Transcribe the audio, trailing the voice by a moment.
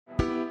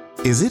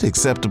Is it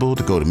acceptable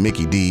to go to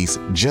Mickey D's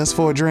just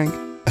for a drink?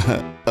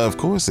 Of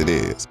course it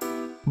is.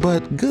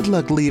 But good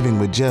luck leaving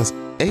with just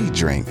a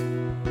drink.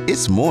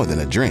 It's more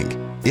than a drink.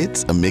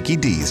 It's a Mickey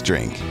D's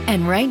drink.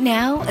 And right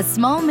now, a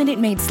small Minute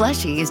Maid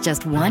slushie is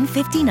just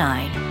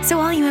 $1.59.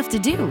 So all you have to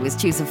do is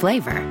choose a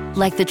flavor,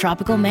 like the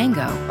tropical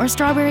mango or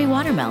strawberry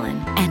watermelon,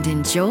 and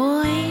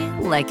enjoy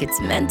like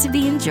it's meant to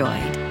be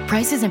enjoyed.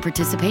 Prices and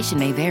participation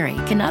may vary.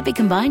 Cannot be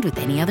combined with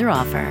any other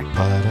offer.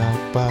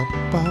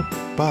 Ba-da-ba-ba-ba.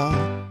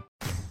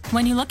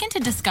 When you look into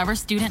Discover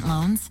Student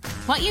Loans,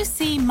 what you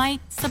see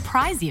might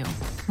surprise you.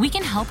 We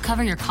can help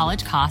cover your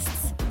college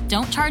costs,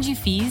 don't charge you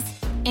fees,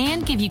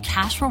 and give you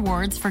cash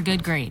rewards for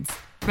good grades.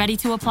 Ready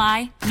to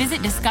apply? Visit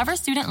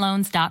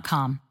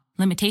discoverstudentloans.com.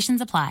 Limitations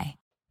apply.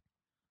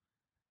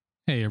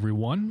 Hey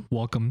everyone,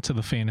 welcome to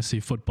the Fantasy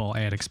Football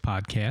Addicts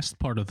podcast,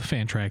 part of the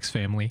Fantrax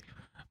family.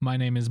 My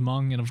name is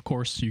Mung, and of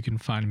course you can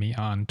find me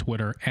on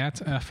Twitter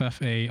at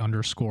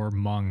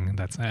FFA_Mung.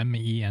 That's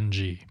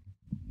MENG.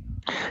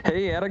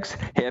 Hey addicts,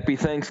 happy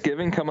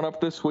Thanksgiving coming up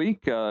this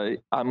week.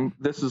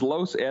 This is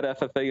Los at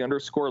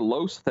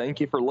FFA_Los. Thank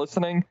you for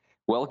listening.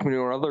 Welcome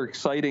to another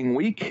exciting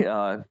week.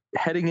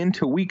 Heading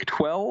into week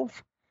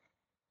 12.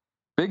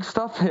 Big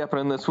stuff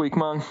happening this week,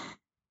 Mung.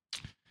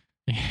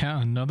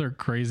 Yeah, another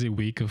crazy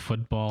week of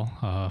football.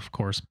 Of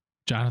course,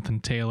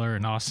 Jonathan Taylor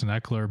and Austin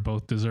Eckler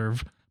both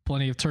deserve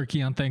plenty of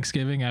turkey on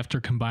Thanksgiving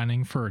after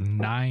combining for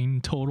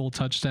 9 total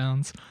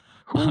touchdowns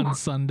on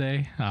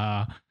Sunday.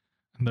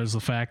 There's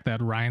the fact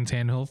that Ryan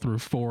Tannehill threw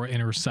 4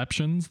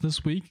 interceptions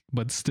this week,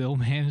 but still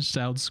managed to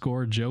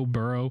outscore Joe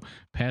Burrow,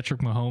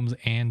 Patrick Mahomes,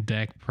 and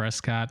Dak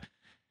Prescott.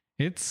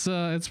 It's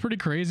pretty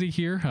crazy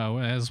here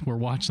as we're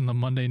watching the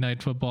Monday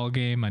Night Football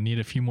game. I need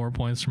a few more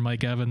points from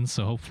Mike Evans,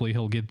 so hopefully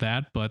he'll get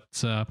that.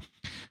 But a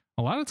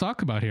lot to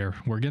talk about here.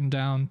 We're getting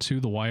down to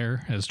the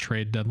wire as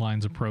trade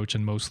deadlines approach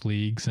in most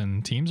leagues,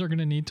 and teams are going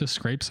to need to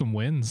scrape some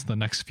wins the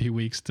next few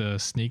weeks to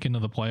sneak into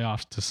the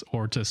playoffs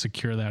or to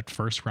secure that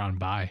first round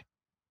bye.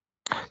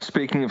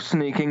 Speaking of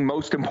sneaking,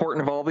 most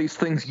important of all these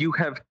things, you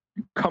have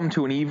come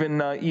to an even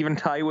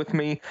tie with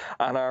me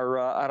on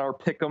our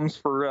pick'ems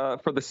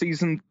for the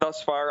season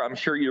thus far. I'm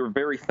sure you're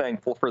very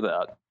thankful for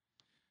that.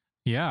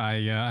 Yeah,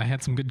 I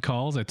had some good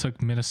calls. I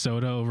took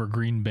Minnesota over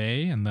Green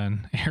Bay and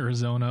then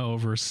Arizona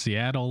over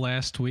Seattle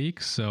last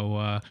week.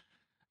 So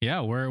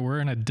yeah, we're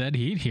in a dead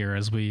heat here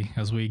as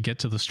we get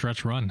to the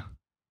stretch run.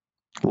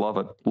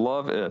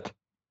 Love it.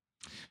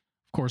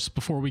 Of course,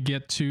 before we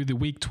get to the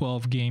Week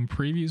 12 game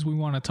previews, we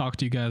want to talk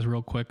to you guys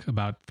real quick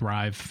about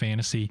Thrive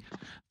Fantasy.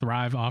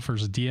 Thrive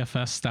offers a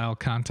DFS-style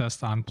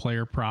contest on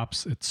player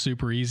props. It's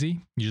super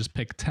easy. You just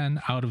pick 10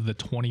 out of the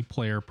 20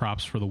 player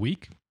props for the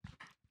week,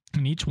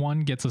 and each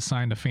one gets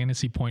assigned a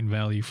fantasy point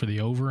value for the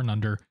over and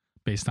under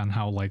based on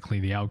how likely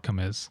the outcome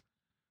is.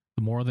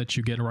 The more that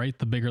you get right,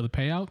 the bigger the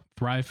payout.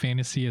 Thrive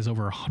Fantasy has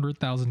over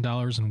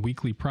 $100,000 in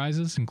weekly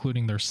prizes,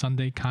 including their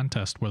Sunday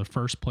contest where the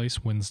first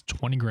place wins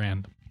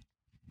 $20,000.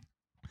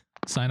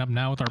 Sign up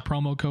now with our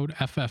promo code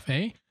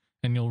FFA,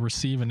 and you'll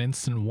receive an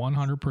instant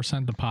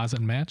 100% deposit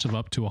match of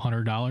up to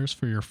 $100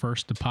 for your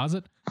first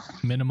deposit,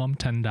 minimum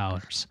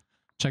 $10.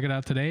 Check it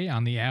out today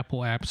on the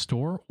Apple App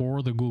Store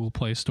or the Google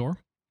Play Store,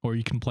 or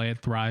you can play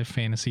at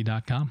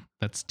thrivefantasy.com.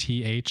 That's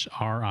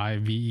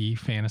THRIVE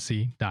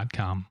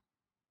fantasy.com.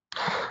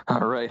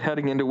 All right,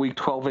 heading into Week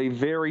 12, a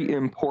very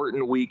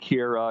important week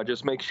here.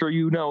 Just make sure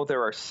you know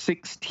there are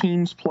 6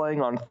 teams playing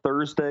on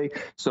Thursday,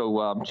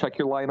 so check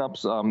your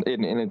lineups.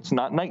 And it's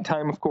not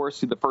nighttime, of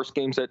course. The first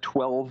game's at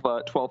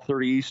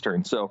 12:30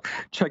 Eastern. So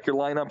check your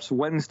lineups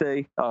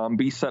Wednesday.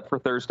 Be set for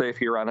Thursday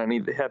if you're on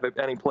have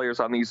any players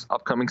on these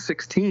upcoming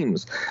 6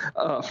 teams.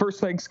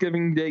 First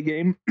Thanksgiving Day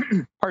game,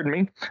 pardon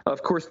me.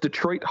 Of course,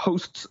 Detroit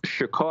hosts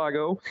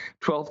Chicago,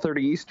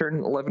 12:30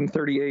 Eastern,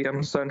 11:30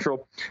 a.m.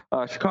 Central.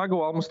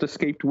 Chicago almost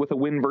escaped with a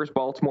win versus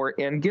Baltimore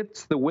and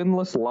gets the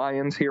winless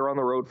Lions here on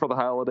the road for the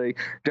holiday.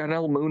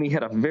 Darnell Mooney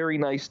had a very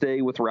nice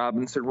day with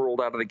Robinson ruled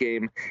out of the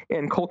game,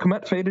 and Cole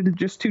Kmet faded to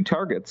just 2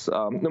 targets.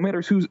 No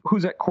matter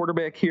who's at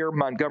quarterback here,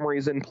 Montgomery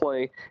is in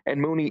play, and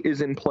Mooney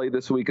is in play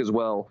this week as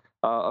well.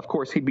 Of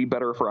course, he'd be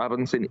better if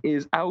Robinson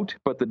is out,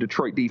 but the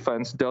Detroit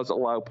defense does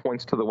allow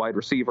points to the wide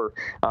receiver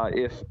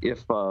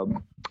if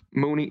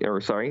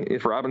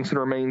Robinson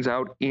remains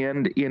out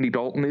and Andy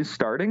Dalton is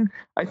starting.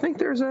 I think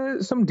there's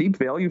some deep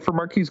value for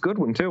Marquise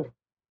Goodwin too.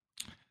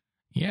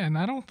 Yeah, and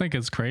I don't think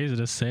it's crazy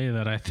to say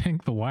that I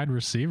think the wide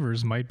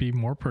receivers might be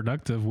more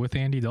productive with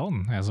Andy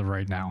Dalton as of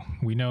right now.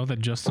 We know that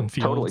Justin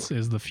Fields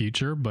is the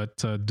future, but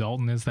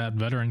Dalton is that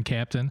veteran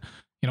captain.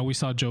 You know, we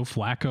saw Joe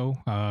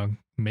Flacco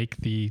make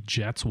the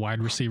Jets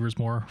wide receivers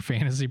more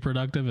fantasy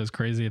productive, as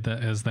crazy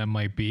as that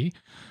might be.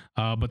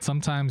 But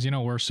sometimes,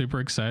 we're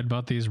super excited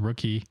about these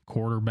rookie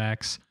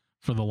quarterbacks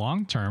for the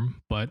long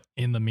term. But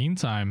in the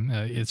meantime,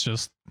 it's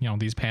just,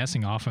 these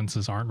passing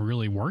offenses aren't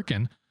really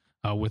working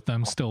with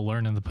them still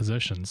learning the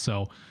position.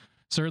 So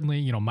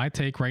certainly, my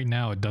take right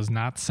now, it does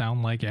not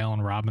sound like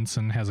Allen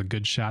Robinson has a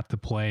good shot to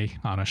play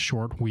on a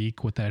short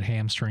week with that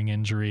hamstring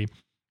injury.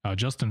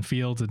 Justin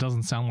Fields, it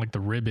doesn't sound like the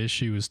rib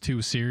issue is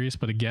too serious,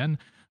 but again,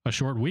 a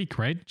short week,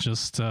 right?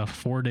 Just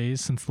 4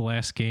 days since the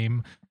last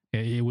game.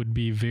 It would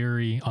be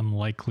very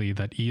unlikely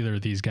that either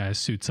of these guys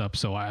suits up.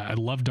 So I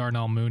love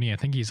Darnell Mooney. I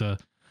think he's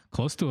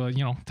close to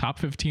a top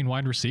 15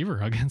 wide receiver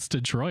against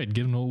Detroit,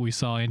 given what we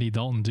saw Andy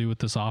Dalton do with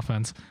this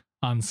offense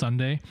on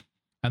Sunday.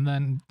 And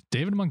then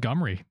David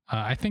Montgomery.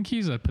 I think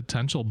he's a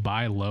potential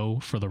buy low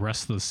for the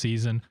rest of the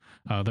season.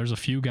 There's a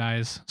few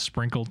guys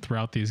sprinkled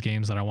throughout these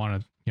games that I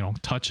want to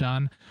touch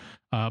on.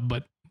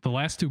 But the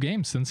last 2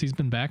 games since he's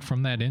been back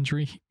from that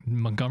injury,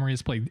 Montgomery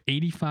has played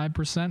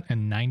 85%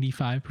 and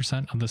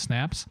 95% of the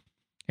snaps.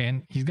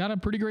 And he's got a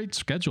pretty great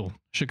schedule.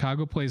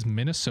 Chicago plays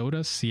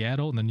Minnesota,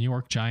 Seattle, and the New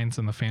York Giants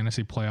in the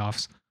fantasy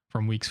playoffs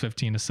from weeks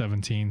 15 to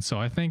 17. So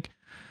I think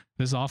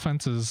this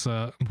offense is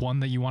one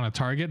that you want to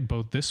target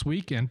both this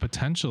week and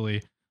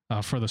potentially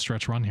for the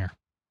stretch run here.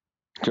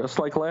 Just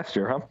like last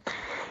year, huh?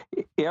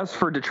 As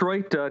for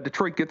Detroit,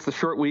 Detroit gets the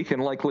short week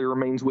and likely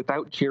remains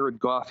without Jared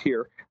Goff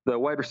here. The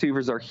wide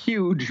receivers are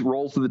huge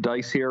rolls of the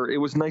dice here. It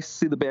was nice to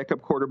see the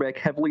backup quarterback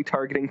heavily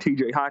targeting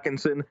TJ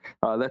Hawkinson.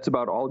 That's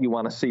about all you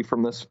want to see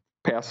from this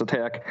pass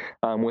attack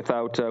with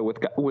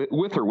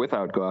or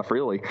without Goff,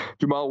 really.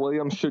 Jamal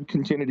Williams should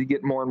continue to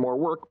get more and more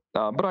work,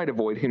 but I'd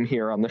avoid him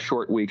here on the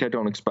short week. I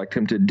don't expect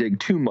him to dig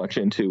too much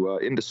into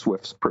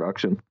Swift's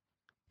production.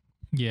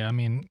 Yeah, I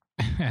mean,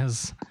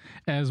 as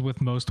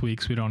with most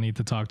weeks, we don't need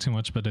to talk too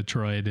much about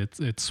Detroit.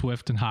 It's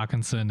Swift and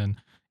Hawkinson, and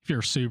if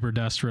you're super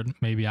desperate,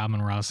 maybe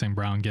Amon-Ra St.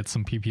 Brown gets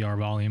some PPR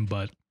volume,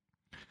 but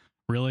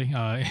really,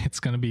 it's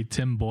going to be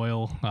Tim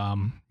Boyle.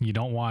 You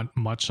don't want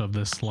much of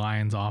this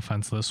Lions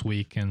offense this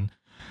week, and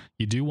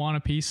you do want a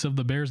piece of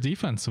the Bears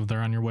defense if they're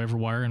on your waiver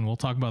wire, and we'll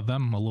talk about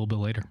them a little bit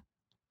later.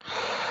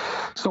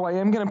 So I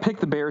am going to pick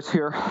the Bears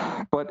here,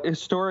 but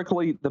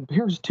historically, the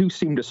Bears do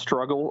seem to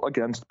struggle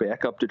against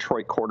backup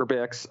Detroit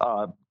quarterbacks.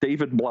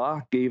 David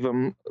Blah gave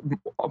them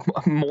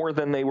more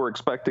than they were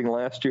expecting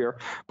last year,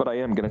 but I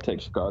am going to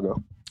take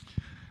Chicago.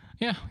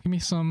 Yeah, give me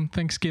some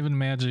Thanksgiving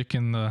magic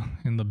in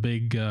the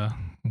big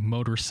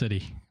Motor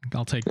City.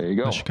 I'll take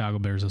the Chicago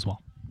Bears as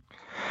well.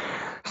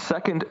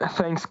 Second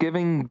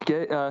Thanksgiving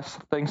Day game,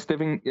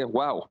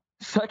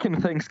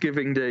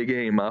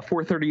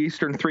 4:30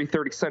 Eastern,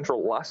 3:30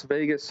 Central, Las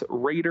Vegas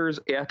Raiders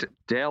at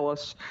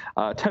Dallas.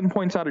 10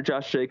 points out of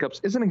Josh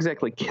Jacobs isn't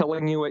exactly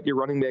killing you at your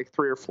running back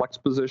 3 or flex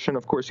position.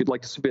 Of course, you'd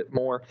like to see a bit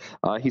more.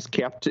 He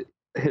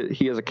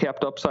has a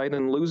capped upside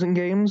in losing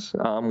games,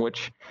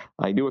 which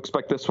I do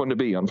expect this one to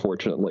be,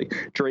 unfortunately.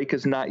 Drake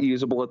is not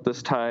usable at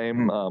this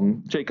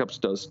time. Jacobs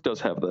does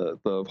have the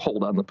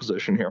hold on the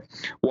position here.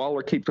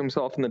 Waller keeps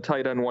himself in the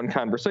tight end 1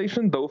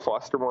 conversation, though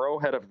Foster Moreau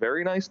had a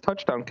very nice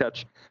touchdown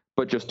catch,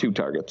 but just 2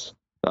 targets.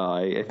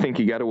 I think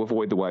you got to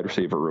avoid the wide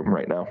receiver room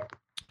right now.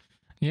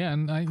 Yeah,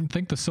 and I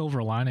think the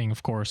silver lining,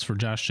 of course, for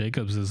Josh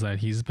Jacobs is that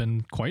he's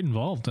been quite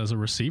involved as a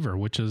receiver,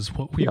 which is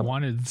what we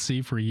wanted to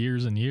see for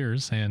years and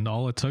years, and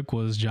all it took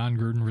was John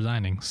Gruden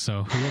resigning.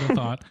 So who would have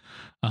thought?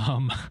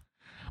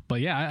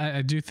 But yeah,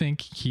 I do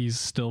think he's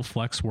still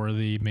flex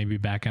worthy, maybe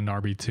back end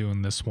RB2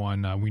 in this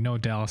one. We know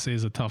Dallas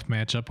is a tough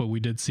matchup, but we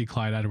did see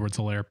Clyde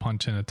Edwards-Helaire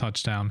punch in a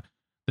touchdown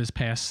this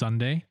past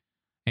Sunday.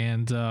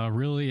 And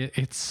really,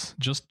 it's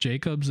just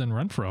Jacobs and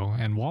Renfrow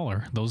and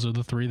Waller. Those are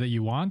the 3 that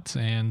you want,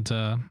 and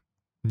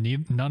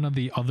none of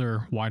the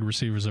other wide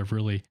receivers have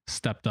really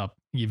stepped up,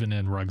 even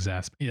in Ruggs'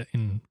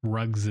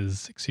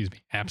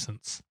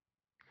 absence.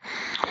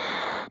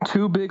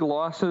 2 big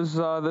losses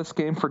this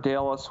game for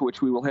Dallas,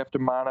 which we will have to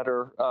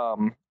monitor.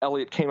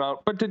 Elliott came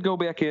out, but did go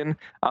back in.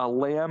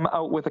 Lamb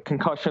out with a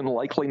concussion,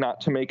 likely not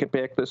to make it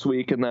back this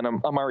week. And then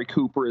Amari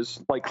Cooper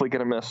is likely going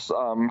to miss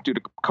due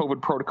to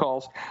COVID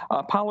protocols.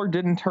 Pollard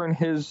didn't turn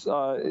his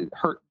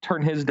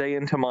day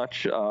into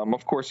much.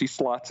 Of course, he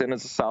slots in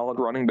as a solid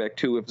running back,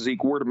 too, if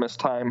Zeke were to miss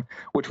time,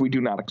 which we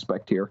do not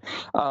expect here.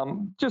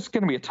 Just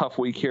going to be a tough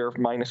week here,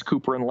 minus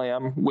Cooper and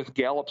Lamb, with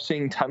Gallup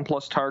seeing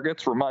 10-plus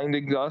targets,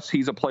 reminding us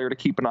he's a player to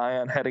keep an eye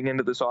on heading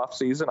into this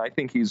offseason. I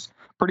think he's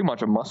pretty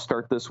much a must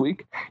start this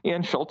week.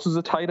 And Schultz is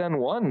a tight end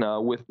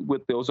 1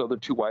 with those other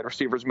 2 wide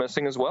receivers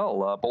missing as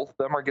well. Both of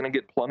them are going to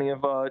get plenty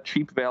of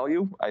cheap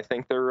value. I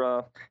think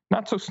they're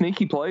not so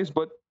sneaky plays,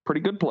 but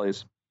pretty good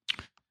plays.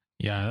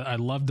 Yeah, I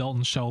love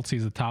Dalton Schultz.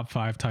 He's a top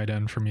 5 tight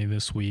end for me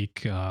this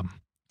week.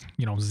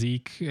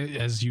 Zeke,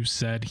 as you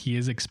said, he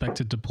is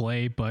expected to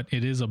play, but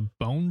it is a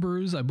bone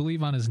bruise, I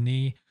believe, on his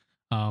knee.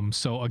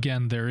 So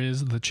again, there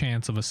is the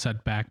chance of a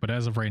setback, but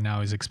as of right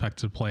now, he's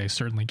expected to play.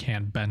 Certainly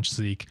can't bench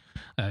Zeke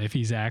if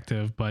he's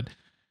active, but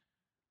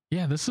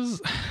yeah, this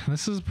is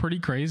pretty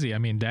crazy. I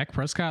mean, Dak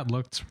Prescott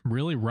looked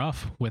really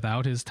rough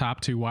without his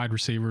top 2 wide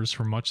receivers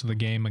for much of the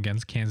game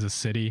against Kansas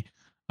City.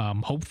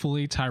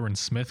 Hopefully Tyron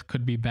Smith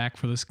could be back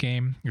for this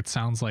game. It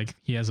sounds like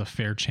he has a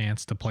fair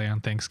chance to play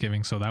on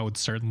Thanksgiving, so that would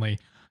certainly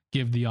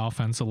give the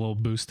offense a little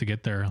boost to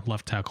get their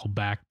left tackle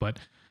back. But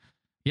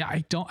yeah,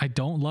 I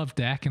don't love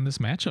Dak in this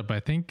matchup.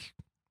 I think,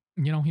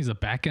 he's a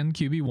back end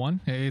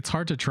QB1. It's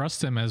hard to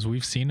trust him as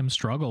we've seen him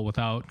struggle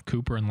without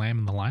Cooper and Lamb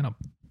in the lineup.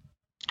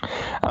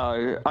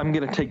 I'm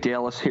going to take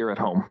Dallas here at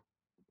home.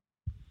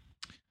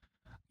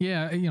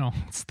 Yeah,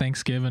 it's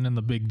Thanksgiving and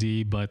the Big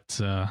D,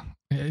 but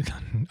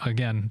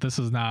Again, this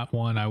is not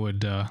one I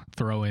would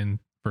throw in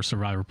for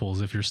survivor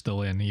pools if you're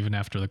still in, even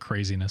after the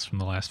craziness from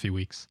the last few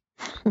weeks.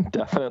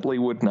 Definitely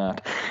would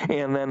not.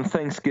 And then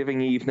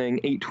Thanksgiving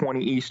evening,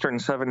 8:20 Eastern,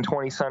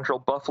 7:20 Central,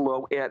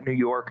 Buffalo at New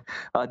York.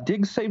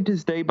 Diggs saved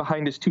his day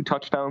behind his 2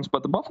 touchdowns,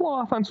 but the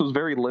Buffalo offense was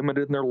very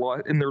limited in their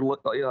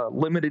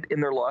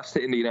loss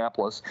to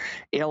Indianapolis.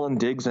 Allen,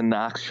 Diggs, and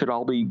Knox should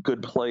all be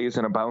good plays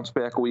in a bounce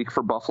back week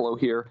for Buffalo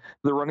here.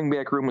 The running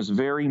back room was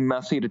very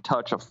messy to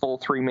touch, a full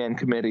 3-man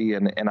committee,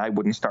 and I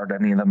wouldn't start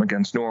any of them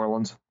against New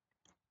Orleans.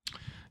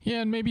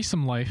 Yeah, and maybe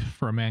some life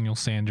for Emmanuel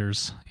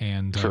Sanders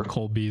and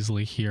Cole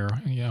Beasley here.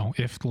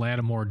 If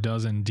Lattimore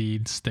does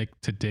indeed stick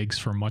to Diggs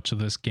for much of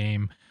this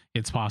game,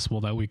 it's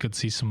possible that we could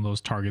see some of those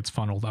targets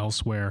funneled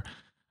elsewhere.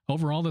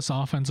 Overall, this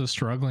offense is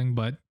struggling,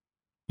 but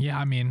yeah,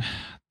 I mean,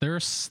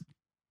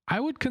 I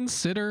would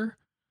consider,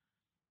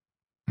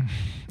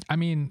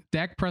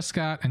 Dak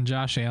Prescott and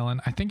Josh Allen,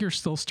 I think you're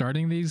still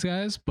starting these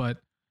guys, but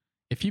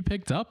if you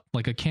picked up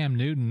like a Cam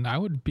Newton, I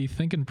would be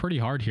thinking pretty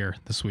hard here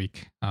this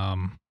week.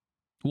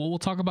 Well, we'll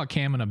talk about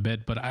Cam in a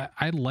bit, but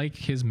I like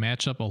his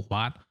matchup a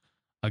lot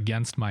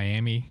against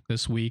Miami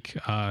this week.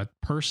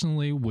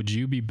 Personally, would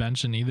you be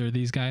benching either of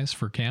these guys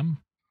for Cam?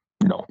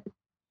 No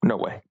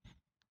way.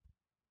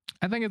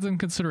 I think it's in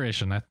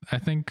consideration. I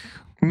think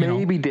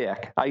maybe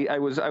Dak. I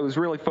was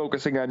really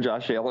focusing on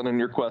Josh Allen in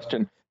your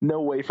question.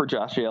 No way for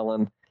Josh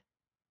Allen.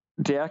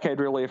 Dak, I'd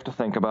really have to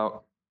think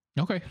about.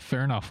 Okay,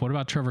 fair enough. What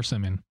about Trevor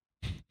Siemian?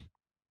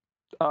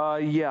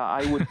 Yeah,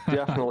 I would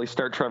definitely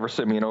start Trevor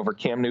Siemian over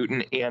Cam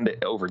Newton and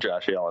over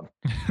Josh Allen.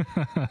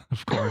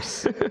 Of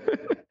course.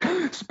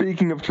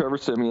 Speaking of Trevor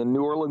Siemian,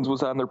 New Orleans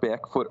was on their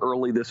back foot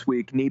early this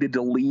week, needed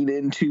to lean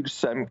into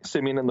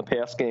Siemian in the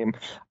pass game.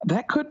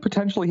 That could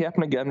potentially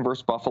happen again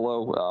versus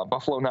Buffalo.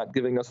 Buffalo not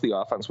giving us the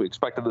offense we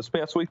expected this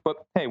past week, but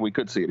hey, we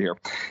could see it here.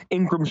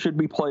 Ingram should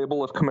be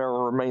playable if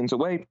Kamara remains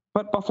away,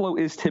 but Buffalo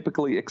is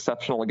typically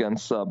exceptional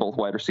against both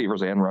wide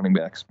receivers and running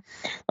backs.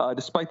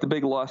 Despite the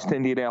big loss to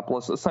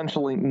Indianapolis,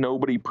 essentially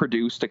nobody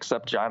produced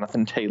except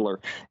Jonathan Taylor,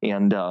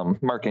 and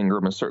Mark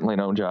Ingram is certainly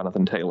no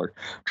Jonathan Taylor.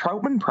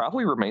 Troutman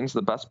probably remains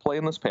the best play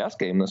in this pass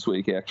game this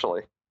week,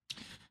 actually.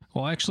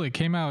 Well, actually, it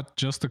came out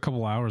just a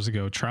couple hours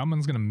ago.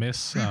 Troutman's going to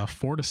miss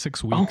 4 to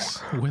 6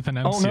 weeks with an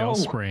MCL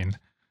sprain.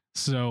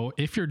 So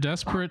if you're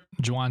desperate,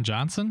 Juwan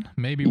Johnson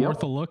may be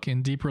worth a look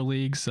in deeper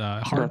leagues.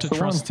 Hard to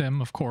trust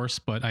him, of course,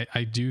 but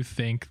I do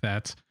think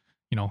that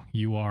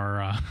you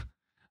are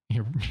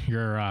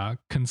you're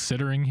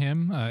considering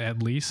him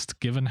at least,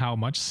 given how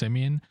much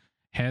Siemian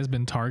has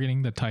been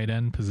targeting the tight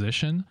end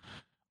position.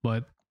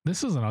 But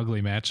this is an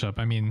ugly matchup.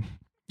 I mean,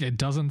 it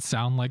doesn't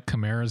sound like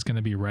Kamara is going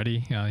to be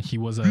ready. He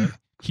was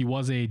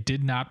a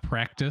did not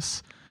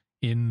practice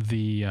in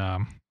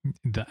the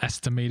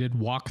estimated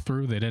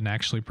walkthrough. They didn't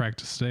actually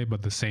practice today,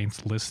 but the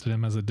Saints listed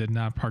him as a did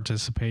not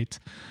participate.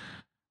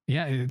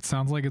 Yeah, it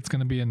sounds like it's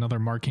going to be another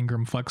Mark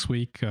Ingram flex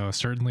week.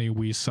 Certainly,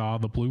 we saw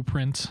the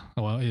blueprint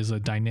is a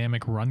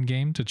dynamic run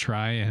game to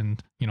try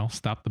and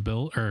stop the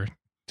Bill or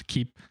to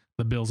keep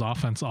the Bills'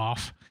 offense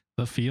off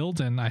the field,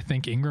 and I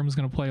think Ingram's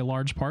going to play a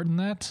large part in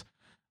that.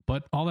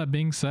 But all that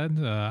being said,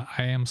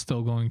 I am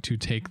still going to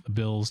take the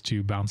Bills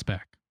to bounce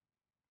back.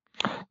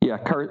 Yeah,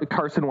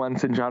 Carson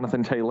Wentz and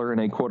Jonathan Taylor in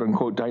a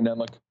quote-unquote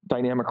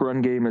dynamic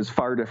run game is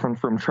far different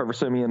from Trevor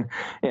Siemian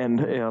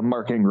and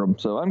Mark Ingram.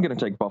 So I'm going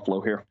to take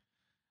Buffalo here.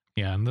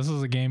 Yeah, and this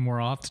is a game where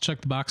I'll have to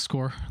check the box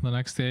score the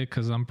next day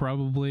because I'm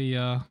probably,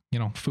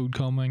 food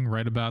combing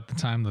right about the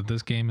time that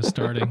this game is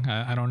starting.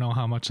 I don't know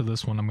how much of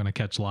this one I'm going to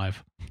catch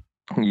live.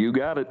 You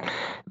got it.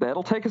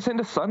 That'll take us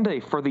into Sunday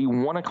for the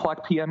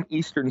 1:00 p.m.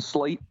 Eastern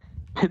slate.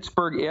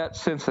 Pittsburgh at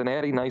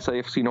Cincinnati, nice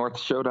AFC North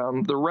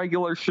showdown. The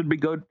regulars should be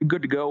good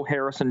to go,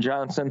 Harrison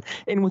Johnson.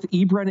 And with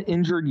Ebron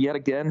injured yet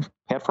again,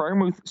 Pat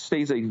Freiermuth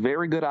stays a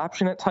very good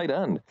option at tight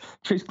end.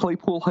 Chase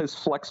Claypool has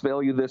flex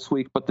value this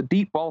week, but the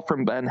deep ball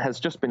from Ben has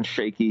just been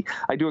shaky.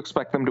 I do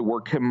expect them to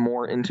work him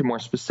more into more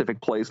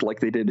specific plays like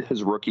they did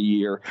his rookie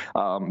year.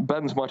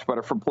 Ben's much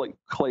better for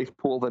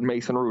Claypool than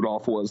Mason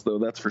Rudolph was, though,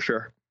 that's for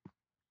sure.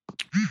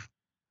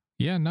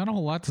 Yeah, not a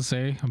whole lot to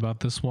say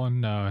about this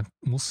one.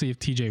 We'll see if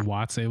TJ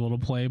Watt's able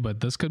to play, but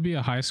this could be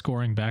a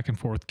high-scoring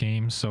back-and-forth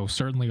game, so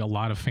certainly a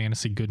lot of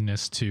fantasy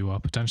goodness to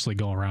potentially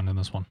go around in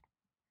this one.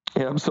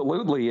 Yeah,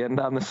 absolutely. And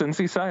on the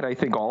Cincy side, I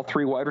think all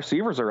 3 wide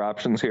receivers are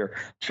options here.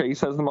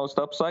 Chase has the most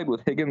upside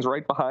with Higgins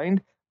right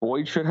behind.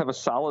 Boyd should have a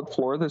solid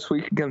floor this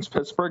week against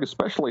Pittsburgh,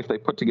 especially if they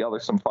put together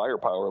some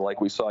firepower like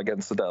we saw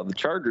against the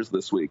Chargers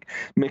this week.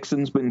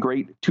 Mixon's been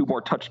great. 2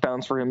 more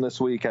touchdowns for him this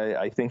week.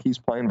 I think he's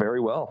playing very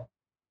well.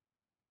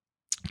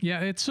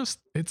 Yeah,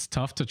 it's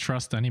tough to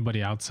trust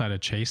anybody outside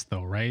of Chase,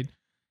 though, right?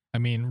 I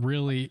mean,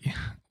 really,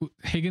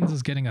 Higgins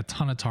is getting a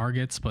ton of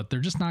targets, but they're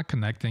just not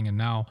connecting, and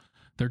now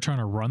they're trying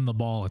to run the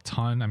ball a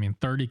ton. I mean,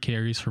 30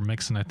 carries for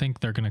Mixon. I think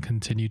they're going to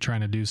continue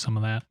trying to do some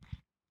of that.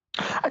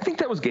 I think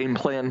that was game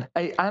plan.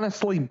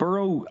 Honestly,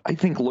 Burrow, I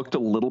think, looked a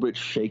little bit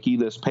shaky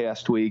this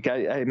past week.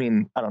 I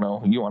mean, I don't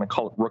know, you want to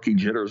call it rookie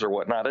jitters or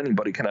whatnot.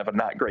 Anybody can have a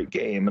not great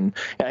game, and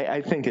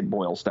I think it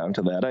boils down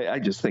to that. I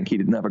just think he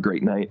didn't have a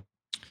great night.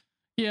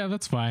 Yeah,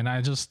 that's fine.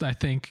 I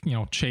think,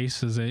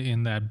 Chase is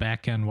in that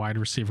back end wide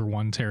receiver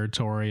 1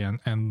 territory,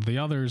 and the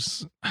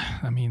others,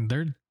 I mean,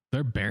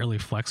 they're barely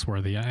flex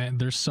worthy.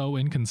 They're so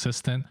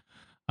inconsistent.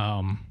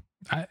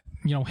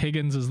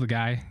 Higgins is the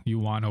guy you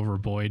want over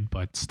Boyd,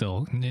 but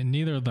still,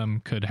 neither of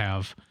them could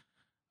have,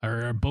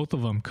 or both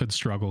of them could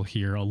struggle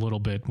here a little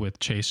bit with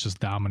Chase just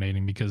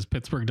dominating, because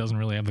Pittsburgh doesn't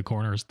really have the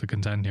corners to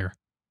contend here.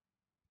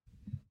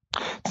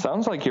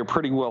 Sounds like you're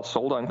pretty well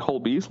sold on Cole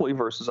Beasley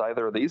versus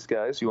either of these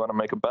guys. You want to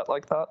make a bet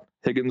like that?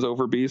 Higgins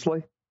over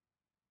Beasley?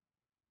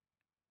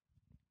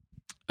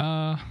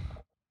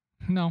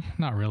 No,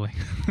 not really.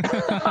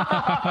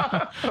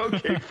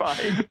 Okay,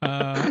 fine.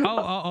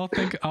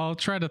 I'll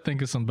try to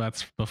think of some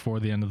bets before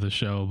the end of the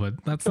show,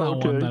 but that's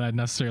not one that I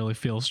necessarily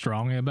feel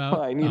strongly about.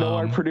 Fine.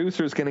 Our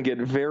producer is going to get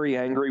very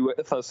angry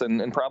with us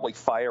and probably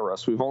fire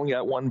us. We've only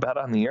got one bet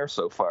on the air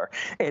so far.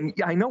 And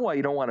I know why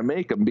you don't want to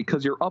make them,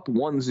 because you're up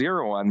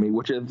 1-0 on me,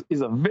 which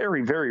is a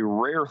very, very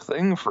rare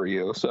thing for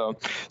you. So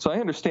I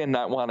understand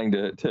not wanting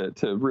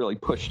to really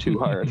push too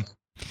hard.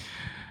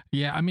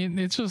 Yeah, I mean,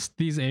 it's just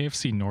these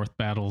AFC North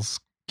battles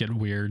get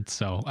weird,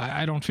 so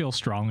I don't feel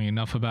strongly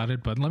enough about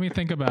it. But let me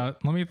think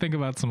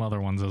about some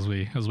other ones as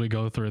we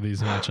go through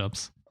these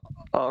matchups.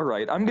 All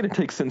right, I'm going to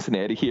take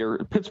Cincinnati here.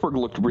 Pittsburgh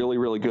looked really,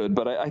 really good,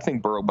 but I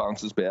think Burrow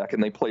bounces back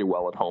and they play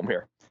well at home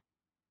here.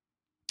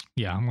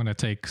 Yeah, I'm going to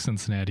take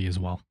Cincinnati as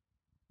well.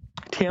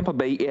 Tampa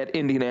Bay at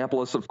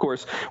Indianapolis. Of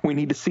course, we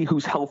need to see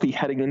who's healthy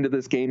heading into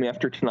this game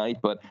after tonight,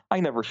 but I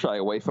never shy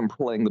away from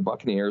playing the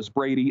Buccaneers.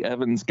 Brady,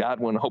 Evans,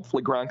 Godwin.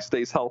 Hopefully Gronk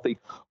stays healthy.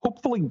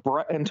 Hopefully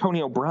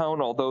Antonio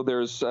Brown, although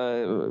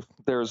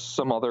there's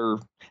some other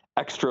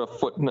extra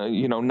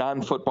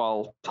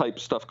non-football type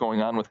stuff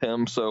going on with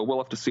him, so we'll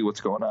have to see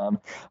what's going on.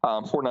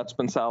 Fournette's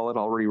been solid,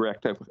 already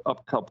racked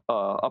up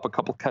a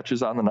couple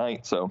catches on the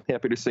night, so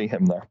happy to see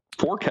him there.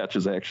 4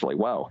 catches, actually.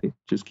 Wow, he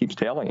just keeps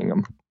tallying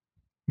them.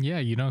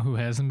 Yeah, who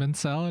hasn't been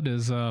solid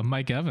is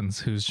Mike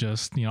Evans, who's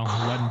just,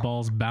 letting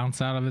balls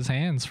bounce out of his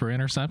hands for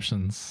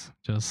interceptions.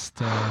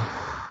 Just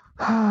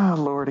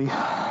Lordy.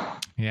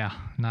 Yeah,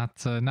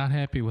 not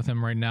happy with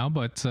him right now,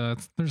 but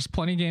there's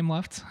plenty of game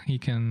left. He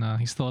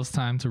still has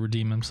time to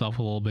redeem himself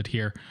a little bit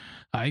here.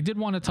 I did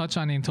want to touch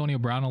on Antonio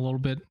Brown a little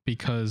bit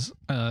because,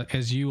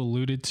 as you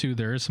alluded to,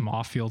 there is some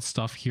off-field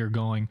stuff here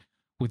going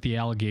with the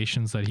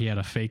allegations that he had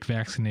a fake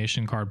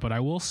vaccination card. But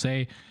I will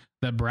say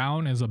that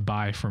Brown is a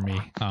buy for me,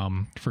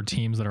 for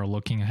teams that are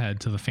looking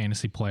ahead to the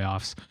fantasy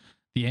playoffs.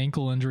 The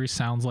ankle injury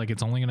sounds like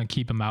it's only going to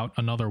keep him out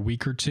another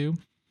week or two.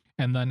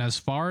 And then as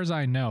far as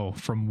I know,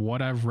 from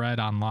what I've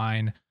read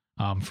online,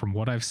 from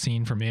what I've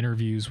seen from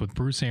interviews with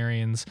Bruce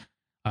Arians,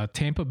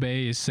 Tampa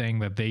Bay is saying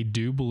that they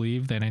do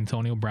believe that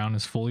Antonio Brown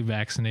is fully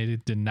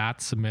vaccinated, did not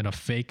submit a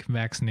fake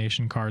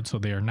vaccination card, so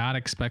they are not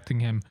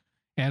expecting him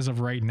as of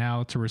right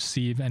now to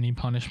receive any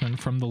punishment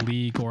from the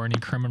league or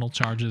any criminal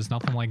charges,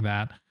 nothing like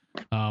that.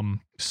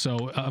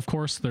 So of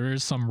course there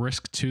is some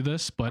risk to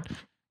this, but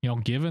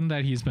given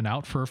that he's been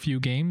out for a few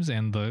games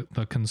and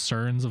the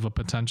concerns of a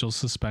potential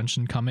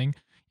suspension coming,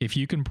 if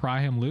you can pry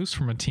him loose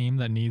from a team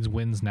that needs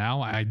wins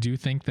now, I do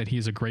think that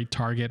he's a great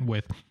target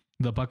with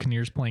the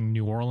Buccaneers playing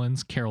New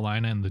Orleans,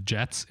 Carolina, and the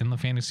Jets in the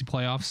fantasy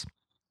playoffs.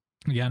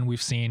 Again,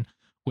 we've seen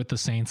with the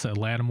Saints that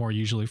Lattimore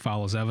usually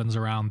follows Evans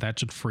around. That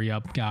should free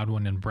up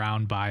Godwin and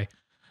Brown by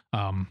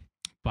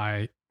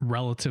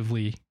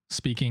relatively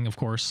speaking. Of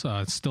course,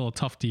 it's still a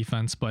tough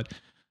defense, but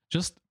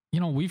just,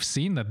 we've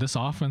seen that this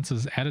offense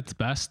is at its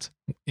best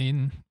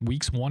in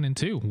weeks 1 and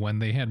 2 when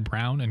they had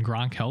Brown and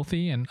Gronk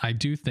healthy. And I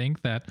do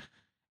think that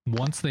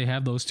once they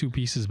have those two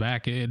pieces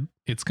back,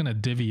 it's going to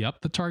divvy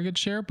up the target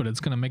share, but it's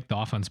going to make the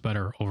offense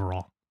better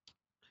overall.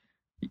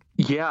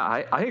 Yeah,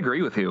 I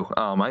agree with you.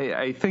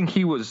 I think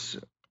he was,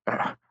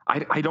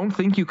 I don't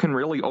think you can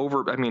really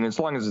as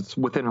long as it's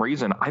within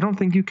reason, I don't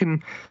think you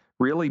can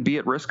really be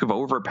at risk of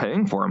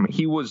overpaying for him.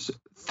 He was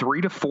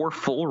 3 to 4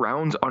 full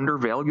rounds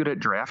undervalued at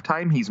draft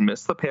time. He's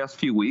missed the past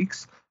few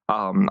weeks.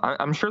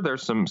 I'm sure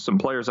there's some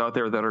players out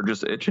there that are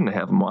just itching to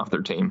have him off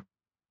their team.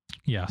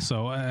 Yeah,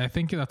 so I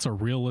think that's a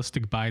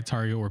realistic buy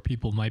target where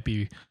people might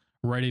be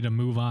ready to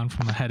move on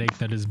from the headache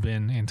that has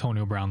been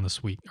Antonio Brown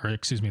this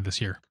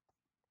year.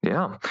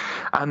 Yeah.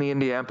 On the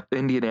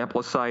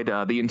Indianapolis side,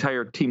 the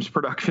entire team's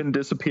production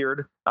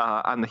disappeared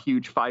on the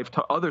huge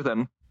other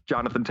than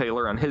Jonathan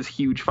Taylor on his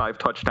huge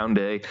 5-touchdown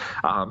day.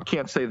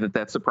 Can't say that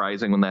that's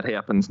surprising when that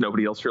happens.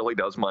 Nobody else really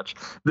does much.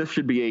 This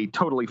should be a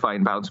totally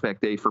fine bounce back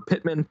day for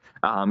Pittman.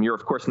 You're,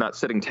 of course, not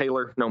sitting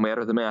Taylor, no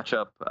matter the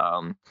matchup.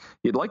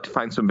 You'd like to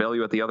find some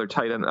value at the other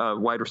tight end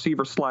wide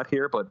receiver slot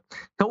here, but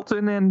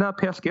Hilton and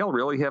Pascal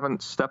really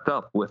haven't stepped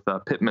up with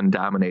Pittman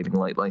dominating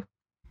lately.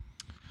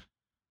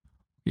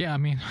 Yeah,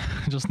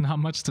 just not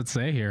much to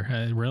say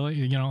here. Really,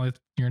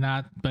 you're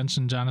not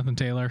benching Jonathan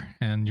Taylor,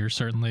 and you're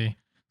certainly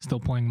still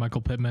playing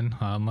Michael Pittman,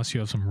 unless you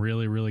have some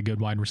really, really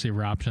good wide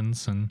receiver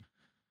options. And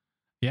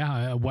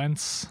yeah,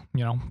 Wentz,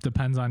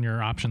 depends on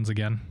your options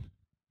again.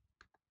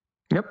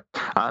 Yep.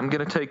 I'm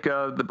going to take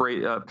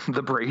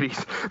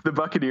the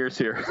Buccaneers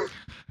here.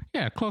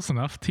 Yeah, close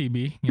enough.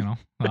 TB,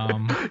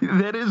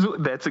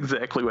 That's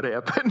exactly what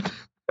happened.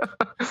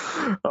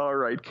 All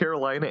right,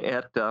 Carolina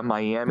at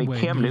Miami.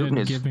 Wait, Cam you Newton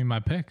didn't is. give me my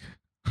pick.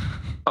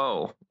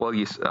 Oh, well,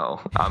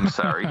 I'm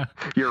sorry.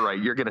 You're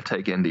right. You're going to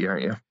take Indy,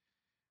 aren't you?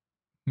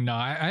 No,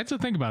 I had to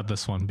think about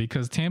this one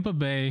because Tampa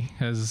Bay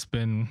has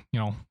been,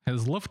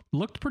 has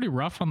looked pretty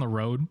rough on the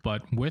road,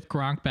 but with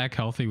Gronk back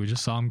healthy, we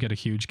just saw him get a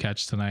huge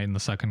catch tonight in the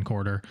second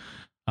quarter.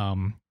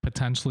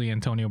 Potentially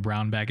Antonio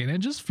Brown back, and it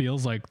just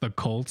feels like the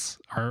Colts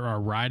are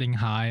riding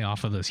high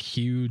off of this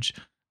huge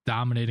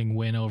dominating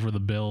win over the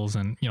Bills,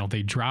 and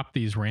they drop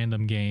these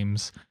random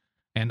games,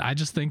 and I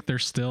just think they're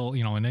still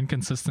an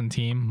inconsistent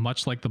team,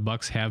 much like the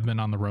Bucs have been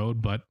on the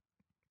road. But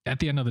at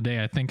the end of the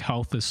day, I think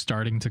health is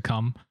starting to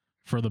come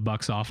for the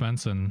Bucs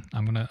offense, and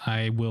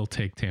I will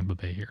take Tampa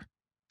Bay here.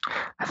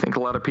 I think a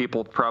lot of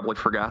people probably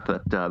forgot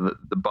that the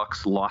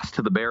Bucs lost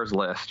to the Bears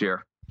last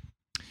year.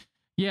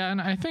 Yeah,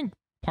 and I think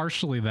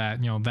partially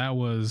that, that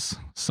was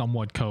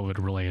somewhat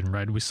COVID related,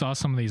 right? We saw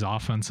some of these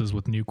offenses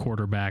with new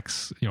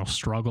quarterbacks,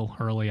 struggle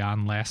early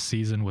on last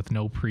season with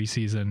no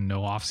preseason,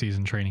 no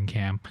offseason training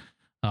camp.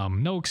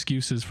 No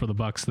excuses for the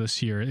Bucs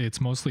this year.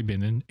 It's mostly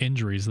been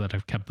injuries that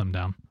have kept them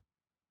down.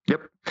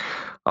 Yep.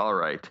 All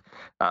right.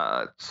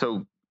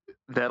 So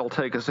that'll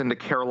take us into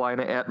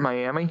Carolina at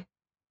Miami.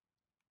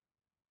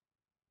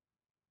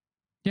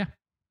 Yeah.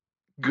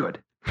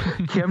 Good.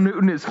 Cam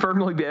Newton is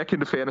firmly back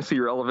into fantasy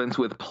relevance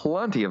with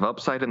plenty of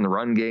upside in the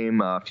run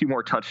game. A few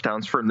more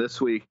touchdowns for him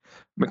this week.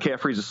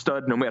 McCaffrey's a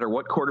stud no matter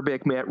what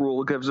quarterback Matt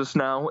Rule gives us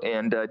now.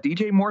 And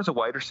DJ Moore's a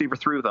wide receiver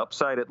 3 with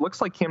upside. It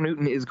looks like Cam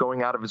Newton is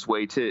going out of his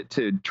way to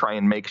try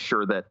and make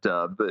sure that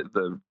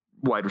the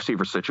wide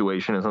receiver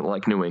situation isn't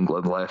like New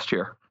England last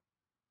year.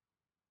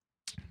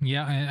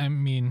 Yeah, I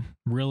mean,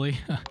 really,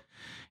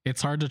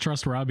 it's hard to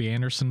trust Robbie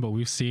Anderson, but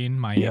we've seen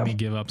Miami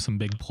give up some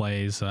big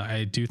plays.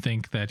 I do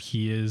think that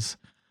he is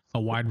a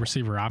wide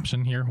receiver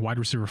option here, wide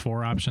receiver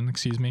 4 option,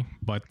 excuse me.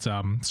 But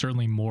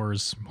certainly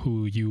Moore's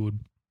who you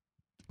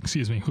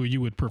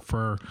would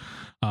prefer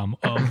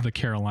of the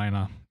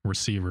Carolina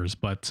receivers.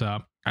 But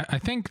I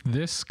think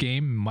this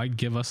game might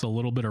give us a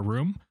little bit of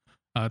room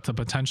to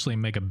potentially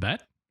make a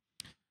bet,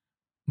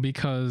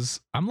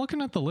 because I'm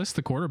looking at the list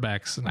of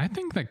quarterbacks, and I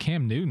think that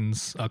Cam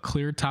Newton's a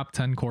clear top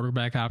 10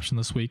 quarterback option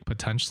this week,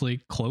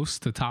 potentially close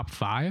to top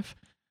 5.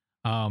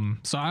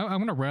 So I'm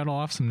going to rattle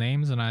off some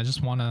names, and I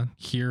just want to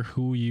hear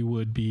who you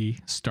would be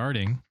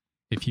starting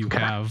if you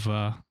have,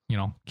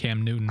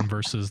 Cam Newton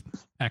versus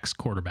X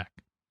quarterback.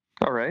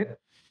 All right.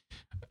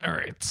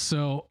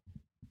 So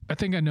I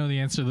think I know the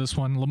answer to this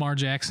one. Lamar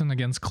Jackson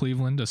against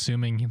Cleveland,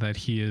 assuming that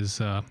he is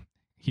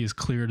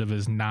cleared of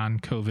his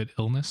non-COVID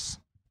illness.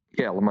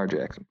 Yeah, Lamar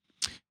Jackson.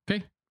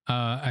 Okay.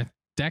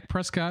 Dak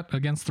Prescott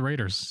against the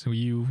Raiders. So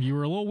you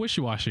were a little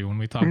wishy-washy when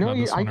we talked about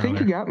this one. I think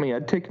earlier. you got me.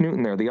 I'd take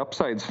Newton there. The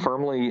upside's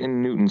firmly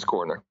in Newton's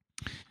corner.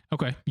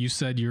 Okay. You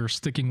said you're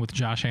sticking with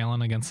Josh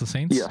Allen against the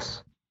Saints?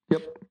 Yes.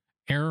 Yep.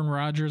 Aaron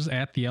Rodgers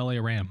at the LA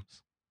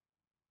Rams.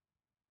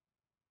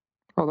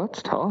 Oh,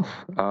 that's tough.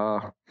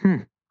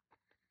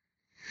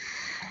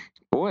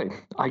 Boy,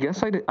 I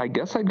guess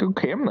I'd go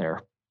Cam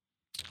there.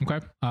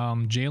 Okay.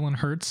 Jalen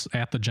Hurts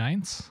at the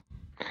Giants.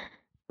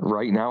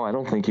 Right now, I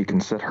don't think you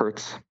can sit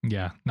Hurts.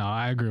 Yeah, no,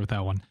 I agree with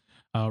that one.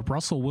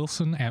 Russell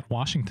Wilson at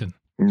Washington.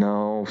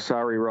 No,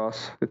 sorry,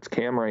 Russ. It's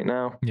Cam right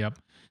now. Yep.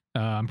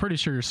 I'm pretty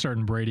sure you're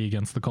starting Brady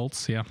against the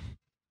Colts. Yeah.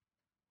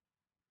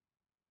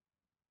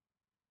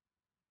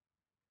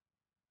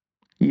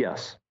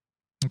 Yes.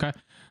 Okay.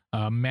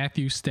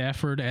 Matthew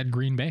Stafford at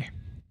Green Bay.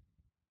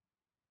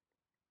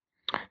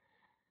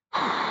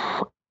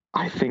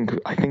 I think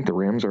the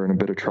Rams are in a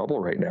bit of trouble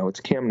right now.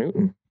 It's Cam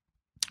Newton.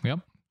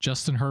 Yep.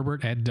 Justin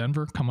Herbert at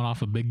Denver, coming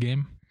off a big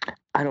game.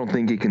 I don't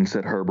think he can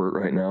sit Herbert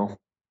right now.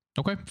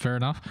 Okay, fair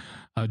enough.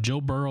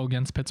 Joe Burrow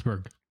against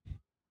Pittsburgh.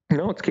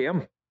 No, it's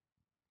Cam.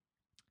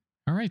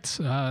 All right.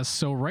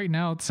 So right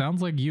now it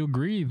sounds like you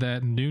agree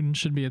that Newton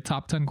should be a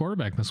top 10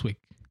 quarterback this week.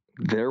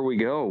 There we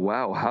go.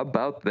 Wow, how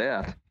about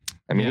that?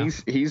 I mean,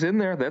 he's in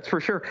there, that's for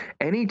sure.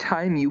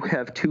 Anytime you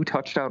have 2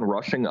 touchdown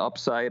rushing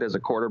upside as a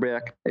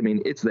quarterback, I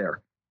mean, it's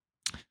there.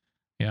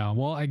 Yeah,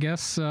 well, I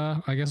guess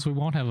we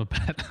won't have a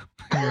bet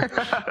here.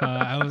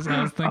 I was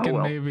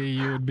thinking maybe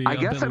you would be. I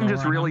guess I'm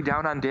just really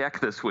down on Dak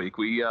this week.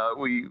 We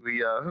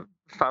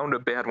found a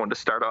bad one to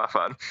start off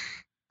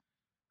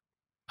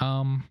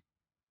on.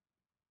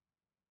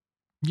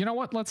 You know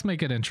what? Let's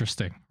make it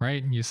interesting,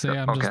 right? You say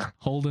I'm just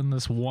holding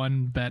this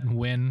one bet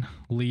win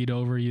lead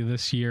over you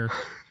this year.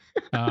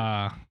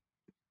 What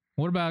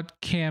about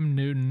Cam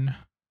Newton,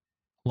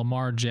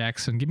 Lamar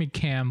Jackson? Give me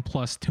Cam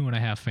plus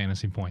 2.5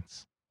 fantasy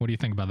points. What do you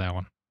think about that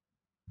one?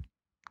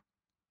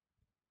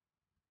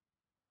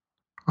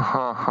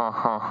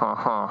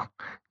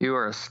 You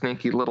are a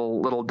sneaky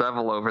little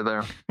devil over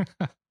there.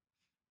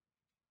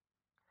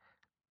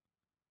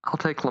 I'll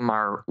take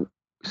Lamar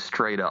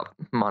straight up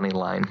money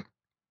line.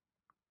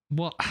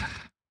 Well,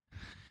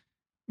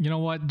 you know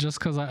what? Just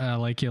because I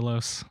like you,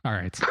 Los. All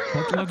right,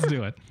 let's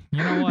do it.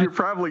 You know what? You're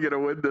probably gonna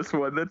win this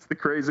one. That's the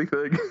crazy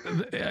thing.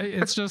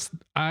 It's just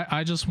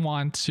I just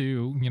want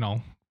to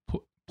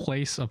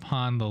place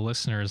upon the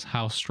listeners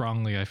how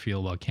strongly I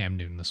feel about Cam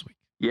Newton this week.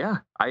 Yeah,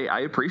 I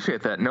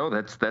appreciate that. No,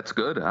 that's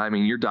good. I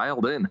mean, you're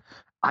dialed in.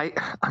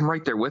 I'm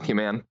right there with you,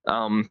 man.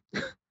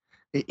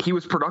 He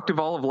was productive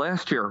all of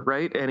last year,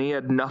 right? And he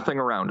had nothing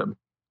around him.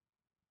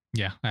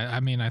 Yeah, I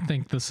mean, I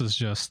think this is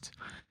just.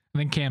 I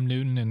think Cam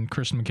Newton and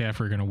Christian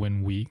McCaffrey are going to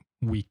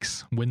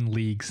win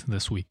leagues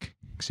this week.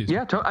 Excuse me.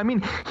 Yeah, I mean,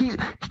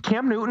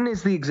 Cam Newton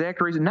is the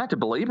exact reason. Not to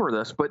belabor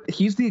this, but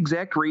he's the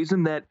exact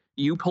reason that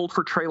you pulled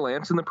for Trey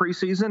Lance in the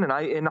preseason, and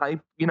I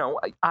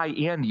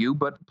and you,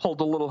 but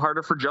pulled a little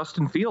harder for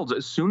Justin Fields.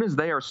 As soon as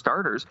they are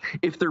starters,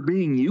 if they're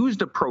being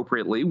used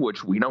appropriately,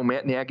 which we know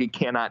Matt Nagy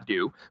cannot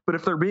do, but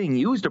if they're being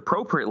used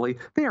appropriately,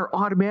 they are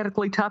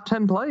automatically top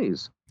 10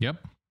 plays. Yep.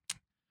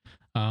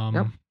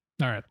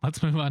 All right,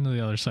 let's move on to the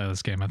other side of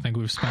this game. I think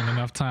we've spent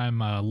enough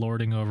time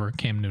lording over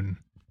Cam Newton.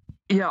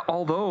 Yeah,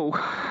 although,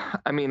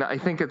 I mean, I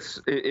think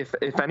it's if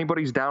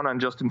anybody's down on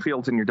Justin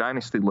Fields in your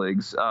dynasty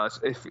leagues,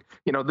 if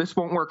this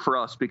won't work for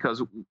us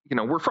because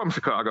we're from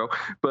Chicago,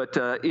 but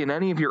in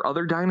any of your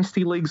other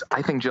dynasty leagues,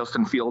 I think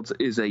Justin Fields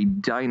is a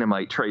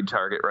dynamite trade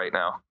target right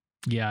now.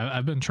 Yeah,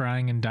 I've been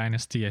trying in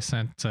dynasty. I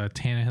sent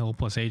Tannehill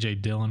plus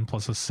AJ Dillon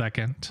plus a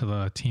second to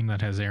the team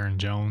that has Aaron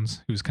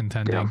Jones, who's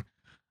contending. Yeah.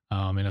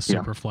 In a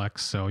super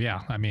flex. So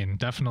yeah, I mean,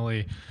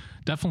 definitely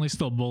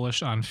still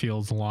bullish on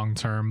Fields long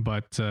term,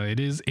 but it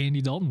is Andy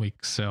Dalton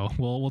week. So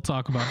we'll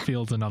talk about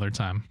Fields another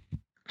time.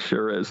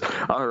 Sure is.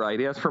 All right.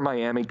 As for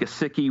Miami,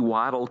 Gesicki,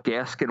 Waddle,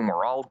 Gaskin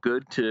were all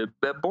good to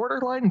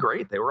borderline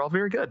great. They were all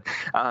very good.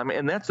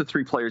 And that's the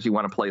three players you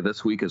want to play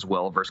this week as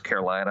well versus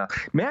Carolina.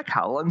 Matt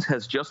Collins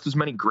has just as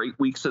many great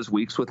weeks as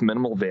weeks with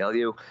minimal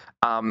value.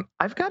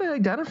 I've got to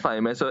identify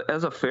him as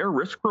a fair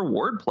risk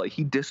reward play.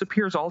 He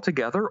disappears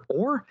altogether,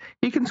 or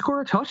he can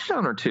score a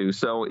touchdown or two.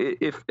 So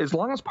if as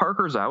long as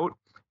Parker's out,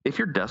 if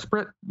you're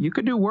desperate, you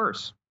could do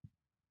worse.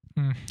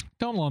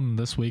 Don't love him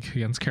this week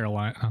against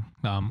Carolina.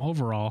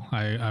 Overall,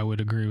 I would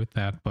agree with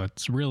that,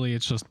 but really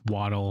it's just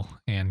Waddle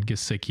and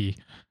Gesicki.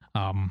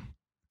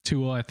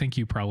 Tua, I think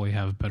you probably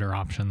have better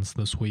options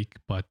this week,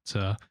 but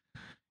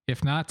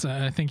if not,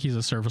 I think he's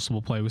a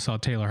serviceable play. We saw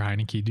Taylor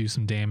Heineke do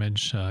some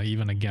damage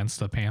even against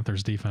the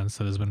Panthers defense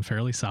that has been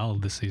fairly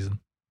solid this season.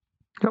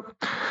 Yep.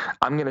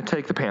 I'm going to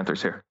take the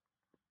Panthers here.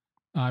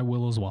 I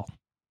will as well.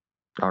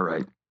 All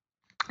right.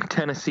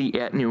 Tennessee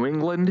at New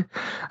England.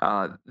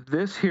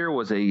 This here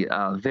was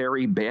a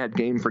very bad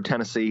game for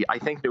Tennessee. I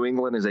think New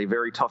England is a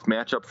very tough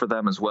matchup for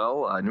them as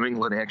well. New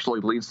England actually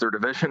leads their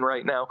division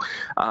right now.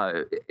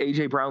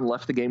 A.J. Brown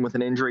left the game with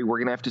an injury. We're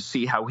going to have to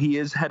see how he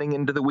is heading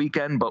into the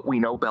weekend, but we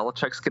know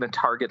Belichick's going to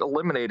target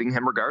eliminating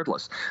him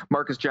regardless.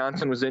 Marcus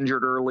Johnson was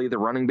injured early. The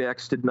running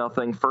backs did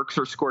nothing.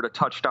 Firkser scored a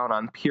touchdown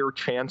on pure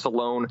chance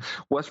alone.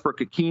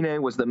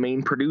 Westbrook-Akine was the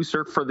main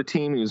producer for the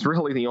team. He was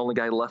really the only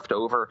guy left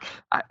over.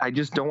 I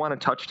just don't want to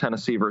touch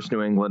Tennessee versus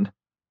New England.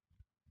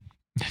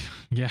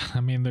 Yeah, I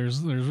mean,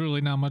 there's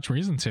really not much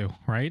reason to,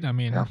 right? I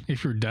mean,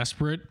 if you're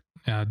desperate,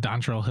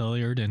 Dontrell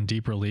Hilliard in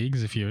deeper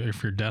leagues, if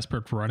you're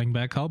desperate for running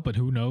back help, but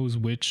who knows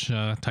which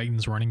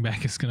Titans running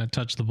back is going to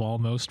touch the ball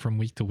most from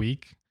week to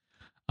week.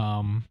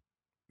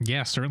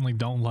 Yeah, certainly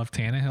don't love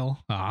Tannehill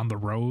on the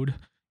road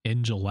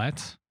in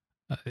Gillette.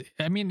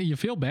 I mean, you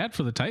feel bad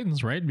for the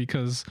Titans, right?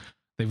 Because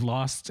they've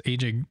lost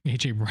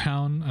AJ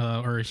Brown,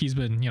 or he's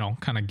been,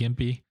 kind of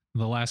gimpy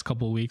the last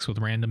couple of weeks with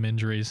random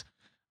injuries.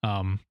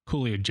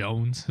 Julio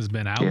Jones has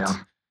been out,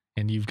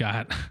 and you've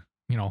got,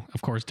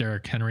 of course,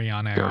 Derrick Henry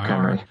on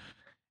IR.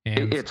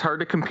 And it's hard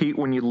to compete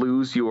when you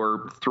lose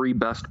your three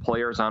best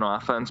players on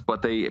offense,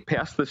 but they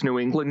passed this New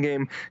England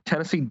game.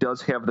 Tennessee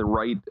does have the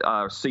right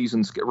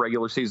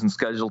regular season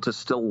schedule to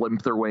still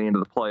limp their way into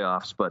the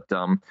playoffs, but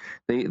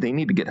they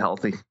need to get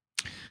healthy.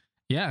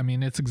 Yeah, I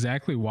mean, it's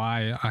exactly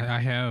why I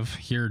have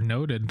here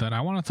noted that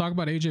I want to talk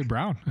about A.J.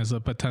 Brown as a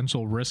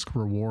potential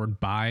risk-reward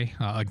buy.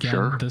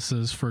 Again, This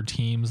is for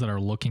teams that are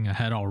looking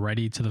ahead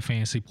already to the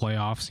fantasy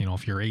playoffs.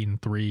 If you're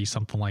 8-3,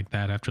 something like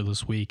that after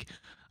this week,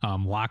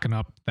 locking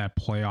up that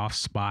playoff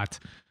spot.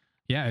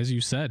 Yeah, as you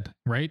said,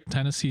 right?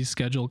 Tennessee's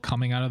schedule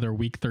coming out of their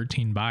Week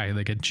 13 bye.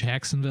 They get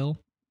Jacksonville,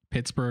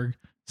 Pittsburgh,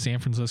 San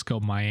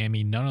Francisco,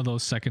 Miami. None of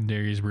those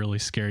secondaries really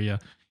scare you.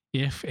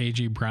 If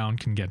A.J. Brown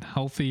can get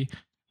healthy,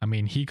 I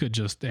mean, he could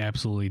just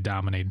absolutely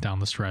dominate down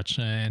the stretch.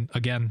 And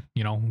again,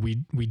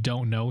 we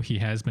don't know. He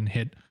has been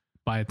hit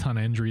by a ton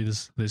of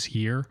injuries this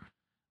year.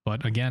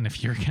 But again,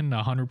 if you're getting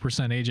 100%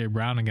 AJ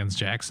Brown against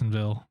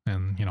Jacksonville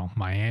and,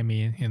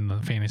 Miami in the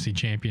fantasy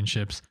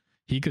championships,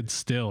 he could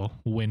still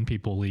win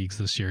people leagues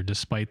this year,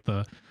 despite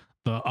the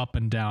up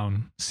and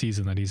down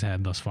season that he's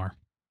had thus far.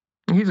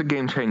 He's a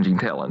game-changing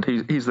talent.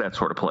 He's that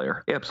sort of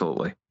player.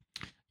 Absolutely.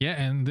 Yeah,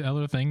 and the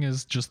other thing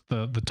is just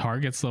the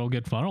targets that'll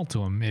get funneled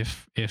to him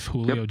if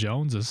Julio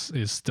Jones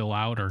is still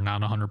out or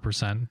not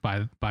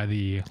 100% by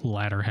the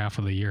latter half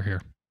of the year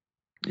here.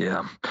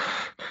 Yeah,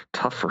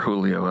 tough for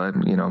Julio.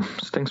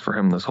 Stinks for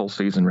him this whole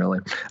season, really.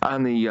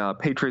 On the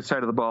Patriots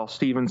side of the ball,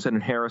 Stevenson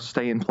and Harris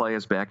stay in play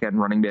as back-end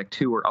running back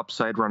 2 or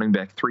upside running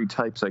back 3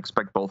 types. I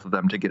expect both of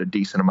them to get a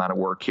decent amount of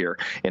work here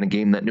in a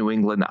game that New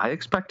England I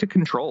expect to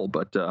control,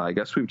 but I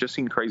guess we've just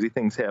seen crazy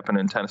things happen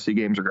in Tennessee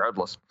games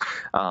regardless.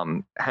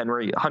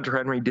 Hunter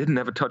Henry didn't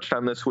have a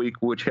touchdown this week,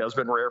 which has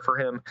been rare for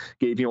him.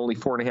 Gave you only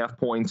 4.5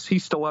 points.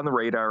 He's still on the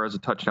radar as a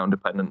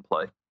touchdown-dependent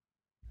play.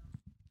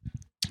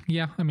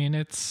 Yeah, I mean,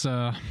 it's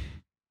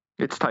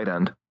tight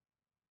end.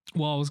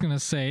 Well, I was going to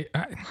say,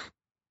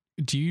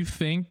 do you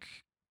think,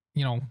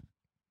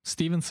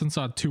 Stevenson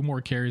saw 2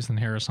 more carries than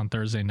Harris on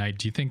Thursday night.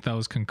 Do you think that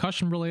was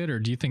concussion related, or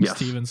do you think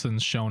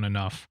Stevenson's shown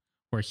enough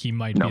where he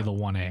might be the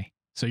 1A?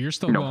 So you're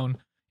still going,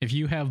 if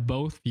you have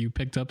both, you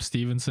picked up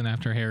Stevenson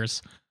after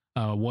Harris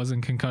was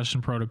in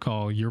concussion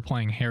protocol, you're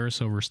playing Harris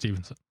over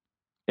Stevenson.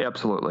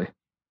 Absolutely.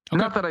 Okay.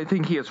 Not that I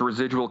think he has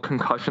residual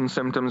concussion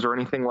symptoms or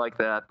anything like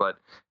that, but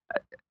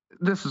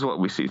this is what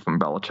we see from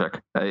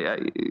Belichick.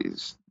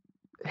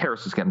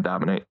 Harris is going to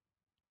dominate.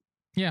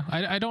 Yeah,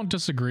 I don't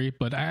disagree,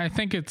 but I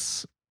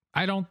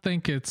don't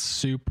think it's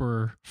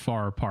super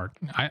far apart.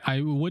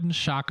 I wouldn't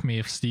shock me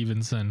if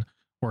Stevenson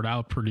were to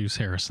outproduce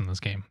Harris in this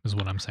game, is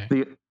what I'm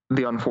saying.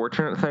 The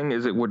unfortunate thing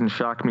is it wouldn't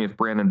shock me if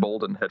Brandon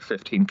Bolden had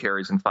 15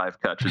 carries and 5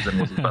 catches and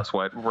was the best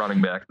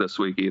running back this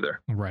week either.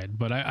 Right,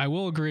 but I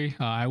will agree.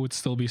 I would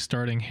still be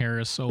starting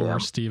Harris over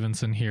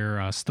Stevenson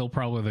here. Still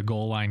probably the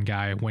goal line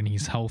guy when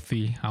he's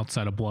healthy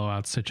outside of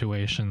blowout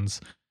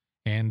situations.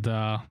 And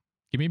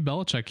give me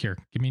Belichick here.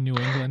 Give me New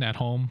England at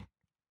home.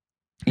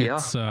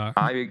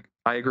 I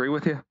agree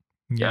with you.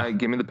 Yeah,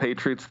 give me the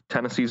Patriots.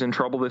 Tennessee's in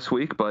trouble this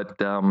week,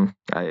 but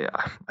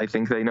I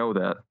think they know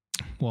that.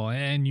 Well,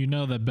 and you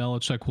know that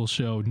Belichick will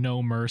show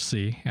no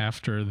mercy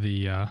after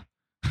the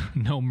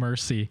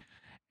the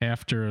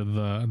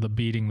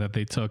beating that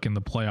they took in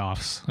the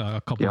playoffs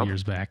a couple of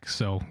years back.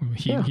 So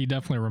he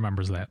definitely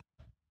remembers that.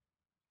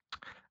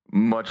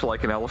 Much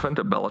like an elephant,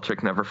 a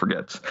Belichick never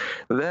forgets.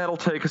 That'll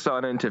take us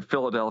on into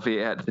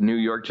Philadelphia at the New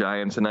York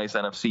Giants, a nice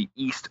NFC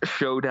East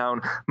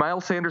showdown.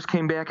 Miles Sanders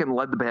came back and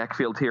led the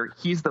backfield here.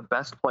 He's the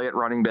best play at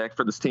running back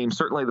for this team,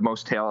 certainly the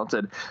most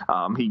talented.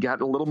 He got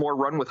a little more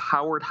run with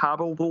Howard,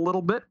 hobbled a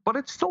little bit, but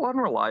it's still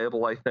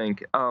unreliable, I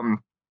think.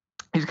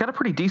 He's got a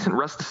pretty decent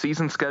rest of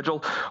season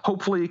schedule.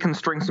 Hopefully he can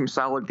string some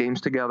solid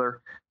games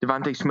together.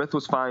 Devontae Smith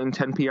was fine,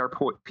 10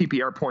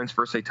 PPR points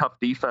versus a tough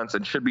defense,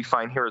 and should be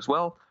fine here as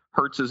well.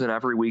 Hurts is an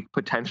every week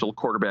potential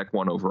quarterback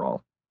 1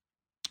 overall.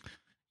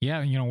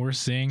 Yeah, we're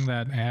seeing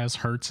that as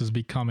Hurts is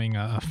becoming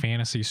a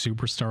fantasy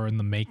superstar in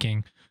the making.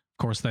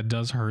 Of course, that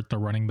does hurt the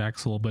running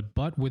backs a little bit,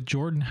 but with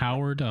Jordan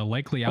Howard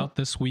likely out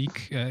this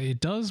week, it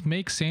does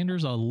make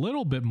Sanders a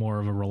little bit more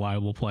of a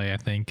reliable play, I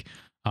think.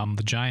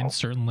 The Giants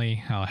certainly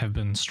have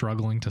been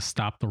struggling to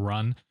stop the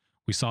run.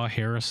 We saw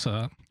Harris,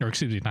 not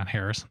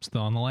Harris, I'm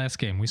still in the last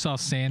game. We saw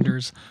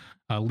Sanders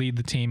lead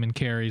the team in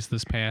carries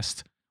this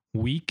past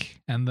week,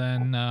 and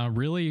then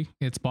really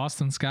it's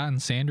Boston Scott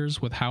and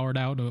Sanders with Howard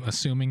out,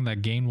 assuming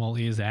that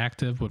Gainwell is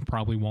active, but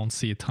probably won't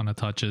see a ton of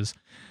touches.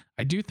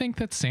 I do think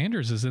that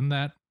Sanders is in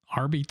that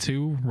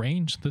RB2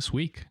 range this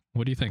week.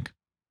 What do you think?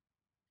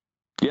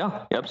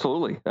 Yeah,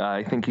 absolutely.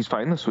 I think he's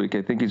fine this week.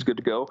 I think he's good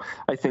to go.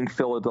 I think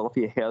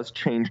Philadelphia has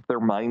changed their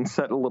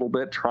mindset a little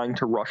bit, trying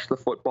to rush the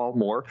football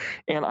more.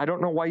 And I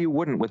don't know why you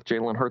wouldn't with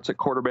Jalen Hurts at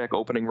quarterback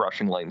opening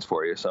rushing lanes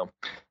for you. So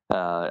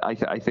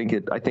I think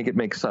it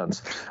makes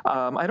sense.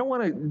 I don't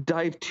want to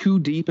dive too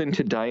deep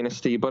into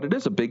Dynasty, but it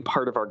is a big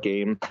part of our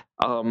game.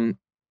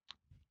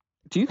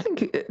 Do you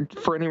think,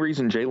 for any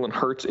reason, Jalen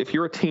Hurts, if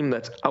you're a team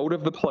that's out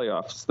of the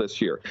playoffs this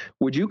year,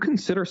 would you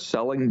consider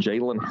selling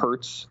Jalen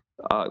Hurts,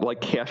 like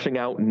cashing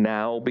out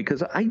now?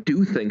 Because I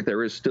do think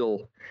there is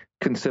still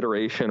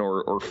consideration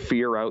or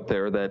fear out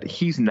there that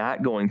he's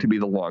not going to be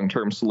the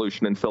long-term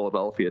solution in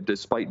Philadelphia,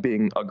 despite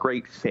being a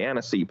great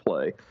fantasy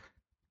play.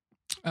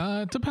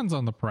 It depends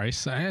on the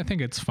price. I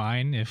think it's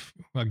fine if,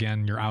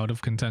 again, you're out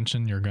of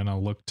contention, you're going to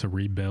look to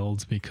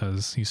rebuild,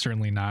 because he's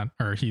certainly not,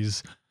 or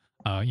he's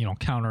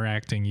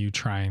counteracting you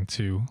trying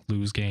to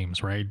lose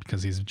games, right?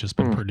 Because he's just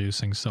been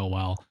producing so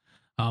well.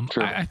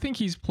 Sure. I think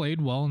he's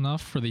played well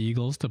enough for the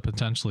Eagles to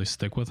potentially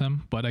stick with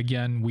him. But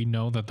again, we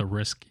know that the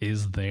risk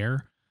is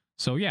there.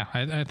 So yeah,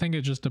 I think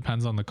it just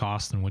depends on the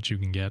cost and what you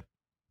can get.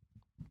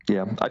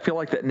 Yeah, I feel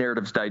like that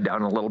narrative's died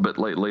down a little bit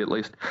lately, at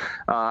least.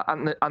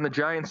 On the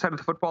Giants side of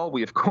the football,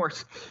 we, of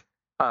course,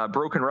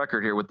 broken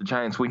record here with the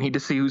Giants. We need to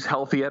see who's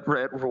healthy at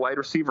wide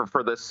receiver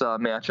for this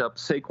matchup.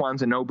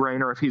 Saquon's a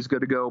no-brainer if he's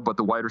good to go, but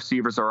the wide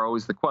receivers are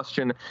always the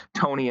question.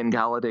 Toney and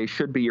Galladay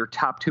should be your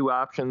top 2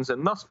 options,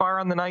 and thus far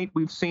on the night,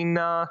 we've seen,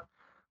 not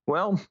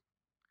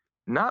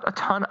a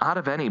ton out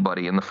of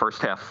anybody in the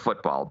first half of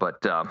football,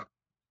 but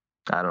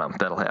I don't know.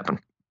 That'll happen.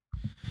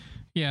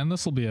 Yeah, and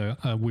this will be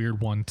a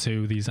weird one,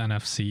 too. These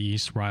NFC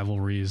East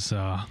rivalries,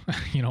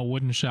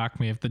 wouldn't shock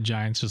me if the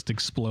Giants just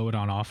explode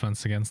on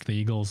offense against the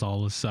Eagles all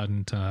of a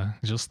sudden.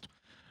 Just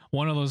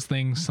one of those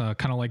things,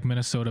 kind of like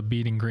Minnesota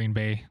beating Green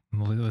Bay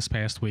this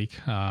past week.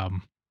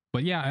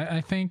 But yeah,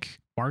 I think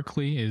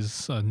Barkley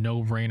is a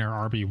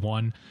no-brainer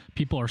RB1.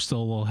 People are still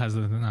a little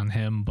hesitant on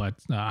him, but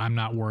I'm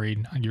not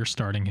worried. You're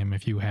starting him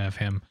if you have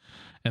him.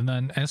 And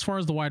then as far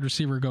as the wide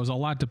receiver goes, a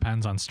lot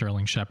depends on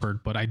Sterling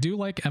Shepard, but I do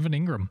like Evan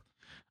Ingram.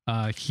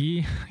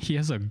 He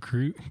has a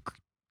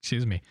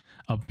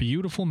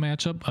beautiful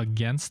matchup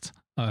against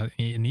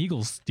an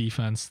Eagles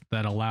defense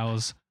that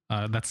allows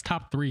that's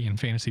top 3 in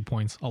fantasy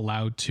points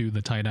allowed to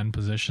the tight end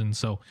position.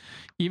 So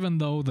even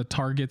though the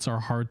targets are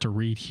hard to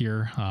read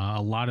here,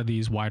 a lot of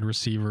these wide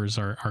receivers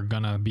are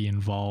going to be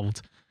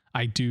involved.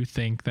 I do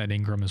think that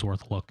Ingram is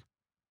worth a look.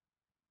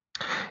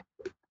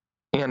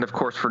 And of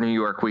course, for New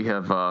York, we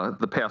have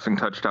the passing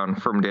touchdown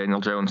from Daniel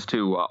Jones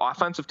to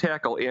offensive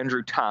tackle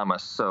Andrew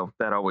Thomas. So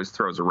that always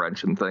throws a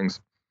wrench in things.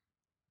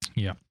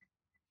 Yeah.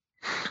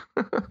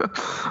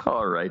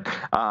 All right.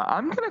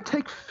 I'm going to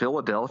take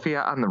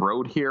Philadelphia on the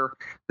road here.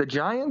 The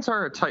Giants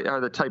are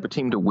the type of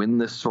team to win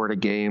this sort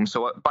of game.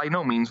 So by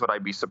no means would I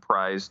be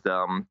surprised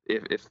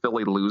if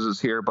Philly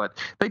loses here. But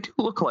they do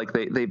look like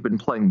they've been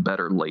playing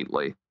better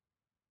lately.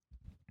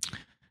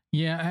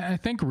 Yeah, I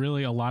think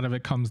really a lot of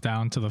it comes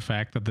down to the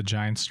fact that the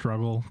Giants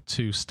struggle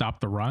to stop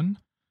the run.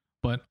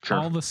 But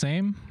all the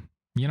same,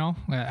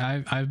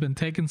 I've been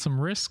taking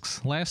some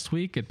risks. Last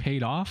week, it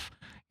paid off.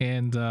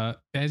 And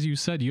as you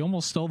said, you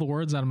almost stole the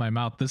words out of my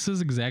mouth. This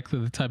is exactly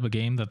the type of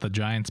game that the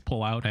Giants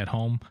pull out at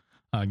home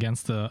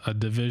against a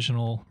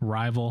divisional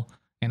rival.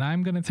 And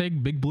I'm going to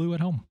take Big Blue at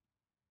home.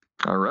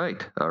 All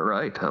right.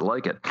 I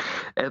like it.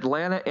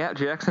 Atlanta at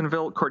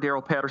Jacksonville.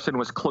 Cordero Patterson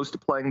was close to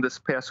playing this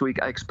past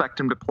week. I expect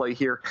him to play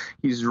here.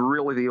 He's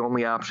really the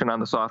only option on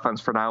this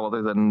offense for now,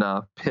 other than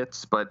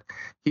Pitts. But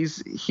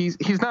he's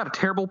not a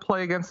terrible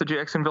play against the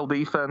Jacksonville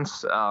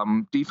defense.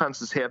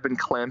 Defenses have been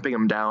clamping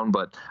him down,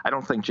 but I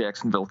don't think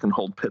Jacksonville can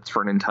hold Pitts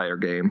for an entire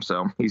game.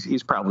 So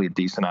he's probably a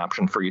decent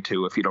option for you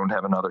too if you don't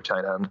have another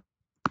tight end.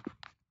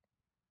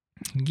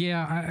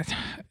 Yeah,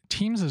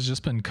 teams has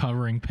just been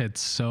covering Pitts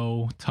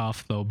so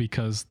tough though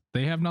because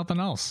they have nothing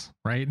else,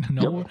 right?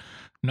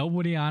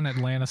 Nobody on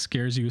Atlanta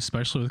scares you,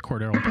 especially with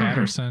Cordero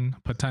Patterson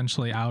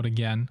potentially out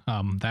again.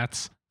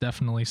 That's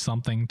definitely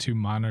something to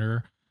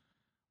monitor.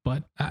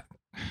 But I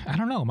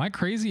don't know. Am I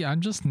crazy?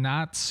 I'm just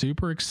not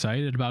super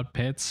excited about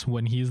Pitts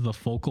when he's the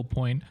focal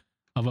point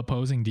of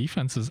opposing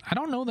defenses. I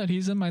don't know that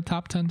he's in my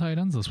top 10 tight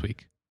ends this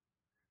week.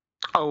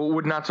 Oh, it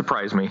would not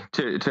surprise me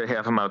to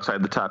have him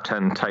outside the top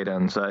 10 tight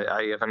ends.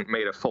 I haven't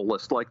made a full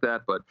list like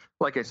that, but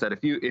like I said,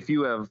 if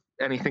you have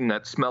anything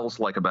that smells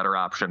like a better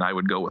option, I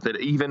would go with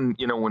it. Even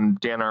when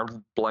Dan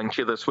Arnold blanked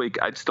you this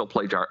week, I'd still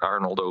play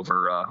Arnold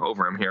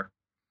over him here.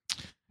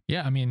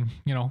 Yeah, I mean,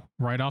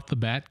 right off the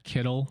bat,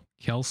 Kittle,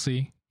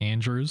 Kelsey,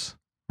 Andrews,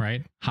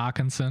 right,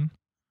 Hawkinson,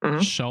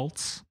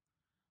 Schultz,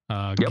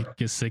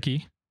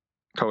 Gesicki,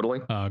 totally,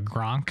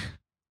 Gronk,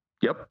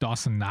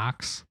 Dawson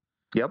Knox.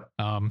 Yep.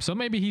 So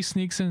maybe he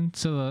sneaks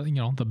into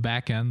the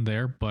back end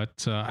there,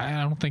 but I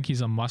don't think he's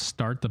a must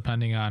start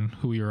depending on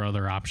who your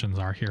other options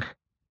are here.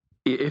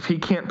 If he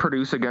can't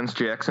produce against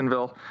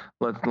Jacksonville,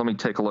 let me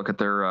take a look at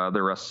their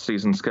rest of the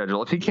season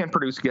schedule. If he can't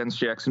produce against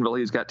Jacksonville,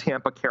 he's got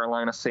Tampa,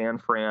 Carolina, San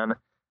Fran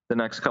the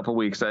next couple of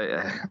weeks.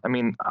 I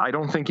mean, I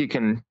don't think you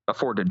can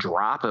afford to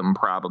drop him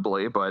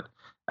probably, but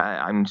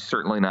I'm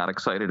certainly not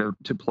excited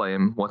to play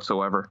him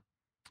whatsoever.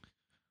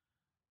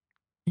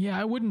 Yeah,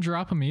 I wouldn't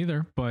drop him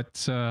either,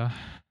 but I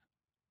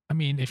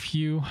mean,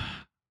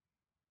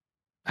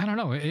 I don't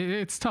know,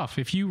 it's tough.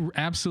 If you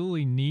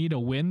absolutely need a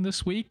win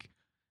this week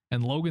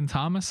and Logan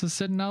Thomas is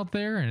sitting out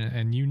there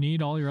and you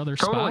need all your other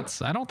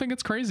spots, I don't think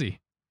it's crazy.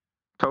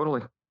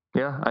 Totally.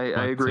 Yeah, I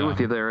agree with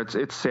you there.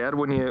 It's sad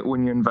when you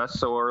invest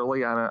so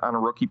early on a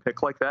rookie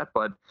pick like that,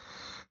 but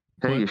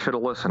hey, you should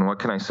have listened. What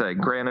can I say?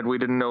 Granted, we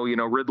didn't know,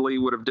 Ridley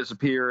would have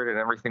disappeared and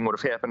everything would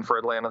have happened for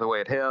Atlanta the way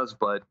it has,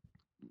 but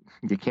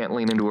you can't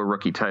lean into a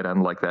rookie tight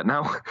end like that.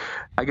 Now,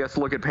 I guess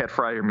look at Pat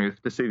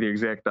Freiermuth to see the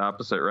exact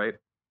opposite, right?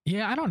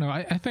 Yeah, I don't know.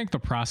 I think the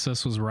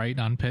process was right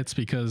on Pitts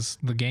because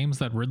the games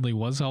that Ridley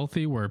was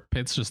healthy where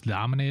Pitts just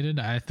dominated,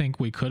 I think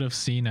we could have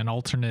seen an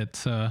alternate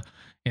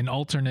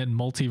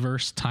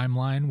multiverse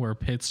timeline where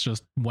Pitts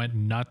just went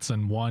nuts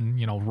and won,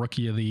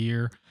 rookie of the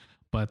year.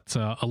 But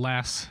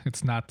alas,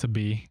 it's not to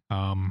be.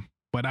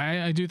 But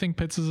I do think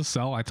Pitts is a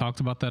sell. I talked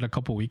about that a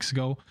couple weeks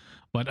ago.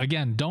 But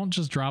again, don't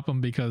just drop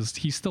him because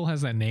he still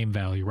has that name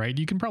value, right?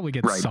 You can probably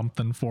get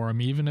something for him,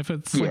 even if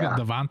it's like a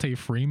Devontae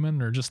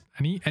Freeman or just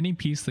any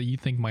piece that you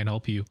think might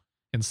help you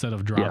instead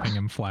of dropping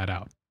him flat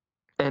out.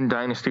 And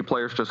dynasty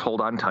players just hold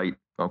on tight.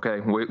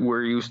 Okay,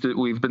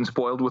 we've been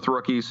spoiled with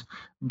rookies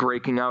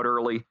breaking out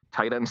early.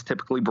 Tight ends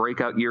typically break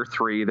out year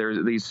 3.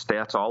 There's these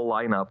stats all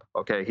line up.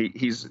 Okay,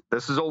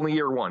 this is only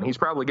year 1. He's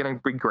probably going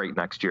to be great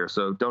next year.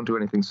 So don't do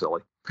anything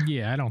silly.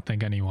 Yeah, I don't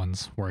think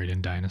anyone's worried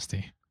in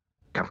dynasty.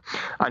 Okay.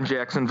 On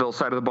Jacksonville's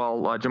side of the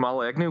ball,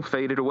 Jamal Agnew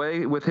faded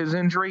away with his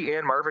injury,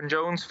 and Marvin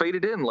Jones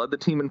faded in, led the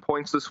team in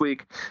points this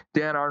week.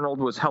 Dan Arnold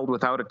was held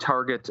without a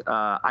target.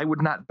 I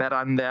would not bet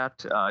on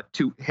that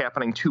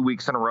happening 2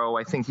 weeks in a row.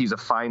 I think he's a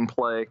fine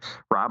play.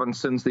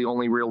 Robinson's the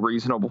only real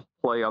reasonable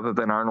play other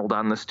than Arnold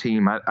on this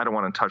team. I don't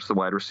want to touch the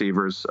wide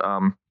receivers.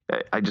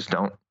 I just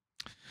don't.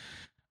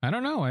 I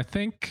don't know. I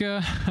think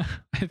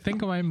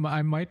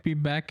I might be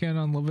back in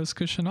on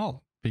Laviska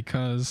Shenault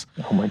because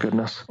oh my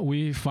goodness,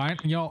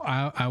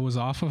 I was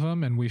off of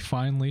him, and we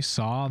finally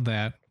saw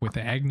that with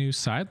the Agnew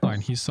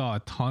sideline, he saw a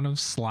ton of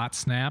slot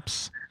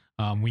snaps.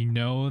 We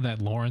know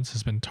that Lawrence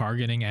has been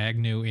targeting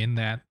Agnew in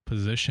that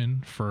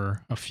position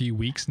for a few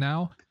weeks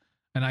now,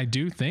 and I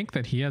do think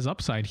that he has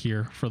upside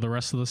here for the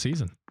rest of the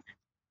season.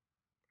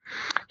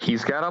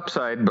 He's got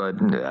upside, but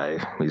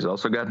he's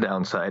also got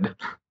downside.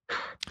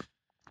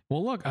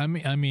 Well, look, I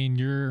mean,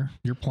 you're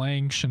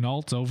playing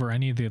Shenault over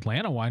any of the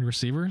Atlanta wide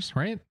receivers,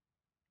 right?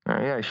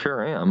 Yeah, I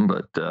sure am,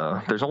 but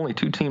there's only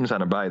 2 teams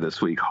on a bye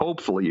this week.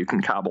 Hopefully you can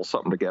cobble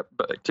something to get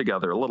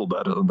together a little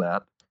better than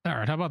that. All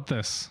right, how about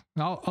this?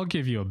 I'll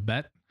give you a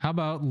bet. How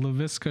about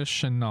Laviska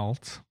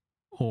Shenault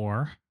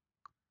or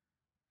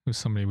who's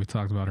somebody we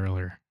talked about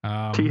earlier?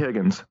 T.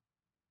 Higgins.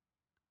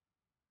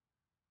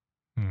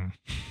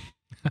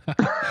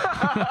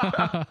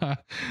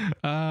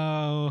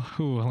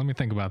 Let me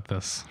think about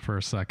this for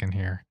a second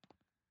here.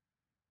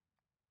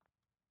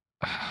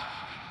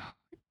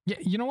 Yeah,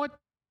 you know what?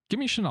 Give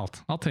me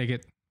Shenault. I'll take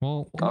it.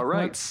 Well, all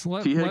right.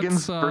 T.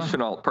 Higgins versus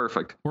Shenault.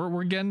 Perfect.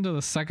 We're getting to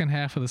the second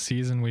half of the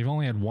season. We've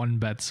only had one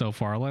bet so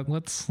far.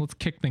 Let's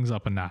kick things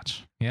up a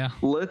notch. Yeah.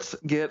 Let's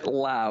get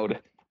loud.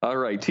 All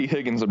right, T.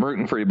 Higgins, I'm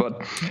rooting for you,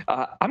 bud.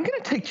 I'm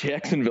going to take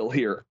Jacksonville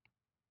here.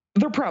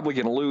 They're probably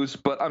going to lose,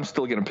 but I'm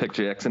still going to pick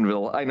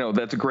Jacksonville. I know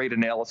that's great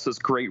analysis,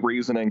 great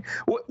reasoning.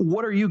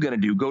 What are you going to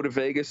do? Go to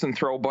Vegas and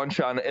throw a bunch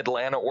on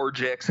Atlanta or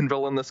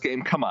Jacksonville in this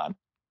game? Come on.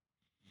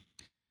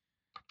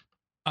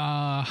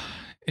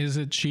 Is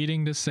it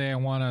cheating to say I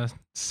want to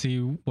see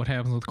what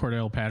happens with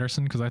Cordell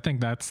Patterson? Because I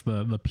think that's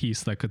the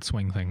piece that could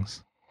swing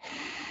things.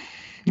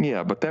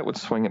 Yeah, but that would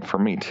swing it for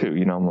me too.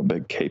 You know, I'm a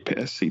big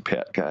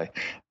CPAT guy.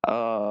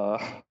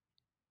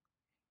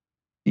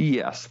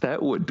 Yes,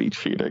 that would be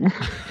cheating.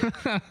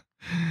 All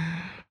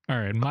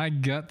right, my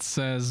gut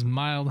says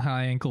mild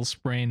high ankle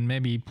sprain.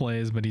 Maybe he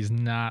plays, but he's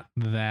not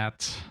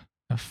that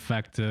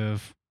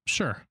effective.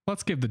 Sure,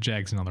 let's give the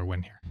Jags another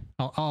win here.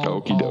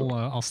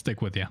 I'll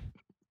stick with you.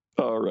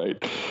 All right.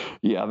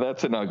 Yeah,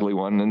 that's an ugly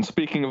one. And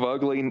speaking of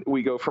ugly,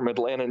 we go from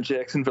Atlanta and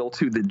Jacksonville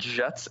to the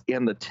Jets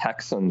and the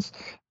Texans.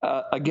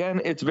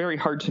 Again, it's very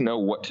hard to know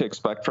what to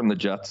expect from the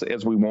Jets,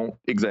 as we won't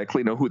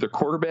exactly know who their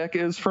quarterback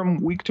is from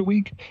week to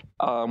week.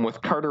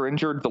 With Carter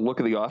injured, the look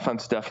of the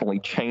offense definitely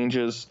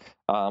changes.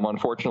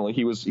 Unfortunately,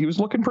 he was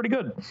looking pretty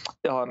good.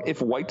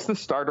 If White's the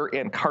starter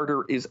and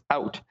Carter is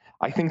out,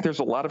 I think there's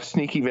a lot of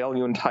sneaky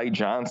value in Ty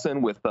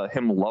Johnson with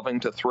him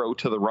loving to throw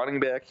to the running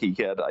back. He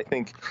had, I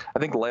think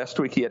last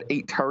week he had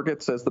 8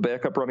 targets as the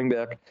backup running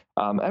back.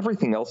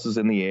 Everything else is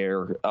in the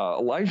air.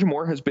 Elijah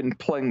Moore has been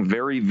playing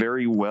very,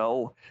 very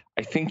well.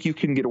 I think you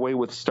can get away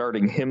with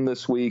starting him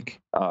this week.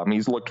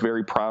 He's looked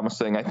very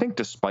promising. I think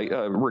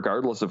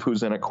regardless of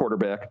who's in at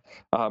quarterback,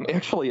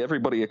 actually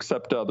everybody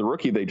except the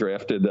rookie they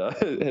drafted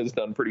has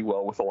done pretty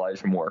well with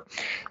Elijah Moore.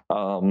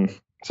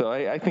 So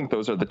I think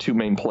those are the 2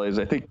 main plays.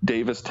 I think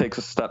Davis takes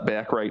a step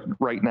back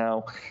right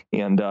now,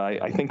 and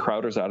I think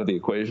Crowder's out of the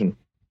equation.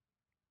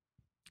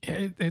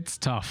 It's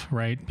tough,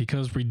 right?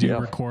 Because we do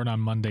record on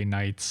Monday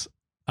nights.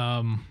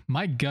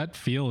 My gut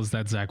feel is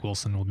that Zach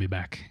Wilson will be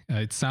back.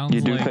 It sounds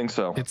you do think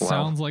so? It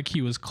sounds like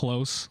he was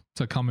close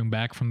to coming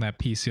back from that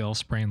PCL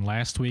sprain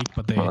last week,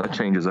 but that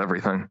changes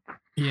everything.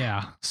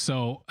 Yeah.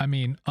 So, I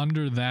mean,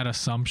 under that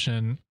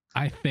assumption,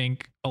 I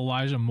think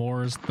Elijah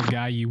Moore is the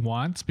guy you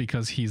want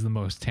because he's the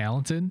most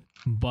talented,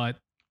 but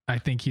I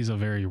think he's a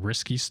very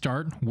risky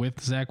start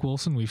with Zach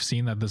Wilson. We've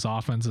seen that this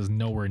offense is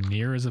nowhere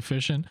near as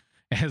efficient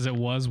as it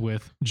was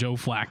with Joe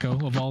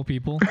Flacco, of all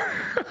people.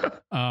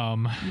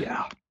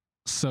 Yeah.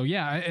 So,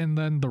 yeah, and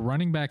then the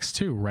running backs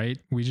too, right?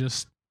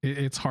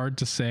 It's hard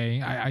to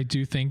say. I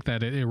do think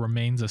that it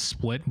remains a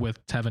split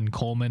with Tevin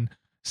Coleman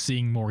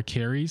seeing more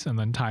carries and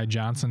then Ty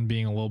Johnson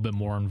being a little bit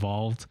more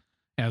involved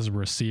as a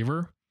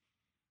receiver.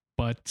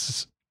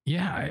 But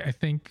yeah, I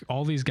think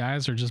all these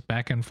guys are just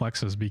back end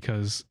flexes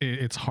because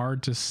it's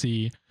hard to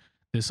see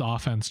this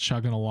offense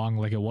chugging along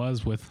like it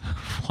was with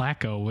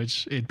Flacco,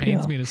 which it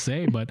pains me to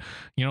say, but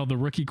the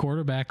rookie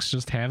quarterbacks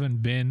just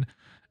haven't been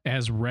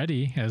as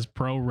ready, as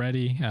pro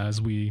ready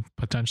as we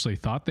potentially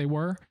thought they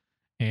were.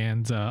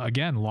 And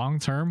again, long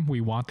term,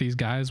 we want these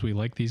guys. We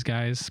like these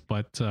guys.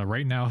 But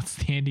right now, it's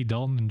the Andy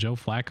Dalton and Joe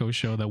Flacco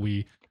show that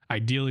we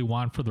ideally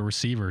want for the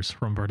receivers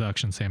from a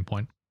production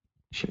standpoint.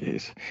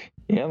 Jeez.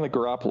 Yeah, the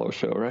Garoppolo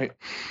show, right?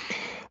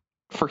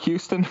 For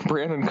Houston,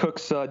 Brandon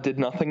Cooks did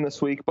nothing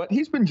this week, but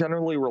he's been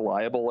generally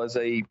reliable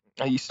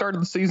he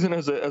started the season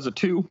as a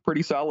 2,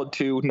 pretty solid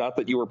 2. Not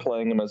that you were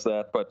playing him as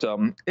that, but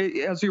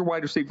as your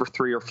wide receiver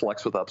 3 or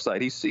flex with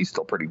upside, he's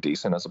still pretty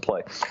decent as a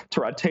play.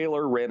 Tyrod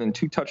Taylor ran in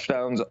 2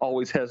 touchdowns,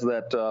 always has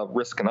that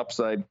risk and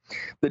upside.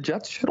 The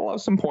Jets should allow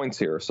some points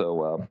here,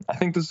 so I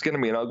think this is going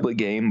to be an ugly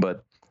game,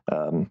 but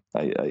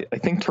I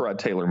think Tyrod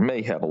Taylor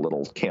may have a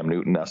little Cam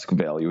Newton-esque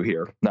value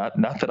here. Not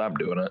that I'm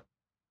doing it.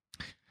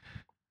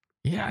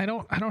 Yeah, I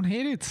don't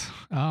hate it.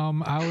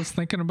 I was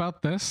thinking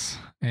about this,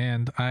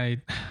 and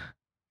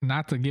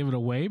not to give it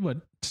away, but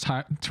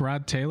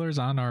Tyrod Taylor's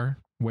on our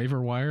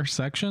waiver wire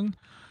section.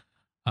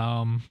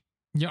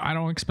 I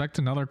don't expect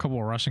another couple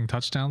of rushing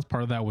touchdowns.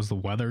 Part of that was the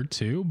weather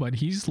too, but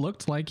he's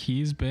looked like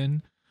he's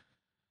been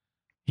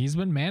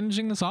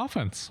managing this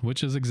offense,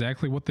 which is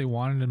exactly what they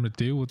wanted him to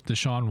do with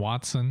Deshaun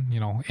Watson,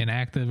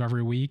 inactive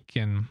every week.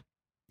 And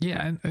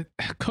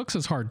Cooks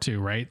is hard too,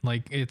 right?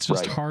 Like it's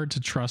just hard to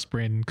trust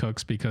Brandon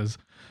Cooks because,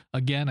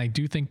 again, I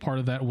do think part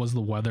of that was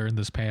the weather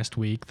this past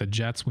week. The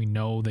Jets, we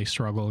know they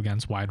struggle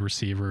against wide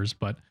receivers,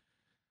 but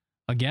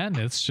again,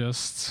 it's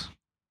just,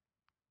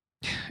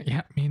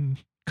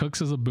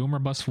 Cooks is a boomer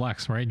bust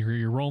flex, right?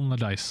 You're rolling the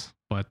dice,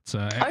 but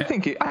I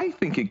think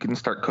you can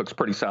start Cooks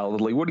pretty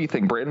solidly. What do you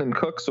think, Brandon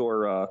Cooks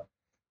or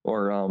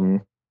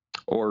Laviska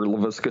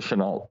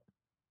Shenault?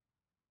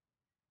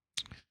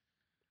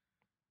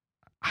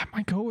 I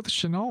might go with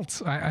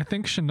Shenault. I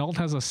think Shenault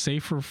has a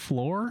safer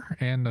floor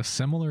and a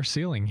similar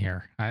ceiling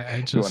here.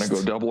 I just, you want to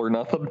go double or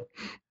nothing?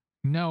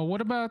 No.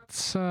 What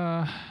about?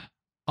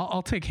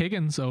 I'll take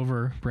Higgins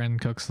over Brandon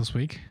Cooks this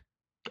week.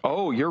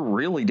 Oh, you're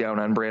really down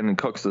on Brandon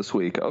Cooks this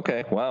week.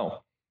 Okay,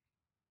 wow.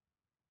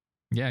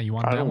 Yeah, you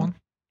want that one?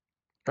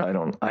 I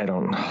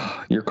don't.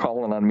 You're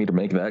calling on me to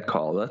make that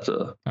call. That's a.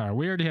 All right,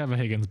 we already have a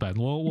Higgins bet.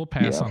 We'll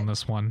pass on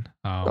this one.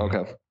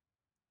 Okay.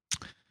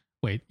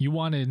 Wait, you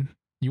wanted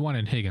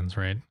Higgins,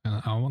 right?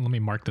 Let me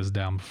mark this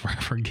down before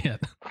I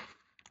forget.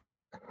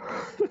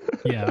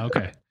 Yeah,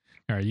 okay.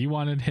 All right, you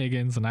wanted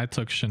Higgins, and I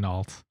took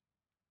Shenault.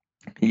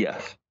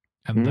 Yes.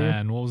 And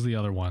then what was the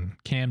other one?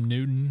 Cam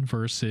Newton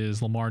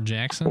versus Lamar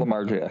Jackson?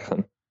 Lamar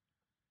Jackson.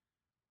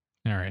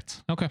 All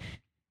right. Okay.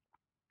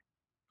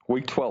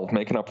 Week 12,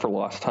 making up for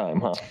lost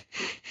time, huh?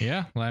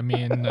 Yeah. I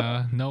mean,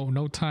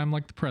 no time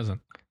like the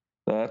present.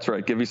 That's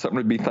right. Give you something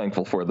to be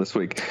thankful for this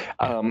week.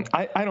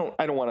 I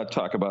don't want to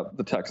talk about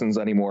the Texans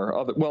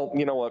anymore. Well,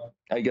 you know what?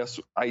 I guess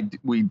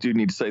we do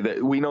need to say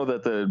that we know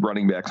that the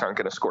running backs aren't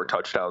going to score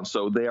touchdowns,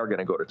 so they are going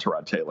to go to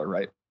Tyrod Taylor,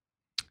 right?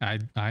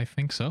 I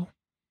think so.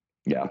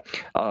 Yeah.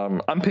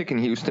 I'm picking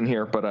Houston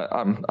here, but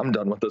I'm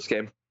done with this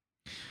game.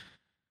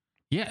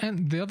 Yeah,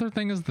 and the other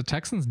thing is the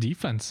Texans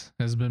defense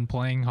has been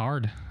playing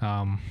hard.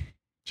 I'm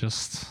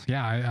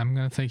going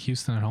to take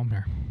Houston at home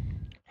here.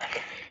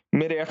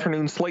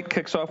 Mid-afternoon slate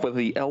kicks off with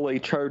the LA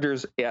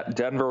Chargers at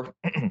Denver.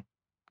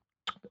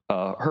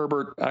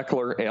 Herbert,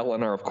 Eckler,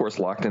 Allen are, of course,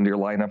 locked into your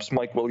lineups.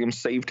 Mike Williams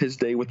saved his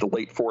day with the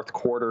late fourth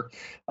quarter.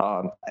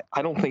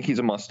 I don't think he's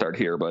a must-start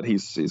here, but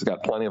he's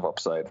got plenty of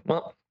upside.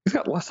 Well, he's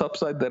got less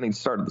upside than he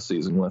started the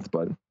season with,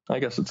 but I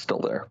guess it's still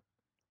there.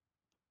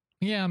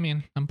 Yeah, I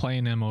mean, I'm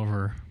playing him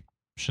over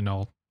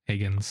Shenault,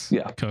 Higgins,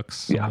 Cooks,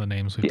 some of the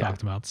names we've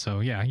talked about.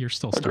 So, yeah, you're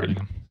still starting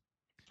him.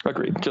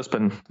 Agreed. Just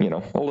been,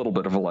 a little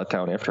bit of a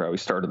letdown after how we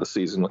started the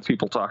season with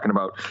people talking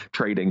about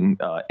trading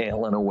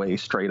Allen away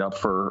straight up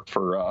for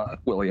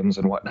Williams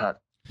and whatnot.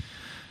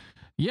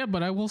 Yeah,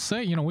 but I will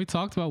say, we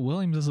talked about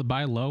Williams as a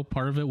buy low.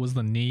 Part of it was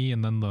the knee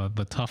and then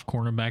the tough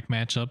cornerback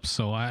matchup.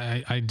 So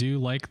I do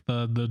like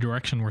the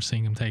direction we're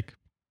seeing him take.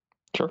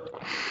 Sure.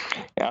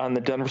 On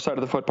the Denver side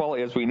of the football,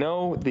 as we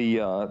know,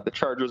 the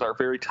Chargers are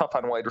very tough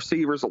on wide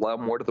receivers, allow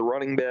more to the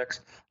running backs.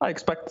 I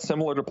expect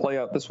similar to play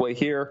out this way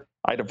here.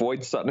 I'd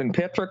avoid Sutton and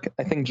Patrick.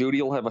 I think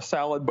Judy will have a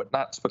solid but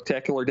not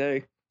spectacular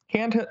day.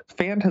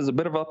 Fant has a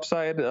bit of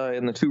upside,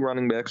 and the two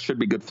running backs should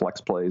be good flex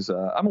plays.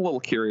 I'm a little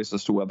curious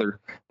as to whether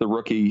the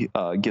rookie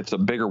gets a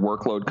bigger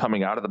workload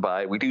coming out of the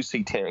bye. We do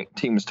see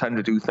teams tend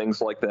to do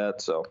things like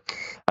that, so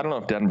I don't know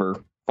if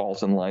Denver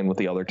falls in line with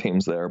the other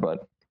teams there,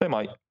 but they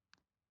might.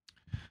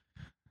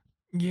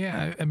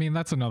 Yeah, I mean,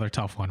 that's another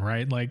tough one,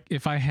 right? Like,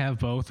 if I have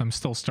both, I'm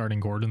still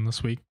starting Gordon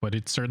this week, but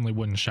it certainly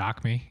wouldn't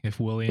shock me if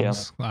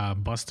Williams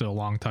busted a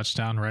long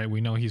touchdown, right? We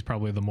know he's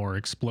probably the more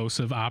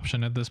explosive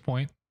option at this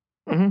point.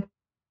 Mm-hmm.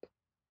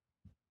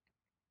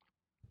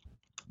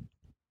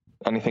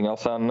 Anything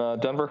else on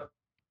Denver?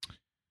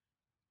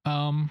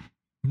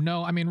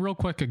 No, I mean, real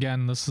quick,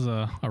 again, this is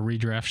a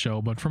redraft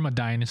show, but from a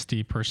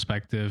dynasty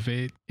perspective,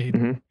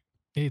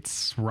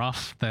 it's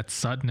rough that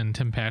Sutton and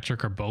Tim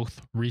Patrick are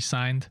both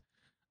re-signed.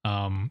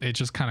 It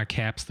just kind of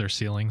caps their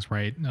ceilings,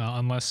 right?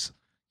 Unless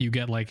you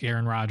get like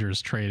Aaron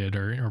Rodgers traded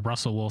or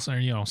Russell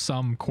Wilson or,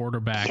 some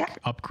quarterback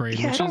upgrade.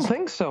 Yeah, I don't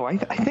think so. I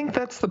think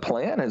that's the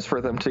plan is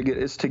for them to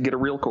get a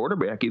real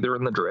quarterback either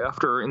in the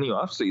draft or in the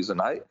offseason.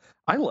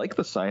 I like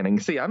the signing.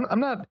 See, I'm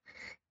not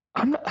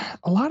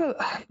a lot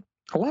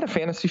of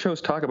fantasy shows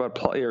talk about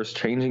players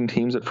changing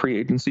teams at free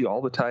agency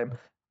all the time.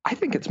 I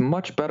think it's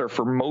much better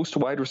for most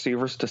wide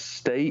receivers to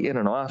stay in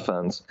an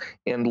offense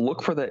and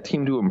look for that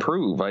team to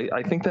improve.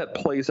 I think that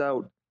plays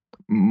out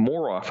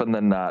more often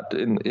than not.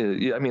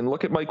 I mean,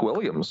 look at Mike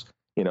Williams.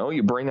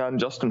 You bring on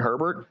Justin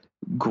Herbert,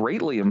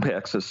 greatly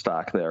impacts his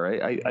stock there.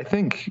 I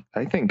think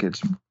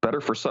it's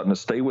better for Sutton to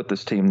stay with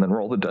this team than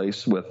roll the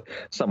dice with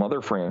some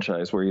other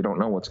franchise where you don't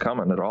know what's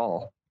coming at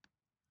all.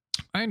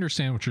 I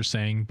understand what you're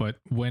saying, but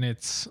when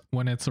it's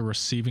a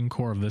receiving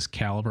core of this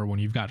caliber, when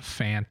you've got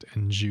Fant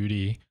and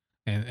Judy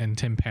and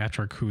Tim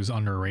Patrick, who's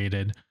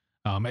underrated,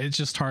 it's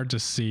just hard to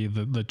see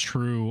the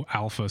true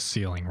alpha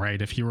ceiling,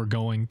 right? If you were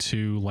going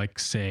to, like,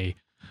 say,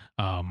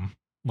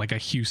 like a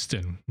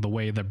Houston, the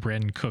way that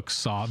Brandon Cooks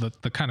saw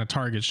the kind of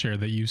target share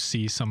that you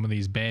see some of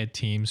these bad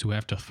teams who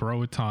have to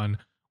throw a ton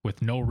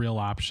with no real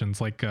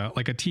options, like a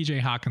TJ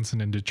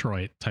Hawkinson in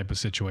Detroit type of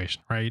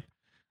situation, right?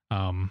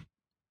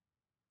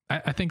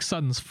 I think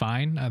Sutton's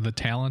fine. The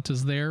talent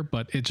is there,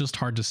 but it's just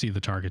hard to see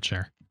the target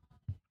share.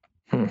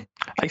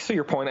 I see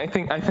your point. I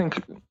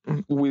think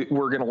we're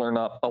going to learn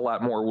a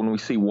lot more when we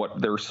see what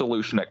their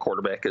solution at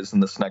quarterback is in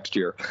this next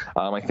year.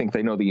 I think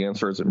they know the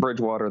answer isn't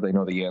Bridgewater. They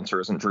know the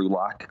answer isn't Drew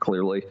Lock,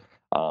 clearly.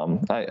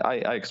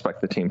 I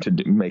expect the team to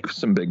make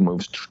some big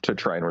moves to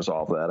try and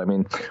resolve that. I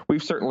mean,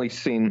 we've certainly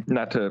seen,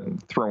 not to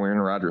throw Aaron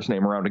Rodgers'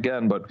 name around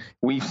again, but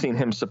we've seen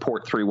him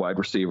support 3 wide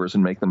receivers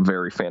and make them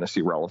very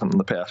fantasy relevant in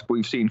the past.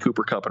 We've seen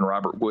Cooper Kupp and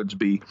Robert Woods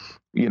be,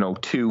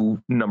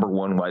 2 number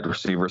 1 wide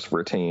receivers for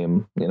a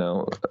team.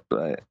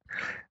 But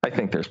I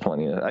think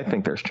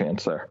there's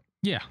chance there.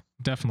 Yeah,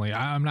 definitely.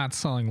 I'm not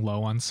selling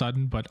low on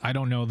Sutton, but I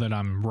don't know that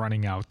I'm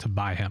running out to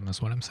buy him,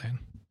 is what I'm saying.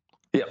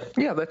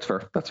 Yeah, that's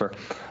fair.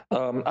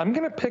 I'm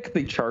going to pick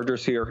the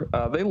Chargers here.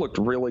 They looked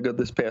really good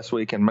this past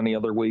week and many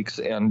other weeks.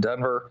 And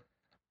Denver,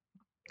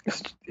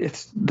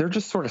 they're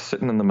just sort of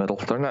sitting in the middle.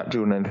 They're not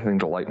doing anything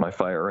to light my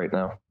fire right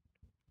now.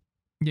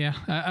 Yeah,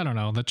 I don't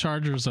know. The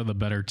Chargers are the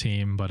better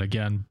team, but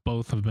again,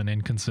 both have been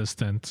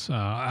inconsistent.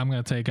 I'm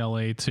going to take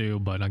LA too,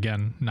 but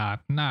again, not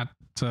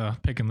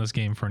picking this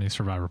game for any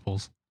survivor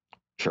pools.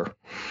 Sure.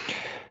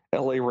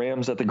 LA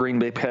Rams at the Green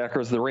Bay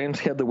Packers. The Rams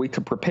had the week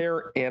to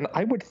prepare, and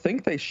I would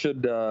think they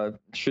should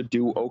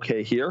do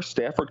okay here.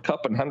 Stafford,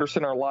 Kupp, and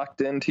Henderson are locked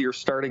into your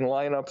starting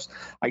lineups.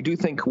 I do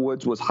think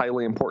Woods was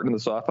highly important in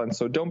this offense,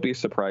 so don't be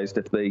surprised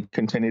if they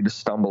continue to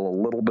stumble a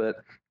little bit.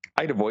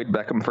 I'd avoid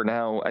Beckham for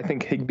now. I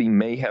think Higbee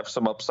may have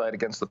some upside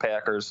against the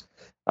Packers.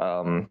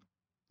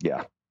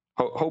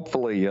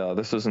 Hopefully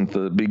this isn't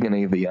the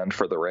beginning of the end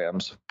for the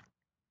Rams.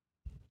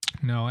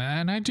 No,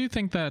 and I do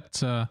think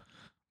that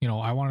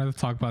I wanted to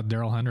talk about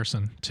Darrell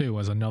Henderson too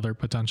as another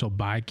potential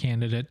buy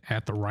candidate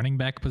at the running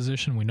back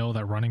position. We know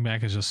that running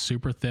back is just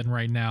super thin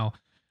right now,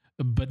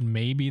 but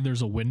maybe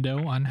there's a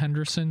window on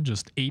Henderson.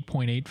 Just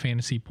 8.8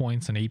 fantasy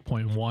points and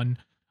 8.1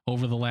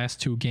 over the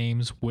last 2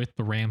 games, with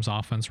the Rams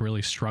offense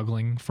really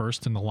struggling.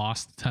 First in the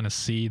loss to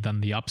Tennessee,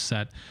 then the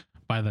upset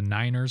by the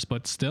Niners.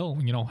 But still,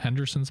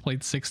 Henderson's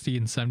played 60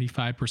 and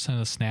 75%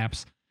 of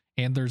snaps,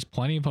 and there's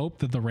plenty of hope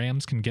that the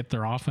Rams can get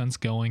their offense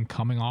going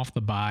coming off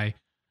the bye,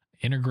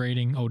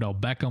 integrating Odell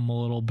Beckham a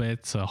little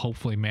bit,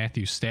 hopefully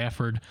Matthew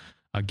Stafford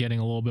getting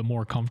a little bit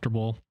more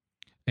comfortable.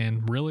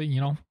 And really,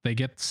 they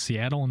get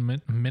Seattle and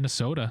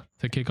Minnesota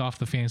to kick off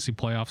the fantasy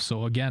playoffs.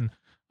 So again,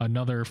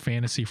 another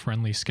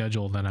fantasy-friendly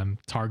schedule that I'm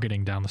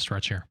targeting down the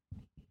stretch here.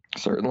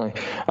 Certainly.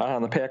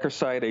 On the Packers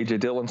side, A.J.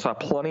 Dillon saw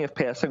plenty of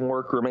passing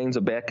work, remains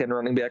a back-end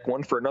running back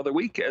one for another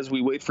week as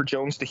we wait for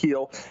Jones to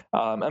heal.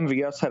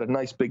 MVS had a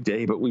nice big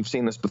day, but we've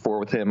seen this before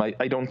with him.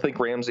 I don't think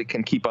Ramsey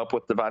can keep up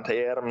with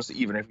Devontae Adams,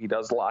 even if he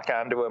does lock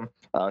onto him.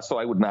 So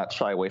I would not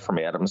shy away from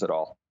Adams at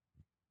all.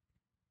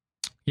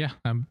 Yeah,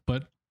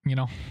 but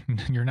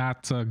you're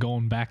not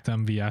going back to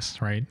MVS,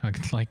 right?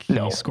 Like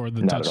he scored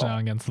the touchdown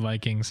against the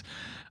Vikings.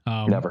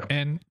 Never.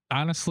 And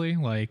honestly,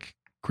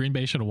 Green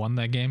Bay should have won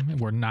that game.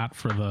 Were not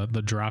for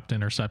the dropped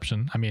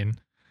interception. I mean,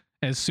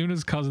 as soon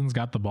as Cousins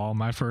got the ball,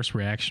 my first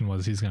reaction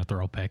was he's going to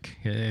throw a pick.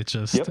 It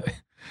just,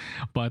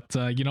 but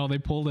they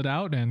pulled it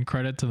out, and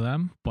credit to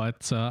them.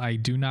 But I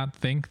do not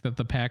think that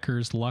the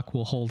Packers' luck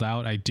will hold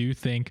out. I do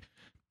think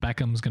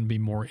Beckham's going to be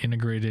more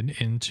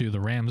integrated into the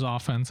Rams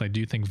offense. I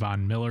do think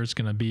Von Miller's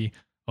going to be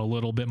a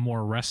little bit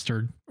more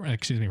rested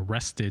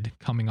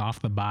coming off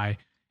the bye.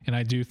 And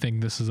I do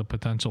think this is a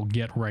potential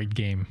get-right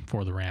game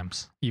for the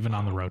Rams, even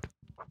on the road.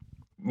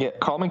 Yeah,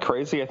 call me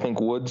crazy. I think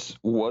Woods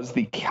was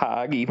the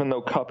cog. Even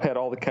though Kupp had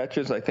all the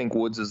catches, I think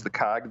Woods is the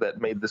cog that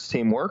made this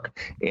team work.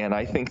 And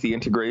I think the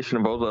integration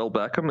of Odell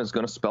Beckham is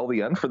going to spell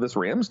the end for this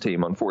Rams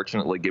team,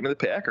 unfortunately. Give me the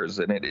Packers.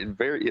 And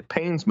it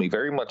pains me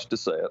very much to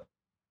say it.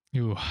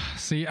 Ooh,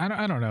 see,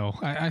 I don't know.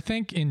 I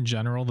think in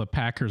general, the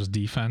Packers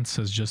defense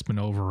has just been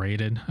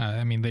overrated.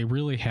 I mean, they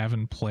really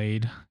haven't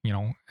played,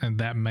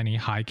 that many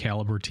high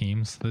caliber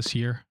teams this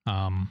year.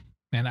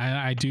 And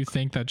I do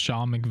think that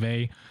Sean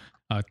McVay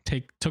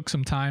took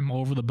some time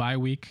over the bye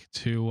week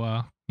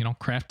to,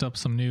 craft up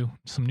some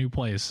new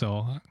plays.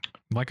 So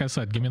like I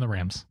said, give me the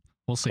Rams.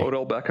 We'll see.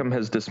 Odell Beckham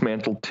has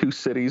dismantled 2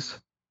 cities.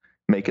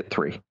 Make it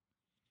 3.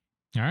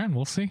 All right,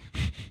 we'll see.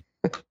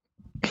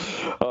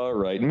 All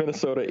right,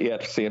 Minnesota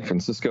at San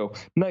Francisco.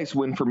 Nice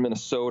win for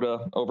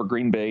Minnesota over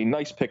Green Bay.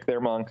 Nice pick there,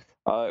 Mong.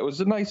 It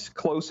was a nice,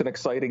 close, and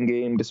exciting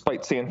game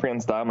despite San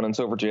Fran's dominance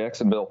over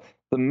Jacksonville.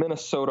 The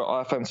Minnesota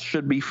offense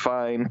should be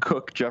fine.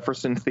 Cook,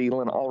 Jefferson,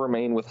 Thielen all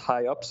remain with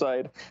high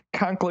upside.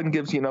 Conklin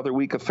gives you another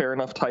week of fair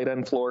enough tight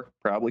end floor.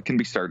 Probably can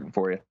be starting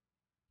for you.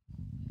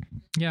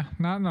 Yeah,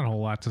 not a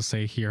whole lot to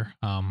say here.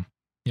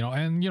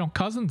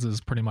 Cousins is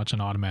pretty much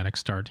an automatic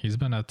start. He's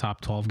been a top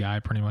 12 guy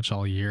pretty much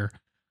all year.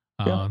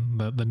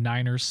 The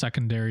Niners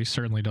secondary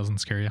certainly doesn't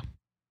scare you.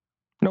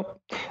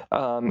 Nope.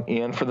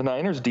 And for the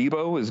Niners,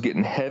 Debo is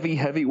getting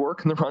heavy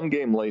work in the run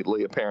game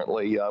lately,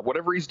 apparently.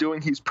 Whatever he's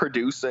doing, he's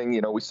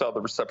producing. We saw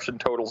the reception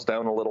totals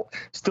down a little.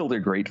 Still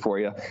did great for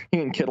you.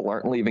 He and Kittle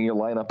aren't leaving your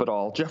lineup at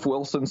all. Jeff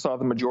Wilson saw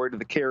the majority of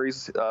the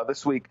carries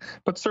this week,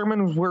 but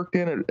Sermon was worked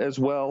in it as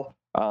well.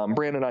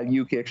 Brandon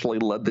Ayuk actually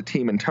led the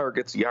team in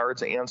targets,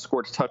 yards, and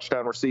scored a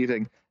touchdown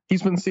receiving.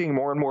 He's been seeing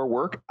more and more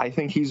work. I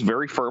think he's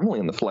very firmly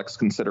in the flex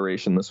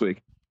consideration this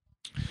week.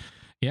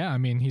 Yeah, I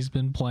mean, he's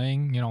been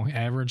playing,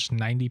 averaged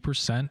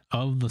 90%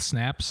 of the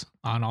snaps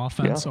on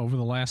offense over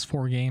the last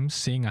 4 games,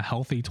 seeing a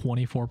healthy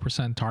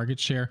 24% target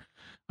share.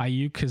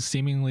 Ayuk has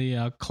seemingly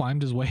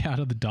climbed his way out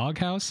of the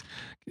doghouse.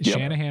 Yep.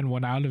 Shanahan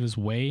went out of his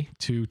way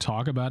to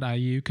talk about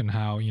Ayuk and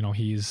how,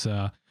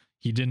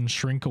 he didn't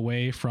shrink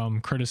away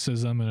from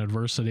criticism and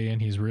adversity,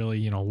 and he's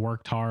really,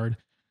 worked hard.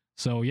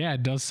 So, yeah,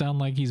 it does sound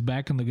like he's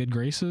back in the good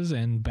graces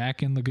and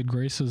back in the good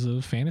graces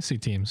of fantasy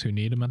teams who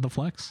need him at the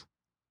flex.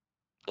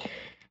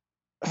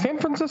 San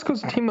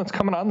Francisco's a team that's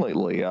coming on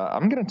lately.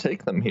 I'm going to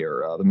take them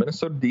here. The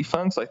Minnesota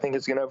defense, I think,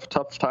 is going to have a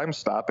tough time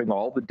stopping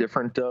all the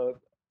different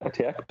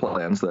attack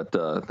plans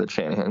that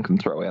Shanahan can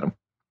throw at them.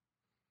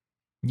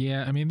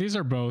 Yeah, I mean, these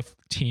are both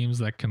teams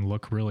that can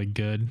look really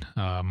good,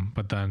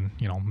 but then,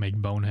 make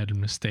boneheaded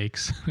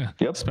mistakes,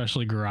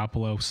 especially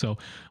Garoppolo. So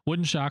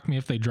wouldn't shock me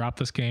if they drop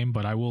this game,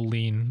 but I will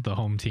lean the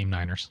home team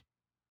Niners.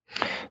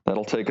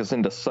 That'll take us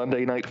into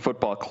Sunday Night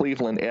Football,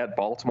 Cleveland at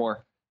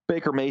Baltimore.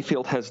 Baker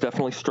Mayfield has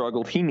definitely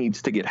struggled. He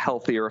needs to get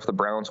healthier if the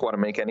Browns want to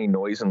make any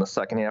noise in the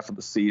second half of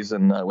the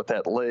season with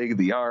that leg,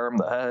 the arm,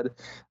 the head.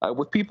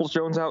 With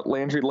Peoples-Jones out,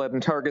 Landry led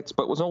in targets,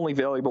 but was only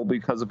valuable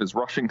because of his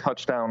rushing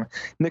touchdown.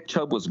 Nick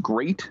Chubb was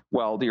great,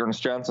 while Dearness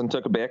Johnson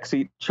took a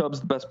backseat. Chubb's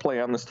the best play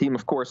on this team,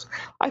 of course.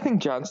 I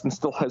think Johnson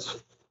still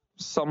has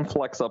some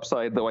flex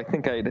upside, though I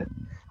think I'd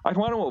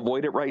want to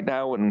avoid it right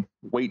now and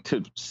wait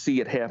to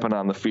see it happen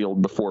on the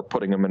field before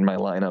putting him in my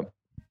lineup.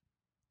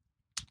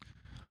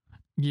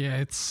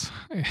 Yeah,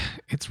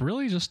 it's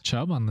really just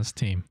Chubb on this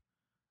team.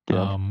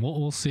 Yeah.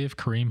 We'll see if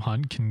Kareem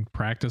Hunt can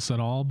practice at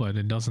all, but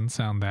it doesn't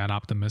sound that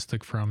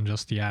optimistic for him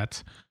just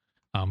yet.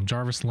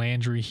 Jarvis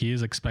Landry, he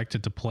is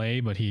expected to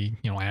play, but he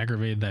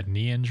aggravated that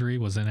knee injury,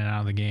 was in and out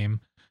of the game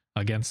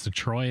against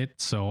Detroit,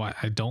 so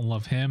I don't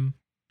love him.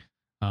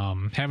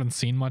 Haven't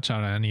seen much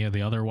out of any of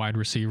the other wide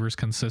receivers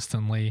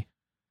consistently.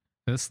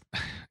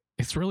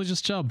 It's really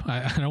just Chubb.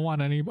 I don't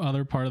want any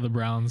other part of the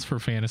Browns for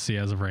fantasy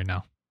as of right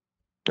now.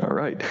 All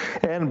right.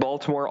 And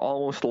Baltimore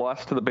almost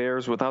lost to the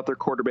Bears without their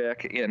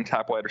quarterback and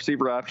top wide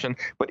receiver option,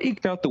 but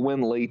eked out the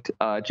win late.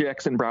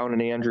 Jackson, Brown,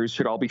 and Andrews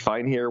should all be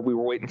fine here. We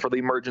were waiting for the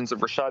emergence of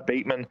Rashad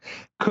Bateman.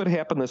 Could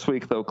happen this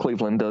week, though.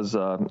 Cleveland is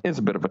a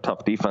bit of a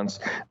tough defense.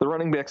 The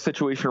running back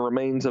situation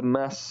remains a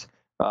mess.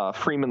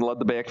 Freeman led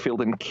the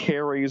backfield in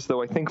carries,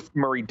 though I think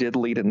Murray did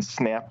lead in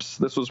snaps.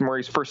 This was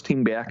Murray's first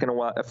game back in a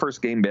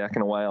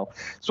while.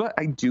 So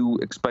I do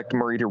expect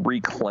Murray to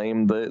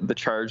reclaim the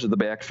charge of the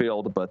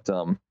backfield, but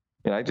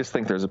I just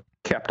think there's a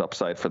capped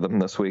upside for them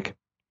this week.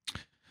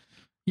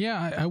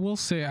 Yeah, I will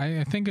say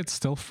I think it's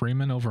still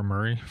Freeman over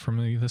Murray for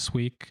me this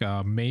week.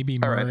 Maybe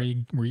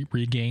Murray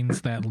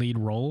regains that lead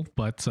role,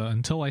 but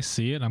until I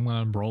see it, I'm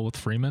going to roll with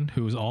Freeman,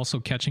 who is also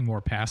catching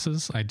more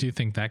passes. I do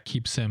think that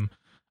keeps him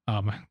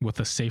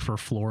with a safer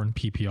floor in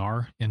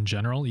PPR in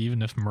general,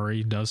 even if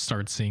Murray does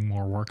start seeing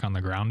more work on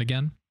the ground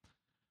again.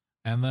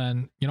 And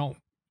then,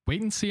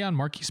 wait and see on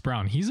Marquise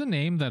Brown. He's a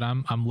name that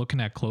I'm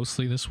looking at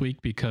closely this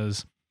week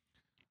because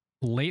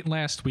late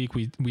last week,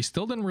 we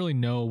still didn't really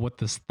know what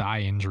this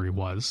thigh injury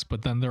was,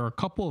 but then there are a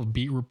couple of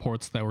beat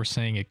reports that were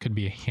saying it could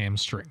be a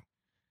hamstring.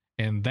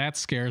 And that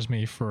scares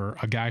me for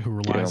a guy who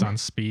relies on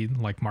speed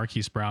like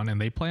Marquise Brown.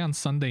 And they play on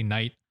Sunday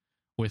night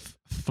with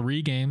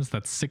 3 games.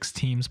 That's 6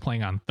 teams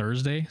playing on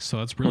Thursday. So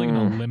that's really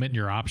going to limit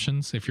your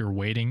options if you're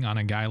waiting on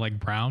a guy like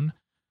Brown.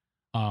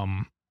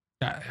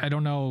 I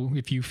don't know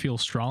if you feel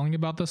strongly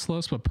about this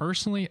list, but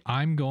personally,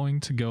 I'm going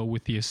to go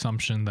with the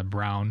assumption that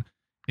Brown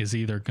is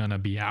either going to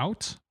be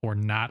out or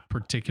not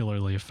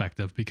particularly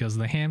effective because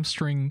the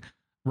hamstring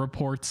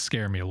reports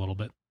scare me a little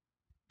bit.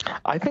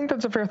 I think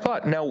that's a fair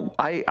thought. Now,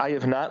 I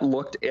have not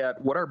looked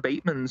at what are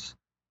Bateman's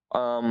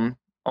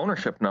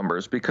ownership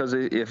numbers, because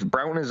if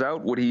Brown is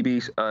out, would he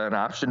be an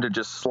option to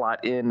just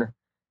slot in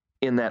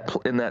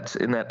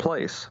that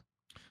place?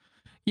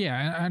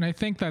 Yeah, and I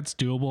think that's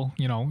doable.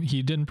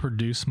 He didn't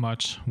produce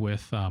much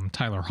with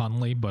Tyler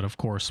Huntley, but of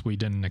course we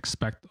didn't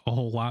expect a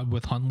whole lot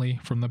with Huntley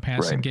from the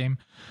passing game.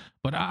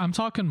 But I'm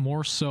talking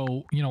more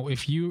so,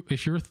 if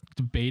you're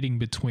debating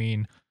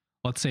between,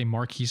 let's say,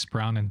 Marquise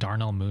Brown and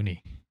Darnell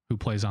Mooney, who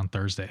plays on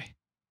Thursday,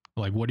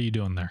 like, what are you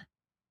doing there?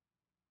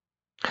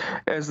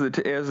 As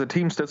the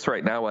team sits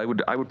right now, I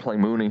would play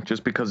Mooney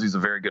just because he's a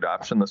very good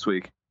option this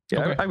week.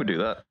 Yeah, okay. I would do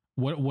that.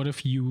 What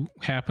if you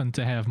happen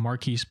to have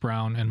Marquise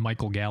Brown and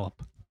Michael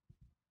Gallup?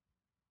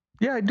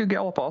 Yeah, I do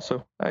Gallup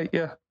also. I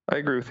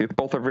agree with you.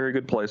 Both are very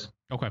good plays.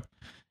 Okay.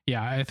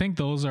 Yeah, I think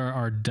those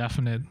are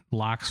definite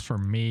locks for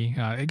me.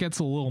 It gets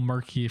a little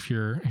murky if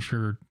you're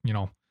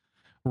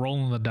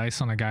rolling the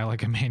dice on a guy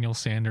like Emmanuel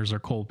Sanders or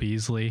Cole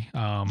Beasley.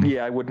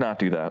 Yeah, I would not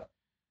do that.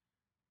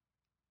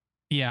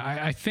 Yeah,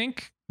 I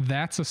think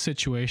that's a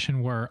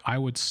situation where I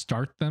would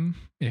start them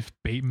if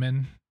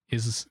Bateman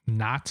is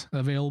not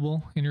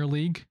available in your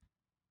league.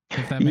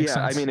 If that makes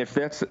sense. I mean, if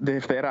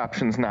that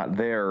option's not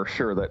there,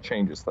 sure, that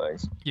changes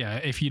things. Yeah,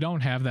 if you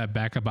don't have that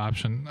backup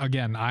option,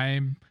 again,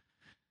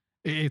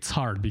 it's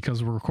hard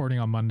because we're recording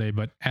on Monday,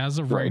 but as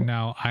of right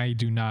now, I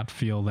do not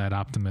feel that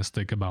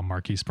optimistic about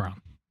Marquise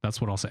Brown. That's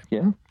what I'll say.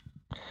 Yeah.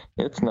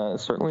 It's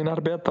certainly not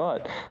a bad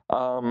thought.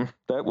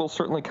 That will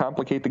certainly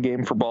complicate the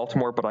game for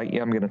Baltimore, but I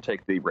am going to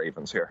take the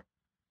Ravens here.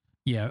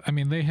 Yeah, I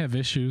mean, they have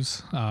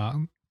issues.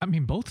 I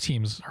mean, both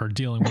teams are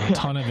dealing with a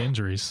ton of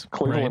injuries.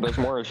 Cleveland has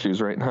more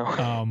issues right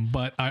now.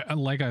 But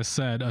like I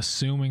said,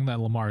 assuming that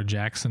Lamar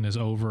Jackson is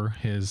over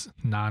his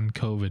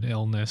non-COVID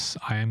illness,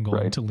 I am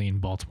going to lean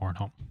Baltimore at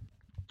home.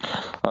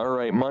 All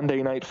right,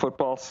 Monday Night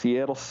Football,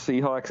 Seattle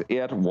Seahawks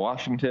at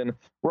Washington.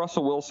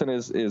 Russell Wilson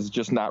is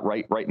just not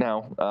right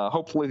now.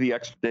 Hopefully the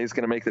extra day is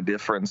going to make the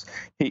difference.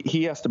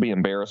 He has to be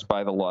embarrassed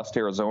by the loss to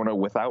Arizona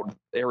without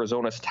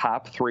Arizona's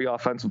top 3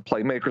 offensive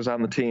playmakers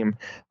on the team.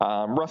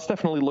 Russ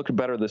definitely looked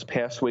better this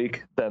past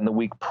week than the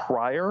week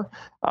prior.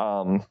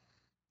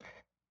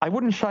 I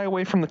wouldn't shy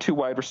away from the 2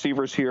 wide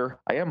receivers here.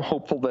 I am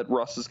hopeful that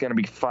Russ is going to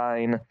be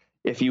fine.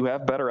 If you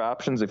have better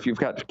options, if you've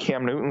got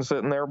Cam Newton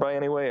sitting there by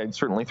any way, I'd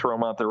certainly throw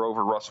him out there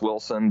over Russ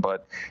Wilson.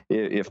 But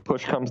if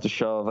push comes to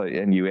shove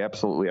and you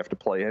absolutely have to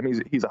play him,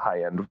 he's a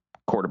high-end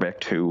quarterback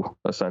too,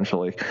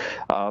 essentially.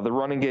 The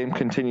running game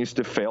continues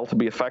to fail to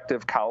be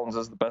effective. Collins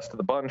is the best of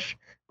the bunch,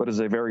 but is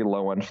a very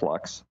low-end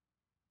flex.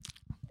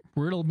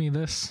 Riddle me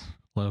this,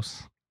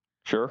 Los.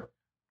 Sure.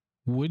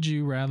 Would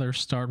you rather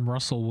start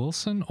Russell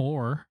Wilson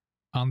or,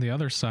 on the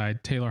other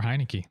side, Taylor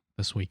Heineke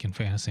this week in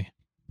fantasy?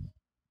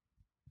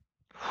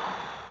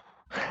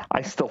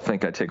 I still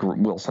think I'd take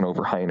Wilson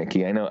over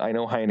Heineke. I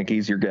know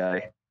Heineke's your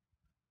guy.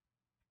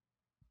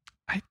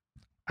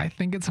 I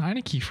think it's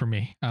Heineke for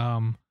me.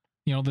 The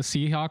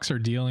Seahawks are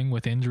dealing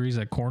with injuries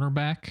at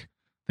cornerback.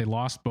 They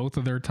lost both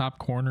of their top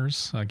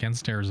corners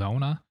against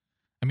Arizona.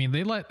 I mean,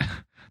 they let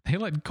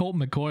Colt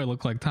McCoy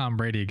look like Tom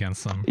Brady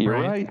against them. You're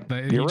right.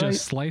 He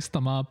just sliced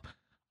them up.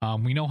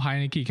 We know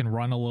Heineke can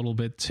run a little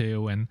bit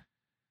too, and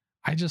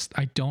I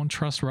don't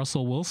trust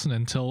Russell Wilson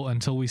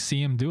until we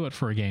see him do it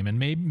for a game. And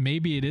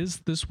maybe it is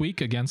this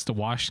week against a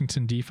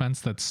Washington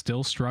defense that's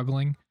still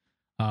struggling,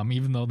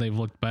 even though they've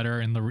looked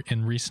better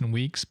in recent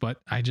weeks.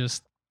 But I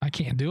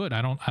can't do it.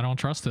 I don't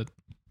trust it.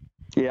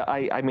 Yeah,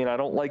 I mean, I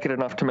don't like it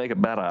enough to make a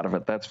bet out of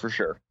it. That's for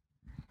sure.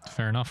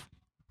 Fair enough.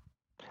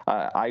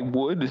 I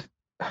would.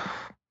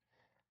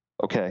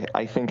 Okay,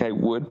 I think I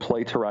would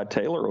play Tyrod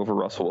Taylor over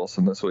Russell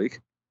Wilson this week.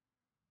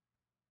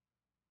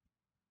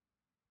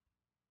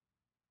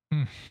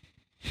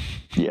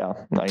 Yeah,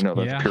 I know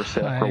that's pure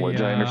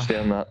sacrilege. I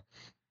understand that.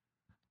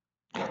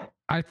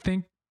 I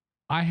think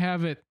I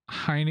have it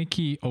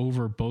Heineke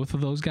over both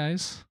of those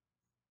guys.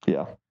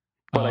 Yeah,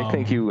 but I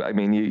think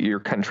you're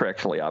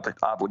contractually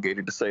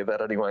obligated to say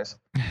that anyways.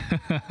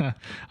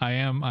 I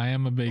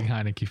am a big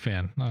Heineke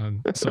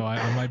fan, so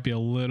I might be a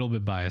little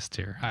bit biased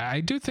here.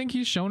 I do think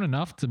he's shown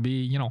enough to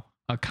be,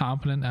 a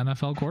competent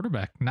NFL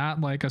quarterback,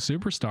 not like a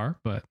superstar,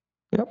 but.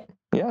 Yep.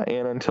 Yeah,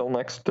 and until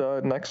next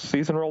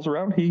season rolls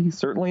around, he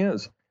certainly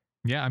is.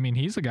 Yeah, I mean,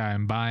 he's a guy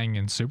I'm buying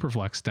in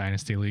Superflex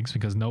Dynasty leagues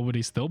because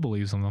nobody still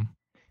believes in them.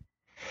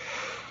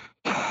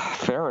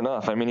 Fair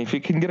enough. I mean, if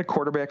you can get a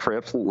quarterback for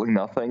absolutely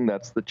nothing,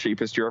 that's the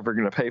cheapest you're ever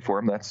going to pay for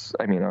him. That's,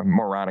 a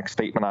moronic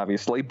statement,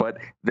 obviously, but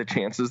the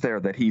chances there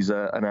that he's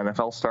an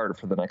NFL starter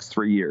for the next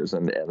 3 years,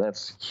 and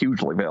that's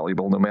hugely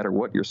valuable no matter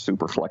what your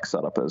Superflex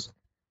setup is.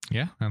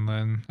 Yeah, and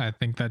then I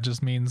think that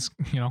just means,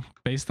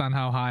 based on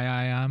how high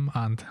I am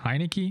on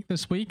Heineke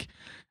this week,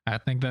 I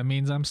think that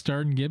means I'm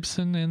starting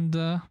Gibson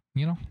and,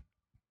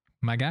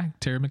 my guy,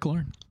 Terry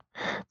McLaurin.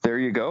 There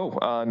you go.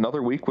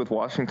 Another week with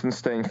Washington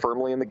staying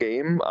firmly in the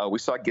game. We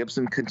saw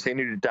Gibson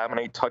continue to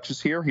dominate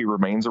touches here. He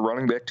remains a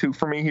running back 2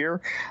 for me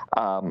here.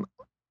 The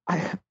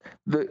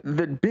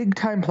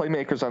big-time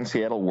playmakers on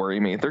Seattle worry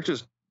me.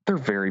 They're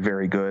very,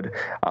 very good.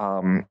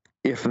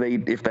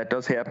 If that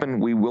does happen,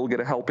 we will get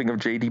a helping of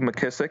J.D.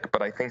 McKissick,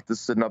 but I think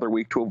this is another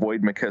week to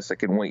avoid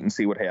McKissick and wait and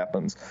see what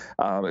happens.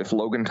 If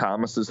Logan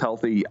Thomas is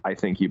healthy, I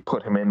think you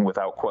put him in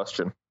without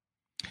question.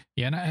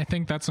 Yeah, and I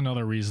think that's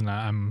another reason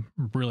I'm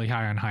really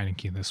high on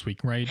Heineke this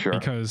week, right? Sure.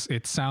 Because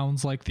it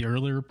sounds like the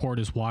early report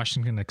is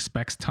Washington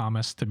expects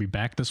Thomas to be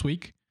back this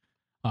week.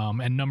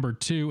 And number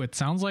 2, it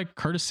sounds like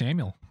Curtis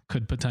Samuel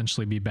could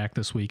potentially be back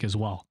this week as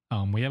well.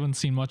 We haven't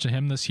seen much of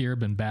him this year,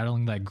 been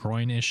battling that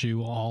groin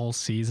issue all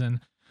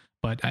season.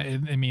 But I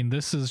mean,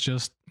 this is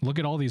just, look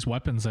at all these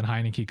weapons that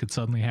Heineke could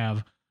suddenly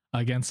have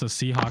against a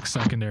Seahawks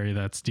secondary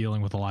that's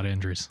dealing with a lot of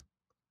injuries.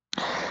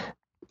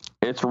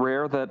 It's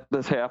rare that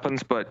this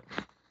happens, but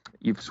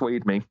you've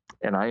swayed me,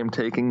 and I am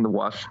taking the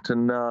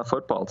Washington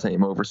football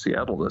team over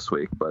Seattle this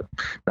week. But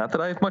not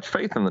that I have much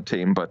faith in the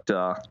team, but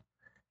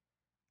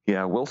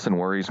Wilson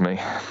worries me.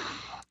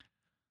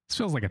 This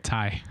feels like a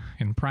tie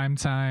in prime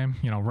time.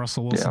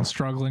 Russell Wilson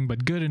struggling,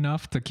 but good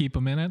enough to keep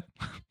him in it.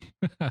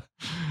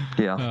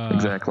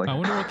 Exactly. I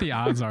wonder what the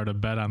odds are to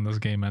bet on this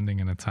game ending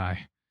in a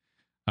tie.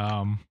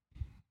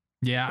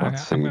 Yeah,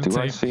 Let's see. Do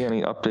I see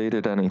any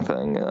updated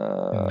anything?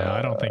 No,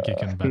 I don't think you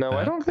can bet No, that.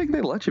 I don't think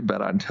they let you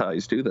bet on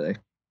ties, do they?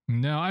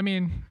 No, I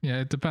mean, yeah,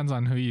 it depends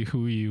on who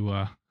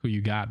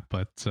you got,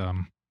 but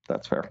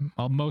that's fair.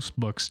 Most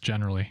books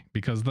generally,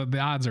 because the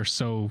odds are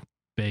so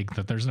big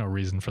that there's no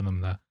reason for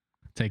them to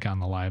take on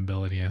the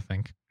liability, I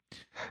think.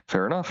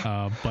 Fair enough.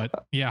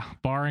 But yeah,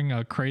 barring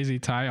a crazy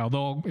tie,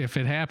 although if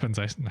it happens,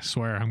 I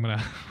swear I'm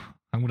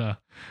gonna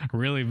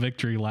really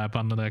victory lap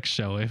on the next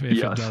show if yes.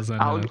 it does end.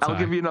 I'll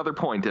give you another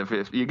point if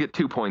you get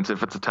 2 points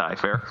if it's a tie.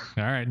 Fair.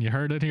 All right, you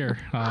heard it here.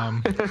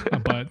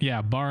 But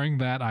yeah, barring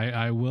that,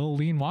 I will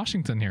lean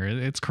Washington here.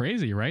 It's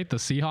crazy, right? The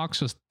Seahawks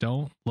just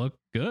don't look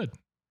good.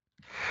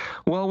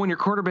 Well, when your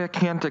quarterback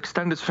can't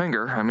extend his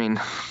finger, I mean,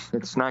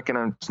 it's not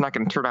gonna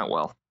turn out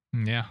well.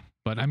 Yeah,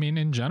 but I mean,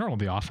 in general,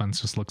 the offense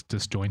just looks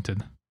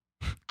disjointed.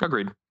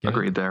 Agreed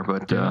there,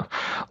 but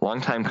long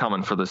time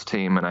coming for this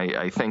team, and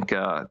I think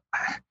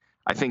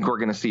we're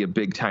going to see a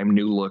big time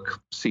new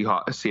look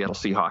Seattle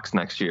Seahawks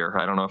next year.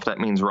 I don't know if that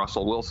means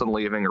Russell Wilson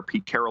leaving or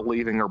Pete Carroll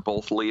leaving or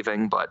both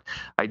leaving, but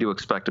I do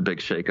expect a big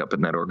shakeup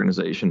in that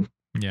organization.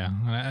 Yeah,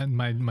 and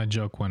my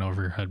joke went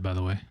over your head, by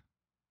the way.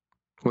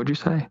 What'd you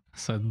say? I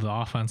said the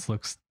offense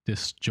looks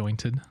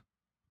disjointed.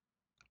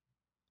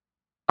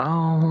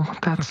 Oh,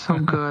 that's so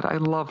good. I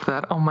love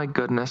that. Oh my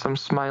goodness, I'm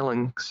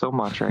smiling so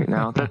much right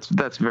now.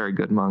 That's very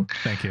good, Monk.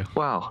 Thank you.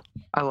 Wow,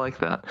 I like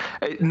that.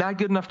 Not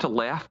good enough to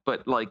laugh,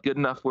 but like good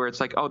enough where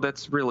it's like, oh,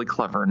 that's really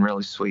clever and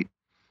really sweet.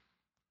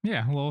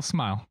 Yeah, a little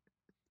smile.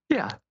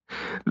 Yeah.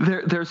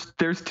 There's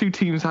 2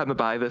 teams on the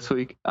bye this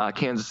week.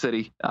 Kansas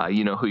City,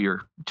 you know who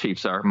your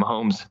Chiefs are: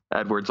 Mahomes,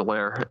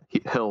 Edwards-Helaire,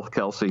 Hill,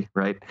 Kelsey,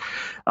 right?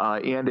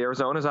 And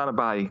Arizona's on a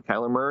bye.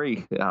 Kyler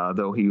Murray,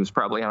 though he was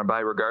probably on a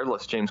bye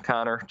regardless. James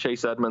Conner,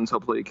 Chase Edmonds,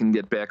 hopefully he can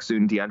get back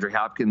soon. DeAndre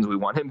Hopkins, we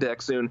want him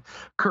back soon.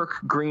 Kirk,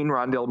 Green,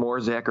 Rondale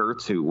Moore, Zach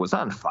Ertz, who was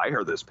on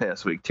fire this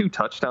past week. 2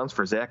 touchdowns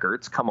for Zach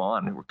Ertz. Come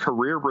on,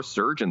 career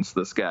resurgence,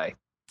 this guy.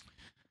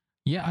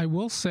 Yeah, I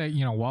will say,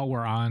 while we're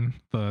on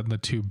the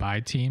 2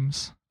 bye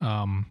teams,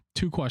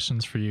 2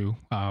 questions for you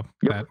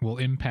that will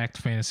impact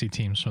fantasy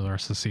teams for the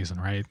rest of the season,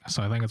 right?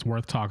 So I think it's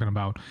worth talking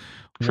about.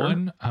 Sure.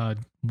 One,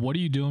 what are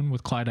you doing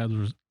with Clyde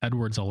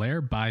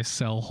Edwards-Helaire? Buy,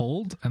 sell,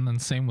 hold, and then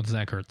same with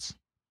Zach Ertz.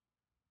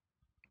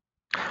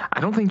 I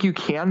don't think you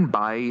can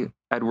buy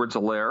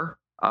Edwards-Helaire,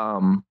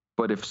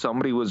 but if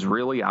somebody was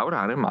really out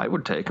on him, I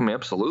would take him,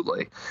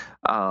 absolutely.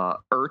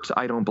 Ertz,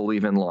 I don't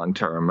believe in long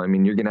term. I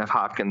mean, you're going to have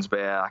Hopkins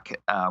back.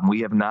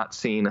 We have not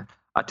seen,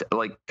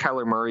 like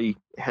Kyler Murray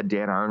had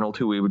Dan Arnold,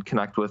 who we would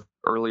connect with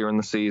earlier in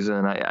the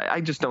season.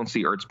 I just don't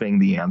see Ertz being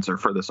the answer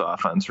for this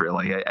offense,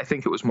 really. I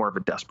think it was more of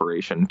a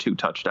desperation, 2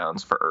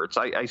 touchdowns for Ertz.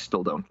 I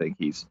still don't think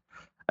he's,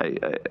 I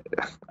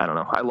don't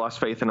know. I lost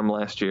faith in him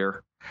last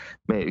year.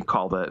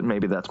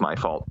 Maybe that's my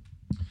fault.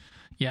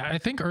 Yeah, I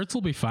think Ertz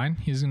will be fine.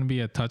 He's going to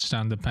be a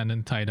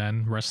touchdown-dependent tight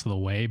end rest of the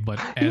way.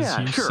 But as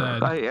you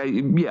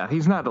said...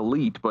 he's not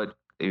elite, but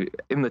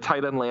in the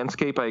tight end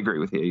landscape, I agree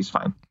with you. He's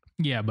fine.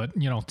 Yeah, but,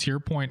 to your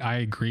point, I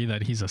agree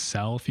that he's a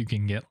sell if you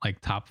can get, like,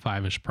 top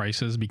 5-ish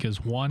prices.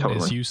 Because, one,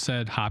 as you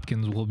said,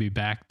 Hopkins will be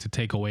back to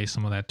take away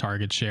some of that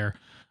target share.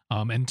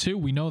 And 2,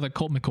 we know that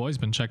Colt McCoy's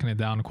been checking it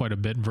down quite a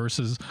bit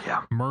versus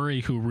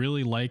Murray, who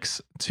really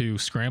likes to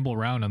scramble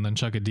around and then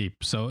chuck it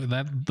deep. So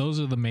those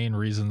are the main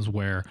reasons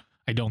where...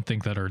 I don't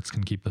think that Ertz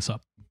can keep this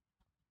up.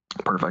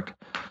 Perfect.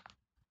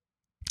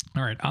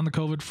 All right. On the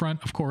COVID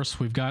front, of course,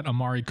 we've got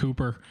Amari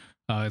Cooper.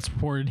 It's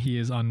reported he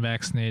is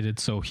unvaccinated,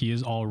 so he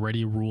is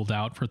already ruled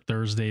out for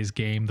Thursday's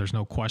game. There's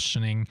no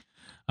questioning.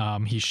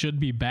 He should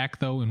be back,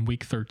 though, in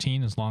Week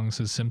 13 as long as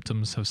his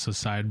symptoms have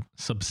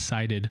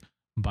subsided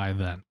by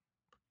then.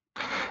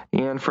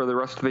 And for the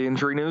rest of the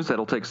injury news,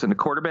 that'll take us into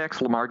quarterbacks.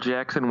 Lamar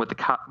Jackson with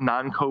the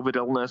non-COVID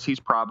illness.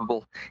 He's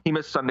probable. He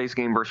missed Sunday's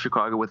game versus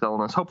Chicago with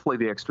illness. Hopefully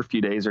the extra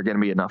few days are going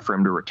to be enough for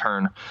him to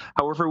return.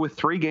 However, with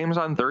 3 games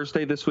on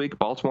Thursday this week,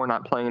 Baltimore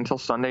not playing until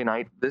Sunday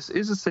night, this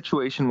is a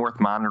situation worth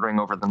monitoring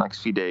over the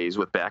next few days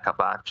with backup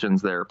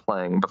options there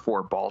playing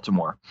before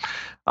Baltimore.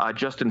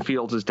 Justin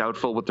Fields is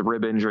doubtful with the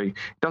rib injury.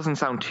 Doesn't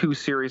sound too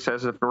serious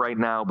as of right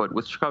now, but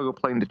with Chicago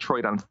playing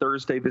Detroit on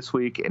Thursday this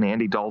week and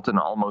Andy Dalton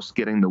almost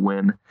getting the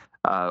win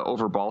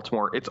over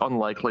Baltimore, it's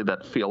unlikely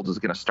that Fields is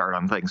going to start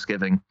on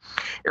Thanksgiving.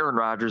 Aaron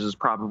Rodgers is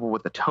probable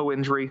with a toe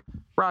injury.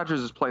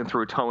 Rodgers is playing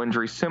through a toe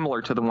injury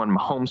similar to the one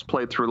Mahomes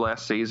played through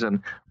last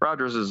season.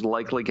 Rodgers is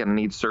likely going to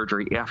need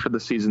surgery after the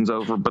season's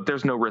over, but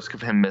there's no risk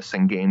of him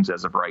missing games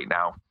as of right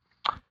now.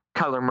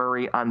 Kyler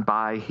Murray on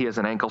bye. He has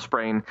an ankle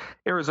sprain.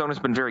 Arizona's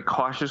been very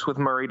cautious with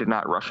Murray to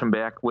not rush him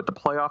back with the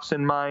playoffs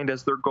in mind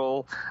as their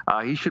goal.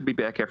 He should be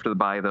back after the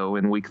bye, though,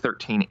 in Week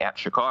 13 at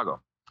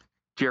Chicago.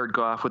 Jared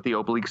Goff with the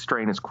oblique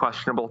strain is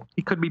questionable.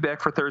 He could be back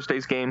for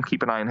Thursday's game.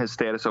 Keep an eye on his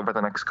status over the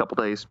next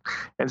couple days.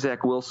 And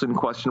Zach Wilson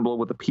questionable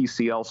with a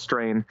PCL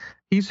strain.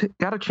 He's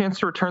got a chance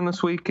to return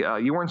this week.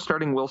 You weren't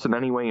starting Wilson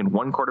anyway in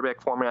one quarterback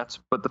formats,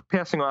 but the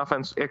passing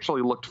offense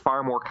actually looked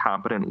far more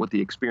competent with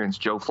the experienced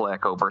Joe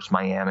Flacco versus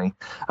Miami.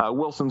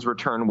 Wilson's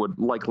return would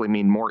likely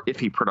mean more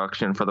iffy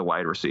production for the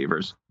wide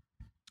receivers.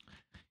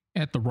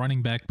 At the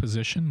running back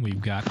position,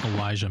 we've got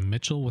Elijah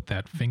Mitchell with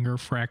that finger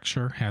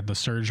fracture, had the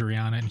surgery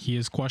on it, and he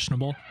is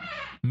questionable.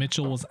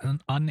 Mitchell was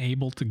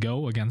unable to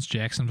go against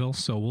Jacksonville,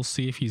 so we'll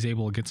see if he's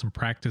able to get some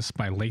practice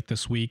by late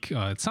this week.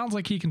 It sounds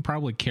like he can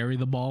probably carry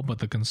the ball, but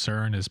the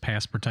concern is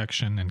pass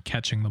protection and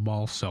catching the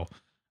ball, so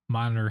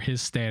monitor his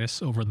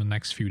status over the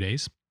next few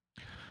days.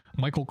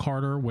 Michael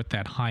Carter with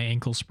that high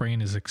ankle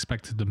sprain is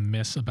expected to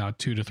miss about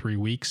 2 to 3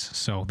 weeks,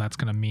 so that's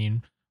going to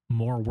mean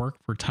more work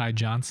for Ty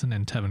Johnson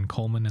and Tevin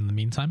Coleman in the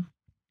meantime.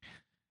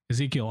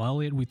 Ezekiel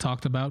Elliott, we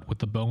talked about with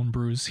the bone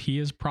bruise. He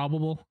is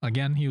probable.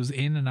 Again, he was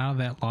in and out of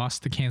that loss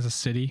to Kansas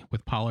City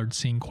with Pollard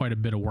seeing quite a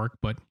bit of work,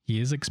 but he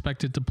is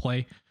expected to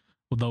play,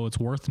 although it's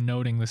worth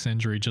noting this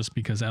injury just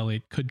because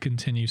Elliott could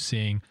continue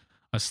seeing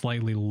a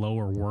slightly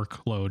lower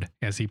workload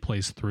as he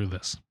plays through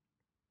this.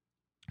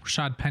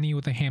 Rashad Penny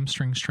with a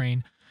hamstring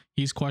strain.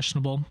 He's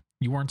questionable.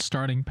 You weren't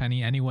starting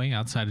Penny anyway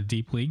outside of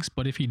deep leagues,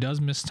 but if he does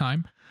miss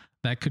time,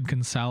 that could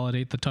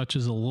consolidate the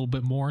touches a little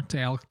bit more to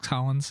Alex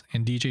Collins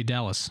and DJ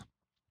Dallas.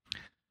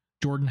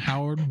 Jordan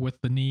Howard with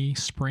the knee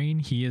sprain,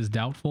 he is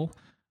doubtful.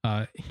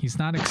 He's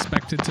not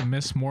expected to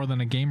miss more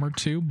than a game or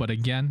two, but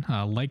again,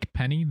 like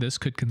Penny, this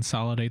could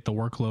consolidate the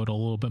workload a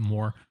little bit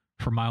more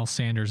for Miles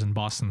Sanders and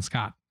Boston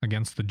Scott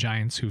against the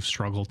Giants, who've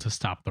struggled to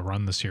stop the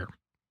run this year.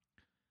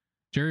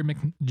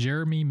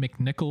 Jeremy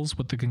McNichols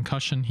with the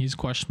concussion, he's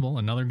questionable.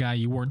 Another guy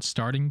you weren't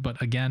starting,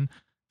 but again,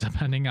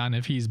 depending on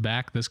if he's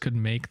back, this could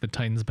make the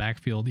Titans'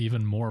 backfield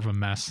even more of a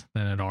mess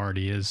than it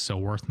already is, so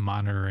worth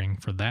monitoring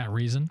for that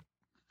reason.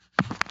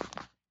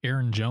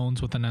 Aaron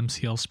Jones with an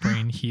MCL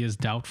sprain, he is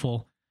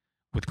doubtful.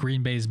 With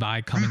Green Bay's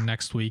bye coming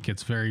next week,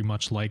 it's very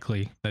much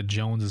likely that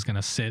Jones is going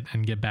to sit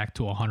and get back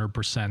to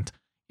 100%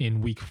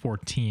 in Week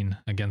 14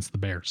 against the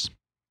Bears.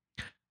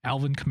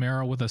 Alvin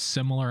Kamara with a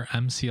similar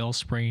MCL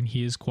sprain,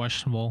 he is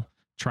questionable.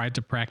 Tried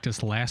to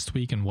practice last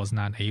week and was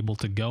not able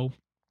to go.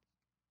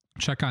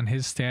 Check on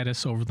his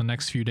status over the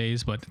next few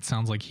days, but it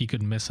sounds like he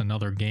could miss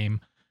another game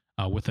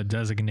with a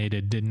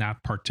designated did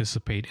not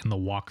participate in the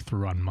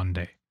walkthrough on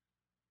Monday.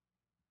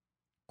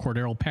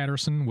 Cordero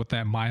Patterson with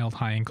that mild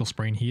high ankle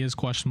sprain, he is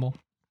questionable.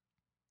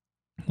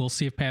 We'll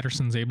see if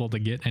Patterson's able to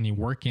get any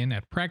work in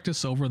at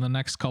practice over the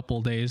next couple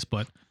of days,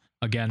 but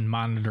again,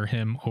 monitor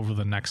him over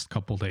the next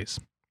couple of days.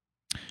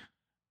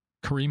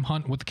 Kareem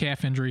Hunt with the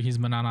calf injury, he's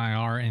been on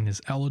IR and is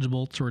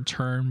eligible to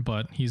return,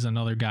 but he's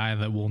another guy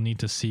that we'll need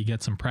to see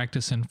get some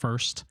practice in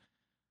first.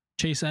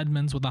 Chase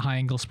Edmonds with a high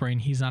ankle sprain,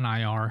 he's on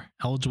IR,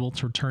 eligible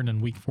to return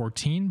in Week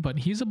 14, but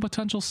he's a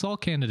potential sell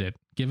candidate.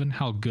 Given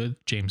how good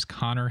James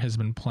Conner has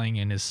been playing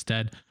in his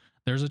stead,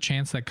 there's a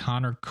chance that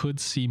Conner could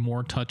see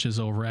more touches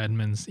over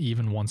Edmonds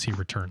even once he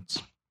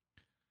returns.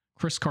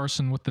 Chris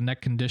Carson with the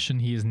neck condition,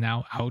 he is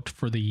now out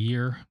for the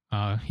year.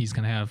 He's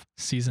going to have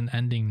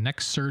season-ending neck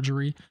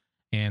surgery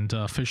and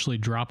officially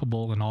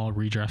droppable in all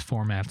redraft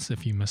formats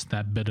if you missed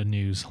that bit of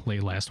news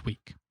late last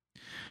week.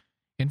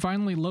 And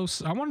finally,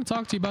 Los, I want to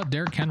talk to you about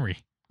Derrick Henry.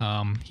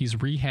 He's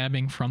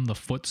rehabbing from the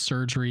foot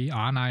surgery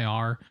on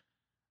IR.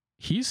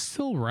 He's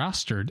still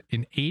rostered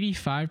in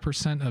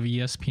 85% of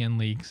ESPN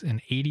leagues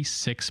and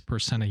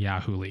 86% of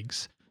Yahoo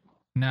leagues.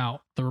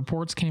 Now, the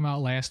reports came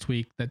out last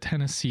week that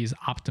Tennessee is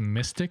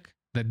optimistic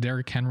that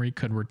Derrick Henry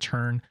could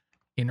return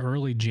in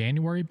early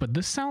January, but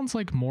this sounds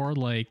like more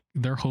like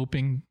they're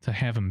hoping to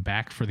have him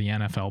back for the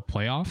NFL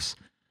playoffs.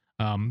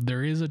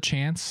 There is a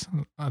chance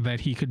that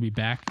he could be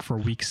back for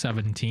Week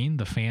 17,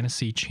 the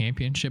fantasy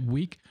championship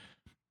week.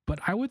 But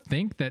I would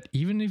think that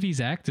even if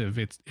he's active,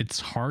 it's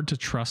hard to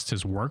trust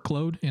his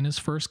workload in his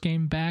first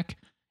game back.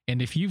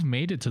 And if you've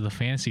made it to the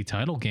fantasy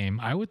title game,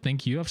 I would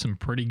think you have some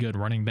pretty good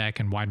running back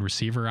and wide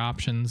receiver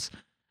options.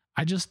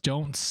 I just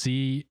don't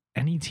see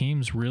any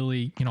teams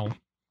really,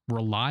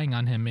 relying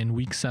on him in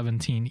Week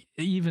 17,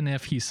 even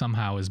if he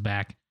somehow is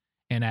back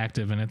and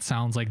active. And it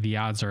sounds like the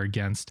odds are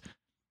against.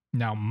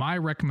 Now, my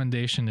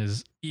recommendation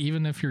is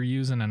even if you're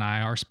using an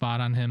IR spot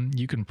on him,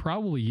 you can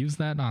probably use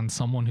that on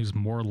someone who's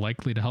more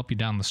likely to help you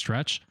down the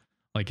stretch.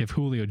 Like if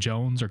Julio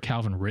Jones or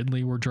Calvin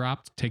Ridley were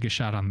dropped, take a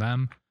shot on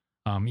them.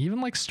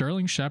 Even like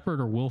Sterling Shepard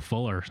or Will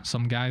Fuller,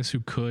 some guys who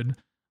could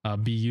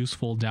be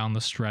useful down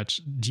the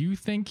stretch. Do you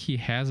think he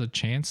has a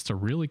chance to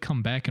really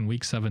come back in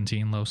Week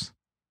 17, Los?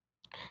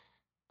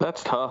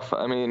 That's tough.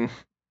 I mean,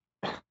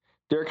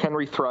 Derrick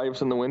Henry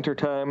thrives in the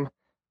wintertime.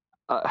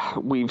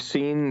 We've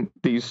seen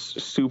these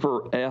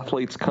super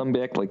athletes come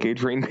back, like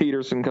Adrian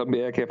Peterson come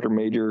back after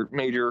major,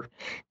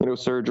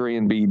 surgery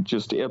and be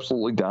just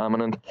absolutely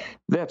dominant.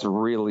 That's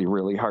really,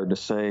 really hard to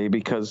say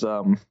because,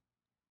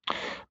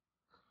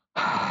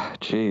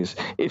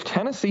 if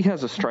Tennessee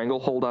has a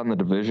stranglehold on the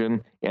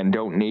division and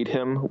don't need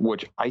him,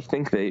 which I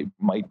think they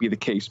might be the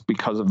case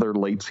because of their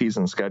late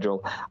season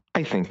schedule,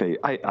 I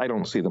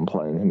don't see them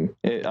playing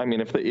him. I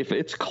mean, if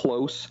it's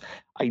close,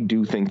 I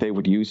do think they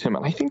would use him,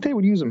 and I think they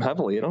would use him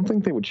heavily. I don't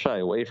think they would shy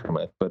away from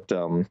it. But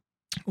the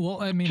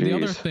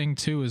other thing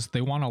too is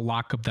they want to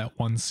lock up that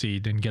 1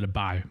 seed and get a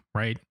bye,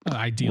 right?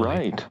 Ideally,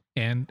 right.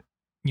 And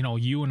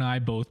you and I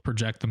both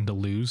project them to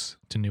lose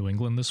to New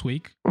England this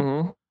week.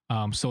 Mm-hmm.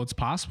 So it's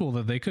possible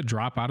that they could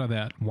drop out of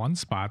that one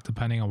spot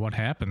depending on what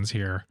happens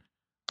here.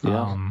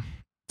 Yeah.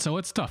 So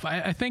it's tough.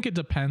 I think it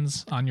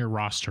depends on your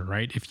roster,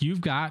 right? If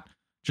you've got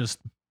just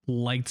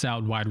lights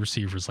out wide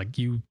receivers, like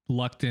you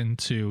drafted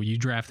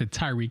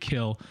Tyreek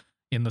Hill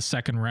in the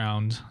second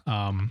round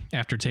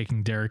after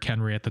taking Derrick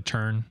Henry at the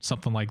turn,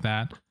 something like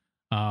that.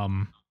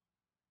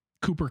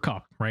 Cooper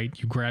Kupp, right?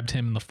 You grabbed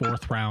him in the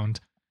fourth round,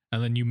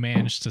 and then you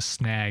managed to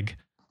snag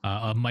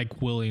a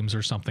Mike Williams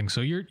or something.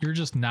 So you're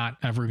just not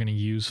ever going to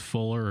use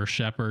Fuller or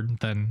Shepard.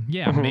 Then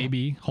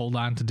maybe hold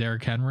on to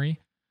Derrick Henry.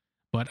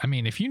 But I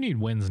mean, if you need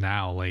wins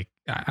now, like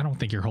I don't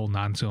think you're holding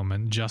on to him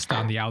and just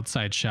on the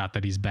outside shot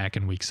that he's back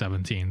in week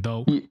 17.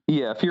 Though,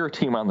 yeah, if you're a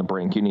team on the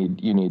brink, you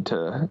need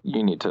to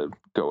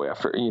go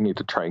after. You need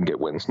to try and get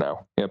wins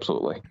now.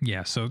 Absolutely.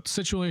 Yeah. So it's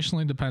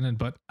situationally dependent,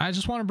 but I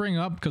just want to bring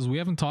up because we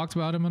haven't talked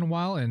about him in a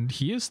while, and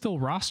he is still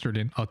rostered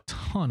in a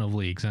ton of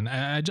leagues, and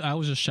I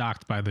was just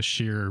shocked by the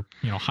sheer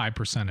high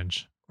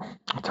percentage.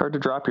 It's hard to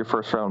drop your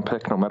first round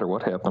pick no matter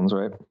what happens,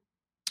 right?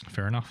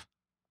 Fair enough.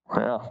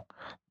 Yeah.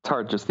 It's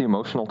hard, just the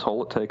emotional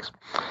toll it takes.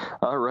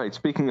 All right,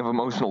 speaking of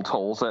emotional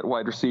tolls, at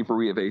wide receiver,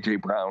 we have A.J.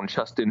 Brown,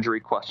 chest injury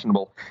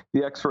questionable.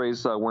 The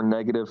x-rays were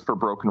negative for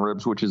broken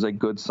ribs, which is a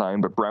good sign,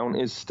 but Brown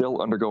is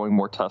still undergoing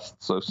more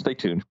tests, so stay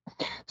tuned.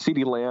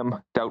 CeeDee Lamb,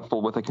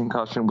 doubtful with a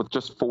concussion. With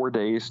just 4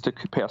 days to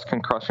pass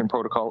concussion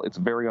protocol, it's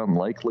very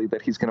unlikely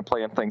that he's going to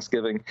play on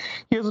Thanksgiving.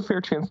 He has a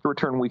fair chance to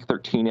return week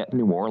 13 at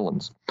New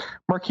Orleans.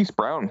 Marquise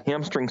Brown,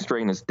 hamstring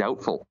strain is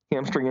doubtful.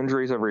 Hamstring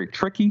injuries are very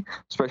tricky,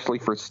 especially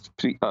for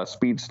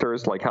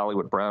speedsters like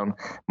Hollywood Brown.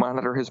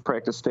 Monitor his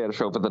practice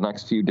status over the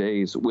next few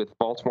days. With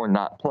Baltimore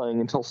not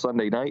playing until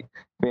Sunday night,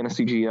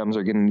 fantasy GMs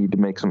are going to need to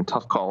make some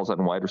tough calls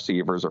on wide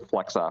receivers or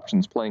flex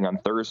options playing on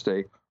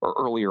Thursday or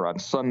earlier on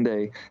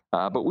Sunday.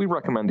 But we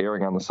recommend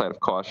erring on the side of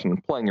caution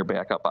and playing your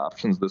backup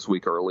options this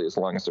week early as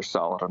long as they're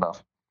solid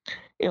enough.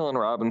 Allen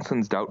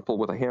Robinson's doubtful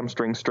with a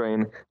hamstring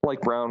strain.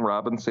 Like Brown,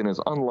 Robinson is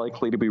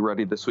unlikely to be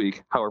ready this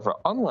week. However,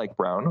 unlike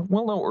Brown,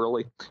 we'll know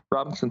early.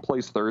 Robinson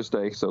plays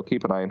Thursday, so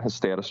keep an eye on his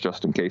status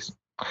just in case.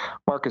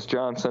 Marcus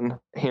Johnson,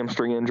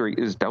 hamstring injury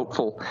is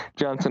doubtful.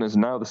 Johnson is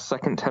now the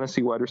second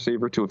Tennessee wide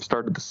receiver to have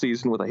started the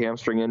season with a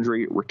hamstring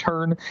injury,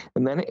 return,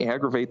 and then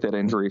aggravate that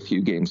injury a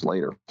few games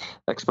later.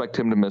 Expect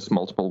him to miss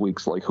multiple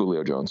weeks like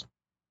Julio Jones.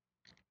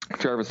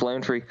 Jarvis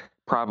Landry,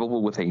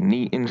 probable with a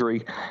knee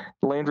injury.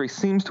 Landry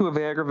seems to have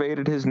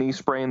aggravated his knee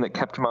sprain that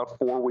kept him out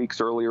 4 weeks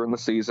earlier in the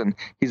season.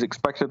 He's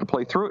expected to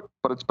play through it,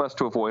 but it's best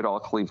to avoid all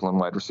Cleveland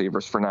wide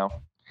receivers for now.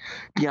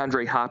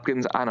 DeAndre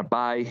Hopkins on a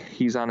bye.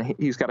 He's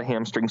got a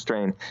hamstring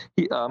strain.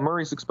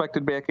 Murray's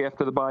expected back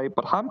after the bye,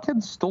 but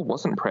Hopkins still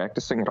wasn't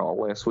practicing at all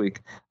last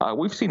week.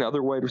 We've seen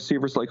other wide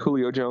receivers like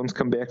Julio Jones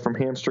come back from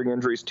hamstring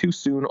injuries too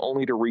soon,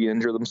 only to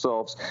re-injure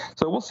themselves.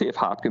 So we'll see if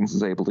Hopkins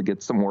is able to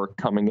get some work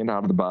coming in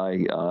out of the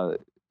bye.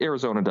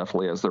 Arizona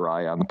definitely has their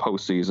eye on the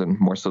postseason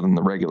more so than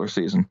the regular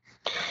season.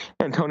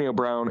 Antonio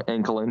Brown,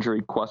 ankle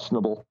injury,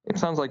 questionable. It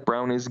sounds like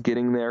Brown is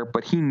getting there,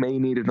 but he may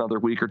need another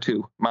week or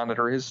two.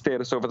 Monitor his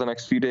status over the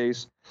next few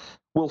days.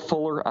 Will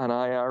Fuller on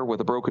IR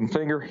with a broken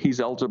finger. He's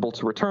eligible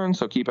to return,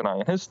 so keep an eye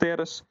on his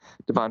status.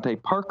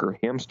 Devontae Parker,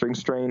 hamstring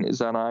strain,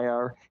 is on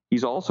IR.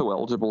 He's also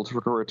eligible to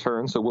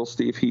return, so we'll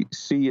see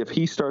if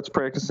he starts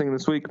practicing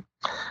this week.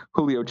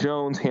 Julio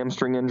Jones,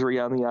 hamstring injury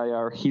on the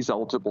IR. He's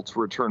eligible to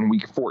return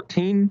week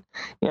 14.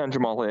 And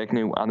Jamal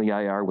Agnew on the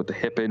IR with the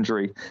hip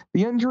injury.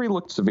 The injury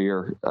looked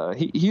severe.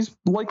 He's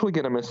likely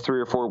going to miss 3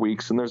 or 4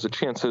 weeks, and there's a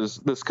chance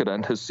this could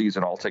end his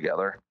season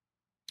altogether.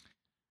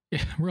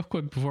 Yeah, real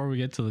quick before we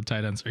get to the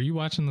tight ends, are you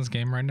watching this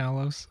game right now,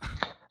 Los?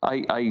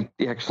 I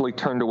actually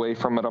turned away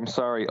from it. I'm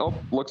sorry. Oh,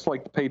 looks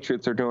like the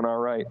Patriots are doing all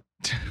right.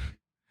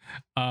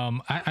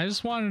 I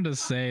just wanted to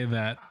say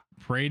that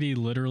Brady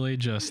literally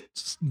just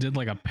did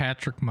like a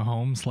Patrick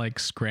Mahomes like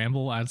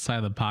scramble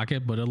outside the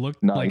pocket, but it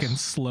looked like in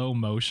slow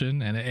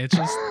motion, and it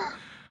just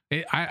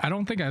I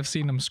don't think I've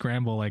seen him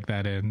scramble like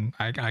that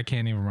I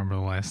can't even remember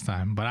the last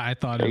time, but I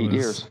thought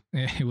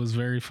it was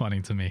very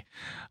funny to me.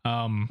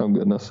 Oh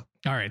goodness.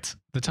 All right,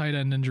 the tight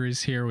end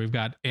injuries here. We've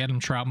got Adam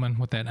Troutman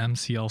with that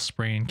MCL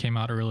sprain, came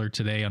out earlier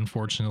today.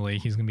 Unfortunately,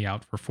 he's going to be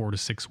out for 4 to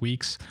 6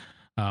 weeks.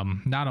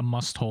 Not a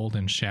must hold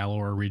in shallow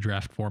or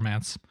redraft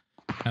formats.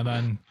 And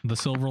then the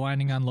silver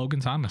lining on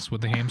Logan Thomas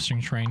with the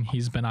hamstring strain.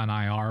 He's been on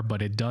IR,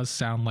 but it does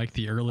sound like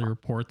the early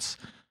reports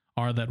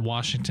are that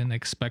Washington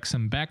expects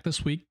him back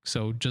this week.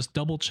 So just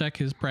double check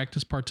his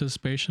practice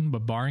participation,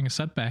 but barring a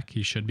setback,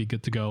 he should be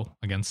good to go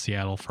against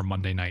Seattle for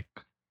Monday night.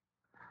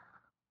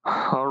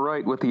 All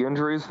right, with the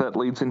injuries, that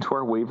leads into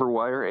our waiver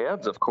wire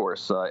ads, of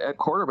course. At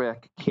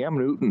quarterback, Cam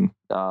Newton,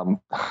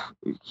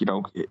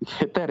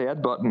 hit that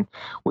ad button.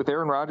 With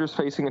Aaron Rodgers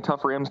facing a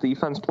tough Rams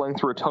defense playing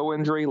through a toe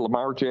injury,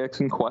 Lamar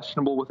Jackson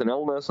questionable with an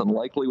illness and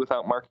likely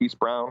without Marquise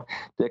Brown,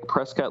 Dak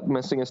Prescott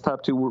missing his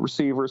top 2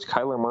 receivers,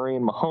 Kyler Murray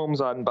and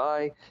Mahomes on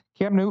bye,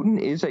 Cam Newton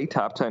is a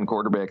top 10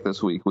 quarterback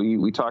this week.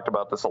 We talked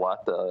about this a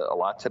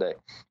lot today.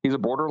 He's a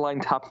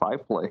borderline top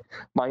 5 play.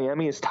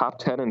 Miami is top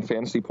 10 in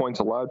fantasy points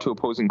allowed to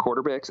opposing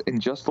quarterbacks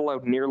and just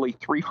allowed nearly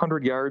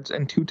 300 yards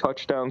and 2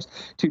 touchdowns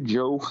to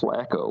Joe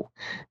Flacco.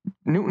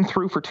 Newton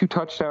threw for 2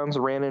 touchdowns,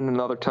 ran in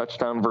another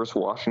touchdown versus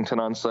Washington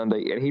on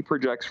Sunday, and he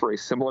projects for a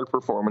similar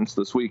performance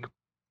this week.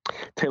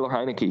 Taylor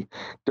Heineke.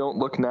 Don't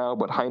look now,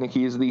 but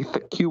Heineke is the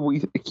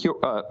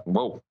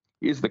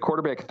is the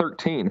quarterback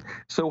 13.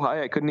 So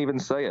high I couldn't even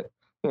say it.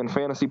 And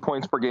fantasy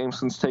points per game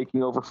since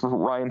taking over for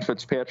Ryan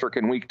Fitzpatrick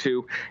in week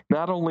 2.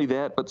 Not only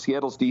that, but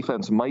Seattle's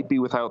defense might be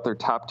without their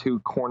top 2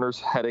 corners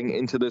heading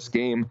into this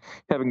game,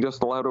 having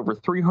just allowed over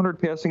 300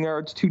 passing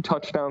yards, 2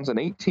 touchdowns, and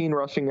 18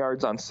 rushing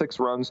yards on 6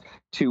 runs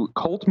to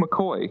Colt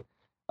McCoy.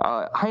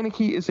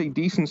 Heineke is a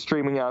decent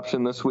streaming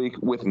option this week,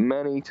 with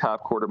many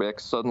top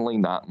quarterbacks suddenly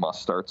not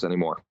must-starts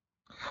anymore.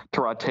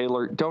 Tyrod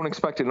Taylor, don't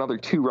expect another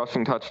 2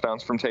 rushing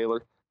touchdowns from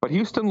Taylor, but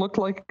Houston looked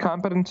like a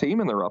competent team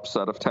in their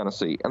upset of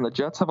Tennessee, and the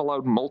Jets have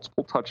allowed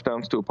multiple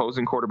touchdowns to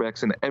opposing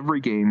quarterbacks in every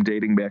game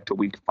dating back to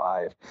week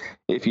 5.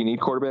 If you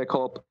need quarterback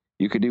help,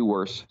 you could do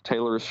worse.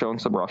 Taylor has shown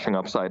some rushing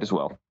upside as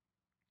well.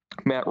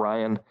 Matt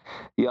Ryan,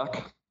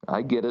 yuck,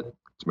 I get it.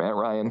 It's Matt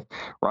Ryan.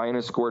 Ryan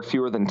has scored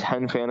fewer than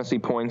 10 fantasy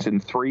points in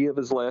 3 of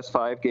his last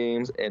 5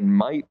 games and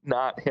might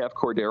not have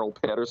Cordarrelle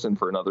Patterson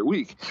for another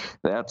week.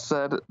 That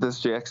said, this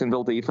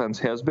Jacksonville defense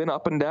has been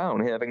up and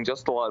down, having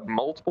just allowed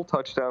multiple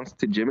touchdowns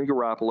to Jimmy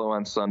Garoppolo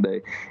on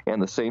Sunday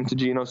and the same to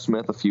Geno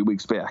Smith a few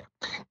weeks back.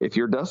 If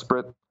you're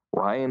desperate,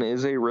 Ryan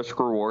is a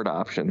risk-reward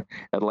option.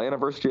 Atlanta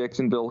versus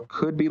Jacksonville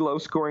could be a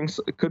low-scoring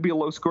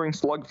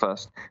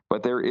slugfest,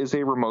 but there is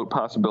a remote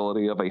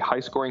possibility of a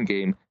high-scoring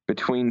game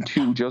between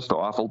 2 just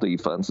awful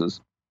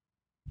defenses.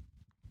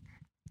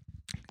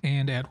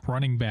 And at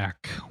running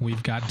back,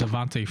 we've got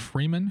Devontae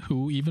Freeman,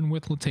 who even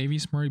with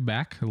Latavius Murray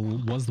back,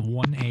 was the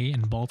 1A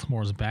in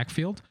Baltimore's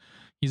backfield.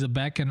 He's a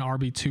back-end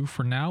RB2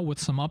 for now with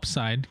some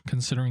upside,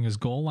 considering his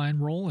goal line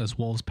role as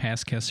well as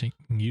pass-catching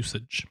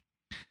usage.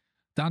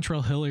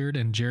 Dontrell Hilliard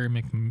and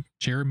Jeremy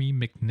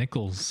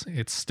McNichols.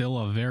 It's still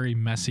a very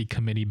messy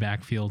committee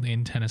backfield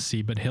in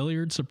Tennessee, but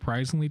Hilliard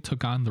surprisingly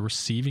took on the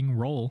receiving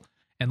role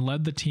and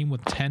led the team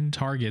with 10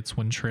 targets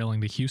when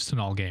trailing to Houston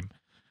all game.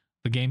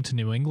 The game to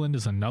New England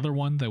is another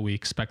one that we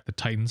expect the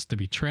Titans to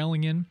be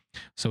trailing in,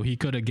 so he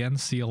could again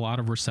see a lot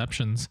of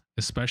receptions,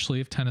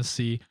 especially if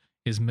Tennessee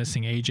is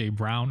missing A.J.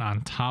 Brown on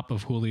top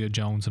of Julio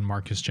Jones and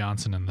Marcus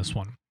Johnson in this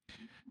one.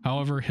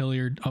 However,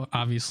 Hilliard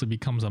obviously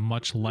becomes a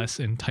much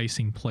less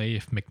enticing play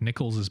if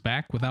McNichols is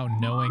back without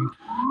knowing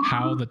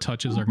how the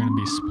touches are going to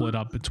be split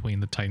up between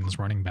the Titans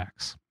running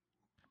backs.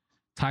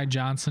 Ty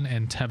Johnson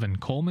and Tevin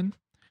Coleman.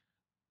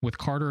 With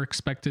Carter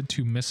expected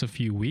to miss a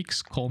few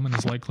weeks, Coleman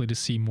is likely to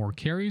see more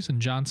carries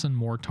and Johnson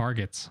more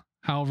targets.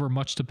 However,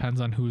 much depends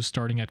on who is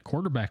starting at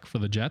quarterback for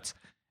the Jets,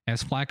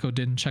 as Flacco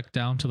didn't check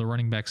down to the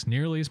running backs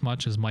nearly as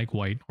much as Mike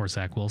White or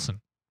Zach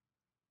Wilson.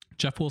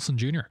 Jeff Wilson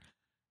Jr.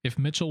 If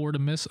Mitchell were to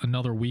miss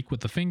another week with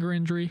the finger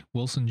injury,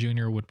 Wilson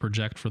Jr. would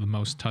project for the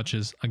most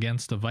touches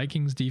against a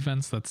Vikings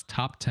defense that's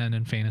top 10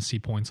 in fantasy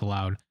points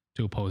allowed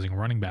to opposing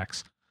running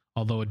backs.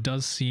 Although it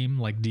does seem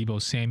like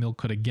Deebo Samuel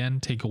could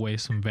again take away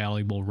some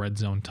valuable red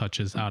zone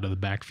touches out of the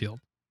backfield.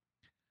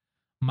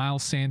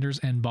 Miles Sanders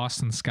and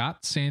Boston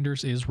Scott.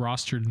 Sanders is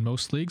rostered in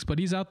most leagues, but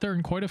he's out there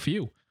in quite a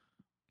few.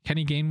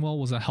 Kenny Gainwell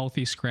was a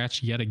healthy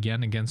scratch yet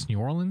again against New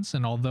Orleans,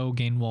 and although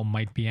Gainwell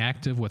might be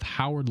active with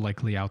Howard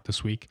likely out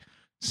this week,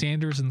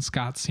 Sanders and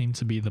Scott seem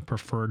to be the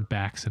preferred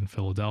backs in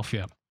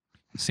Philadelphia.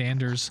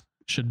 Sanders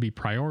should be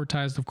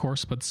prioritized, of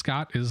course, but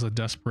Scott is a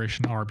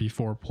desperation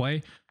RB4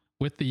 play,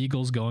 with the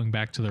Eagles going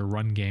back to their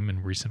run game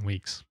in recent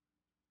weeks.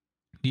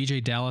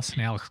 DJ Dallas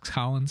and Alex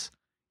Collins.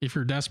 If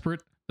you're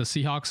desperate, the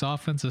Seahawks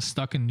offense is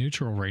stuck in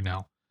neutral right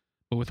now.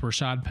 But with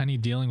Rashad Penny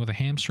dealing with a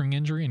hamstring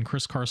injury and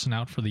Chris Carson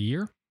out for the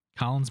year,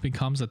 Collins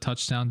becomes a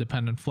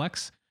touchdown-dependent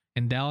flex,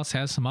 and Dallas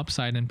has some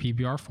upside in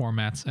PPR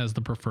formats as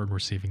the preferred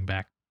receiving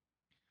back.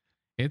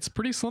 It's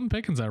pretty slim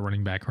pickings at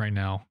running back right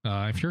now.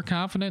 If you're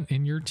confident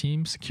in your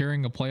team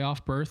securing a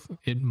playoff berth,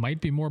 it might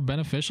be more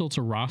beneficial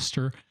to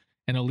roster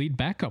an elite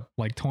backup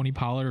like Tony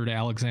Pollard or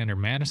Alexander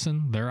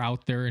Mattison. They're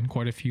out there in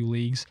quite a few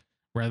leagues,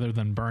 rather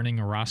than burning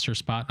a roster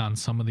spot on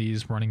some of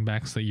these running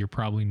backs that you're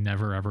probably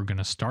never ever going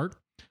to start.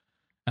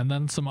 And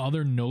then some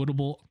other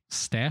notable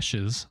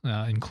stashes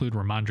include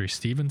Ramondre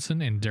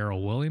Stevenson and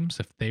Darrell Williams,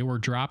 if they were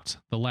dropped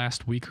the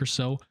last week or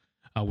so,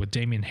 with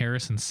Damian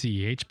Harris and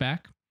CEH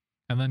back.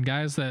 And then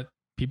guys that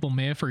people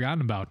may have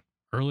forgotten about.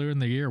 Earlier in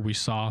the year, we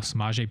saw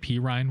Samaje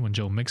Perine when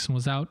Joe Mixon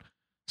was out,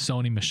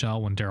 Sony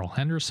Michel when Darrell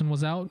Henderson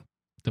was out,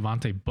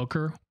 Devontae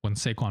Booker when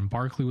Saquon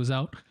Barkley was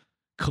out,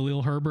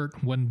 Khalil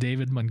Herbert when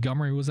David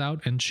Montgomery was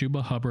out, and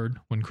Chuba Hubbard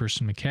when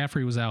Christian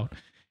McCaffrey was out.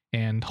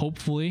 And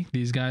hopefully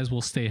these guys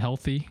will stay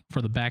healthy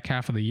for the back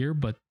half of the year,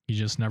 but you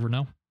just never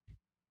know.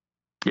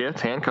 Yeah,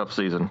 it's handcuff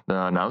season.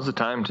 Now's the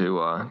time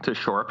to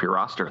shore up your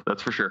roster.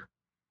 That's for sure.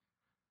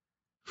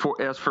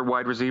 As for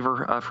wide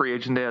receiver, free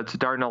agent ads,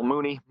 Darnell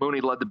Mooney. Mooney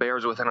led the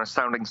Bears with an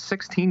astounding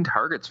 16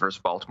 targets versus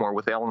Baltimore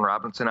with Allen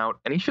Robinson out,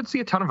 and he should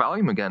see a ton of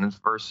volume again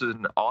versus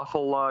an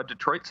awful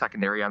Detroit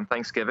secondary on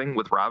Thanksgiving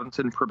with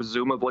Robinson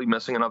presumably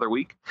missing another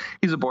week.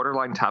 He's a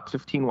borderline top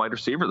 15 wide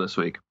receiver this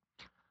week.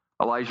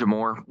 Elijah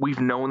Moore, we've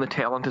known the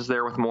talent is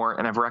there with Moore,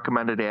 and I've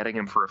recommended adding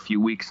him for a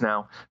few weeks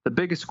now. The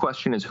biggest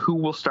question is who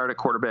will start at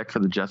quarterback for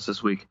the Jets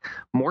this week.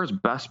 Moore's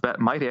best bet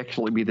might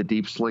actually be the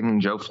deep slinging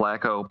Joe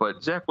Flacco,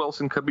 but Zach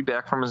Wilson could be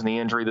back from his knee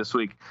injury this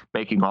week,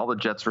 making all the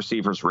Jets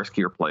receivers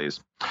riskier plays.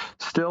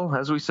 Still,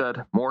 as we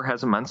said, Moore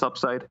has immense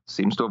upside,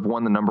 seems to have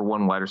won the number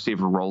one wide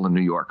receiver role in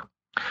New York.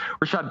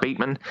 Rashad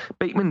Bateman.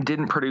 Bateman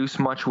didn't produce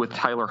much with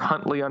Tyler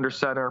Huntley under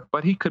center,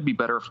 but he could be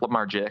better if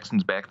Lamar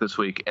Jackson's back this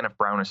week and if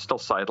Brown is still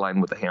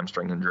sidelined with a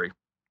hamstring injury.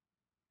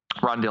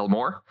 Rondale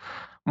Moore.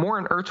 Moore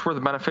and Ertz were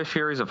the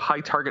beneficiaries of high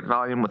target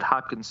volume with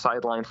Hopkins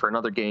sidelined for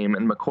another game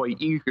and McCoy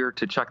eager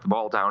to check the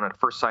ball down at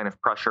first sign of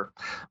pressure.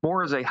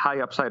 Moore is a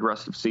high upside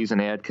rest of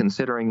season add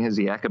considering his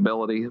yak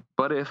ability,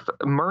 but if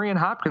Murray and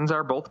Hopkins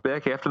are both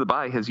back after the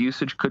bye, his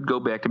usage could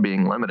go back to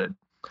being limited.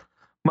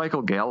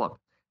 Michael Gallup.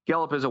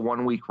 Gallup is a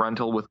 1 week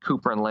rental with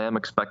Cooper and Lamb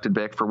expected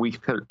back for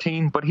week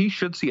 13, but he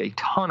should see a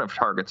ton of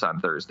targets on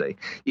Thursday.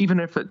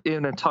 Even if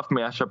in a tough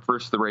matchup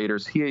versus the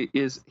Raiders, he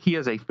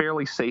has a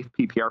fairly safe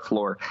PPR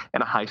floor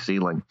and a high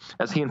ceiling,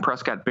 as he and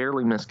Prescott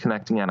barely missed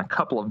connecting on a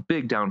couple of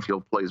big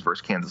downfield plays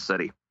versus Kansas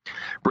City.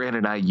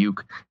 Brandon Ayuk.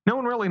 No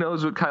one really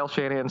knows what Kyle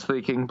Shanahan's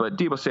thinking, but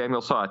Deebo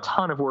Samuel saw a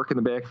ton of work in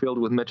the backfield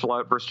with Mitchell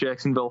out versus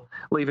Jacksonville,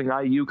 leaving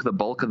Ayuk the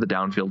bulk of the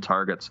downfield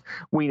targets.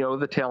 We know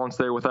the talent's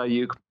there with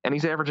Ayuk, and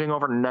he's averaging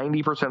over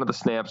 90% of the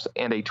snaps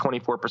and a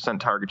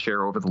 24% target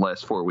share over the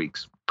last 4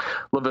 weeks.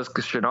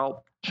 Laviska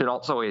Shenault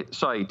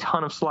saw a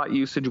ton of slot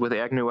usage with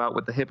Agnew out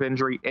with the hip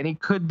injury, and he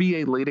could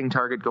be a leading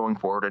target going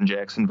forward in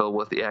Jacksonville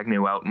with the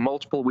Agnew out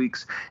multiple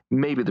weeks,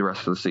 maybe the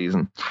rest of the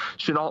season.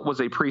 Shenault was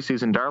a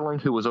preseason darling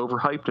who was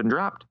overhyped and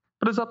dropped,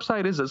 but his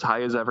upside is as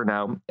high as ever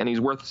now, and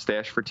he's worth a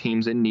stash for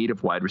teams in need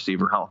of wide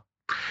receiver help.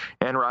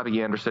 And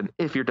Robbie Anderson,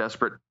 if you're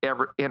desperate,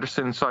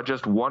 Anderson saw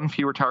just one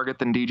fewer target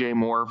than DJ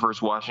Moore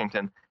versus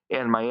Washington,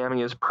 and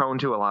Miami is prone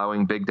to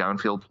allowing big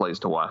downfield plays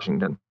to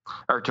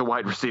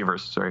wide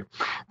receivers.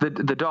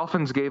 The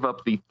Dolphins gave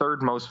up the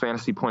third most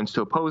fantasy points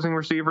to opposing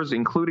receivers,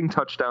 including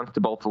touchdowns to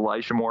both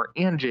Elijah Moore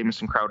and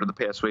Jamison Crowder the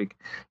past week.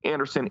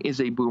 Anderson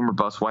is a boomer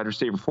bust wide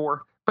receiver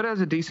 4, but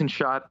has a decent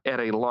shot at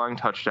a long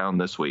touchdown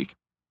this week.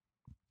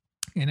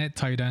 And at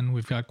tight end,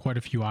 we've got quite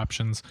a few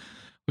options.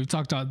 We've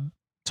talked about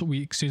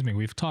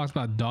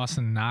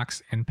Dawson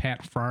Knox and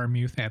Pat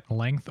Freiermuth at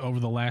length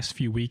over the last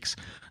few weeks.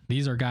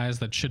 These are guys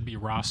that should be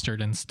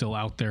rostered and still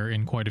out there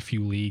in quite a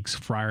few leagues,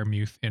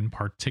 Freiermuth in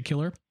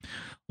particular.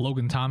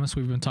 Logan Thomas,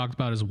 we've been talked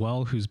about as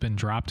well, who's been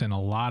dropped in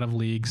a lot of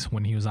leagues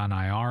when he was on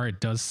IR.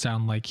 It does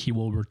sound like he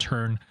will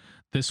return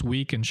this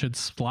week and should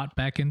slot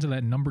back into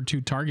that number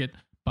 2 target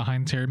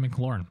behind Terry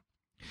McLaurin.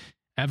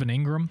 Evan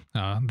Ingram,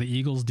 the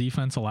Eagles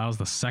defense allows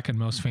the second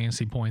most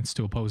fantasy points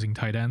to opposing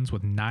tight ends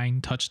with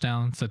 9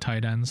 touchdowns to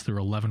tight ends through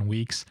 11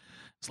 weeks.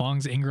 As long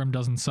as Ingram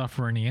doesn't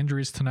suffer any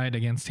injuries tonight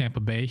against Tampa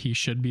Bay, he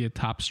should be a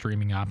top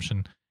streaming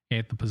option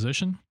at the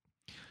position.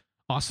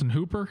 Austin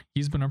Hooper,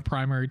 he's been a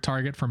primary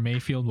target for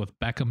Mayfield with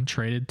Beckham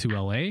traded to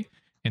LA,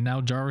 and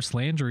now Jarvis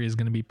Landry is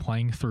going to be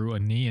playing through a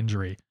knee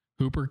injury.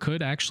 Hooper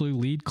could actually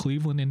lead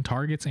Cleveland in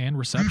targets and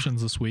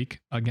receptions this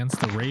week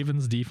against the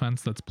Ravens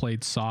defense that's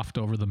played soft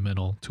over the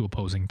middle to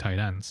opposing tight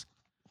ends.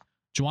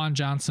 Juwan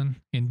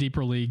Johnson, in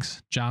deeper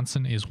leagues,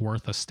 Johnson is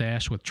worth a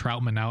stash with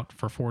Troutman out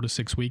for 4 to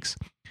 6 weeks.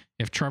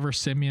 If Trevor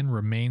Siemian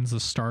remains the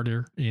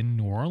starter in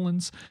New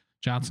Orleans,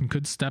 Johnson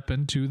could step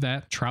into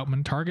that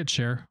Troutman target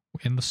share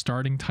in the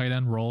starting tight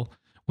end role,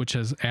 which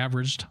has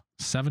averaged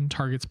 7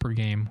 targets per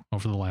game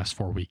over the last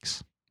 4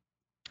 weeks.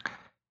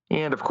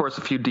 And, of course,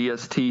 a few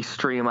DST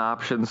stream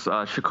options.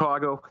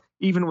 Chicago,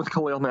 even with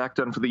Khalil Mack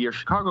done for the year,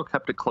 Chicago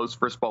kept it close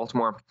versus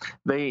Baltimore.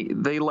 They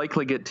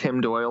likely get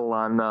Tim Boyle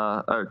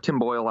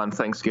on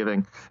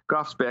Thanksgiving.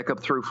 Goff's backup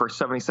threw for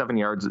 77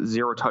 yards,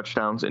 0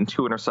 touchdowns, and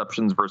 2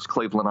 interceptions versus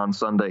Cleveland on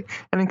Sunday.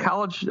 And in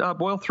college,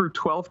 Boyle threw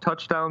 12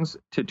 touchdowns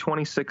to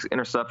 26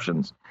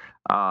 interceptions.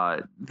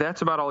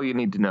 That's about all you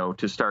need to know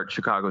to start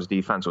Chicago's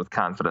defense with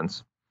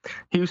confidence.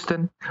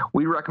 Houston,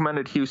 we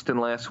recommended Houston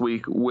last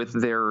week with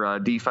their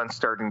defense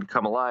starting to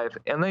come alive,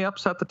 and they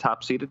upset the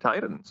top-seeded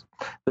Titans.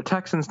 The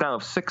Texans now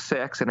have 6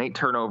 sacks and 8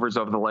 turnovers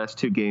over the last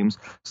 2 games.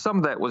 Some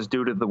of that was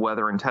due to the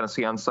weather in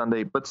Tennessee on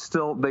Sunday, but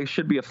still, they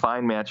should be a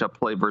fine matchup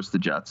play versus the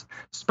Jets,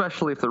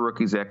 especially if the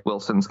rookie Zach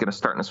Wilson's going to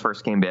start in his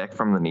first game back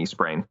from the knee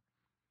sprain.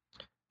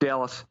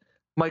 Dallas,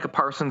 Micah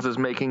Parsons is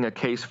making a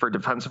case for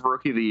Defensive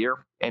Rookie of the Year,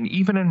 and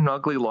even in an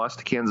ugly loss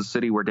to Kansas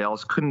City where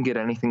Dallas couldn't get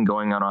anything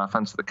going on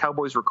offense, the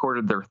Cowboys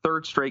recorded their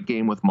 3rd straight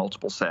game with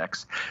multiple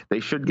sacks. They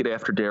should get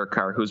after Derek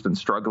Carr, who's been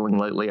struggling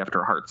lately after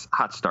a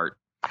hot start.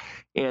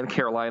 And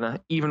Carolina,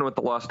 even with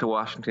the loss to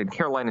Washington,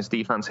 Carolina's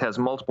defense has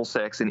multiple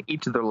sacks in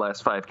each of their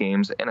last 5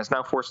 games and is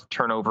now forced to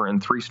turn over in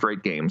 3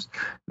 straight games.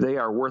 They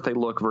are worth a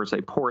look versus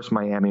a porous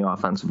Miami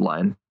offensive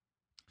line.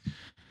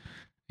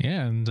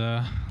 Yeah, and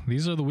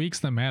these are the weeks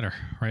that matter,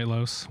 right,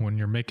 Los? When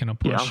you're making a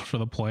push for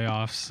the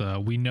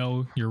playoffs, we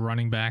know your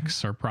running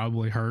backs are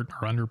probably hurt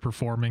or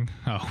underperforming.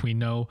 We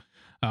know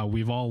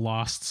we've all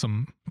lost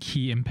some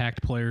key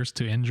impact players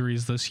to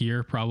injuries this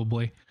year,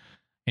 probably.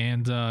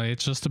 And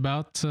it's just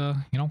about,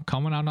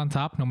 coming out on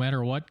top no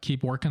matter what.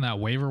 Keep working that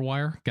waiver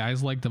wire.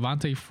 Guys like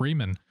Devontae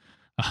Freeman,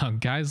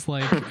 guys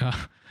like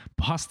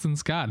Boston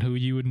Scott, who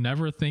you would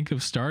never think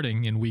of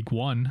starting in week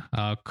 1,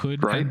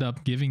 could end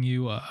up giving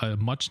you a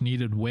much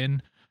needed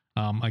win.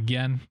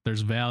 Again,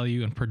 there's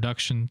value and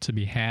production to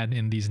be had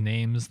in these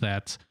names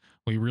that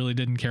we really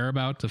didn't care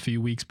about a few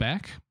weeks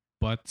back,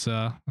 but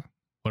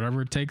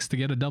whatever it takes to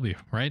get a W,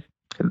 right?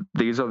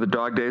 These are the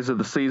dog days of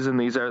the season.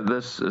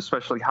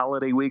 Especially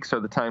holiday weeks,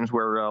 are the times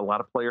where a lot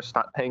of players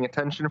stop paying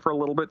attention for a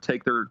little bit,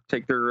 take their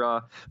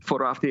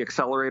foot off the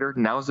accelerator.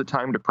 Now's the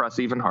time to press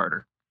even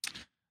harder.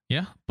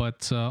 Yeah,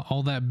 but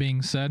all that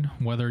being said,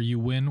 whether you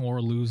win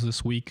or lose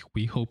this week,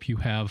 we hope you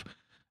have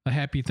a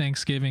happy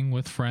Thanksgiving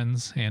with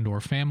friends and or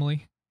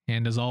family.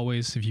 And as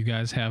always, if you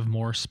guys have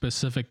more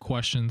specific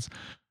questions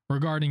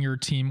regarding your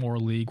team or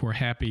league, we're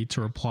happy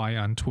to reply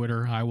on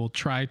Twitter. I will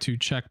try to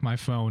check my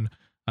phone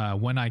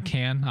when I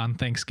can on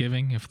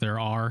Thanksgiving if there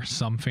are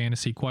some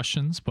fantasy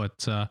questions,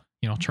 but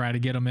try to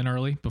get them in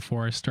early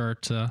before I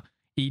start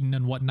eating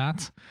and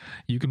whatnot.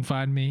 You can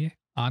find me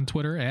on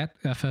Twitter at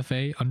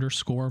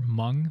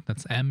FFA_Mung.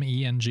 That's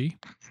MENG.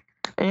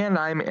 And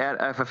I'm at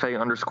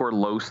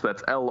FFA_Los.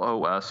 That's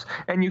LOS.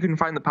 And you can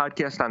find the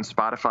podcast on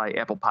Spotify,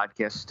 Apple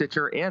Podcasts,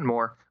 Stitcher, and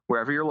more.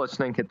 Wherever you're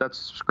listening, hit that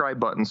subscribe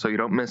button so you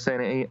don't miss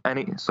any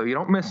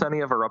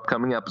of our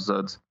upcoming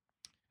episodes.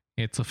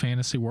 It's a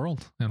fantasy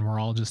world, and we're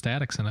all just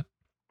addicts in it.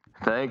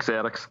 Thanks,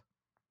 addicts.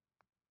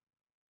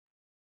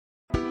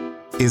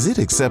 Is it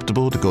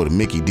acceptable to go to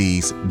Mickey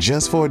D's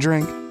just for a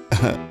drink?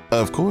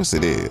 Of course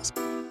it is.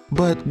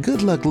 But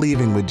good luck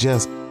leaving with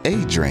just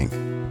a drink.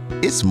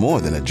 It's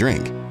more than a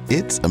drink.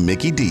 It's a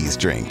Mickey D's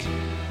drink.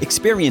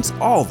 Experience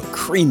all the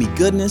creamy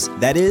goodness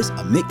that is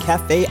a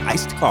McCafe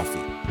iced coffee.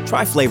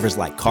 Try flavors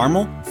like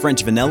caramel,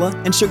 French vanilla,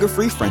 and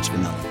sugar-free French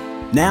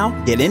vanilla. Now,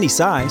 get any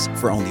size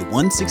for only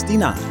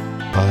 $1.69.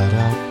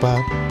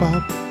 Ba-da-ba-ba-ba.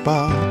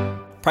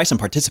 Price and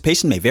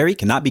participation may vary,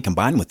 cannot be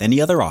combined with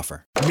any other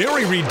offer.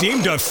 Mary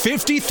redeemed a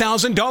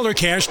 $50,000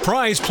 cash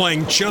prize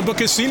playing Chumba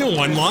Casino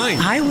online.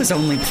 I was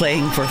only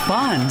playing for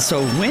fun,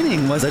 so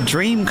winning was a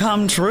dream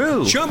come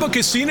true. Chumba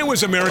Casino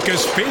is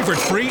America's favorite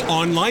free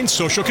online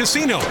social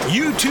casino.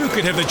 You too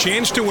could have the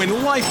chance to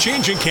win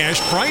life-changing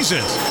cash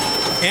prizes.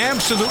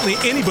 Absolutely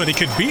anybody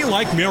could be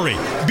like Mary.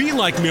 Be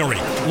like Mary.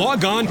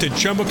 Log on to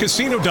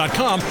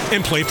ChumbaCasino.com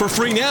and play for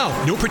free now.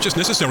 No purchase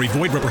necessary.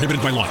 Void where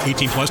prohibited by law.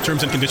 18+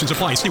 terms and conditions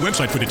apply. See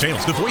website for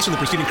details. The voice in the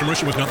preceding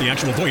commercial was not the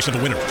actual voice of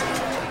the winner.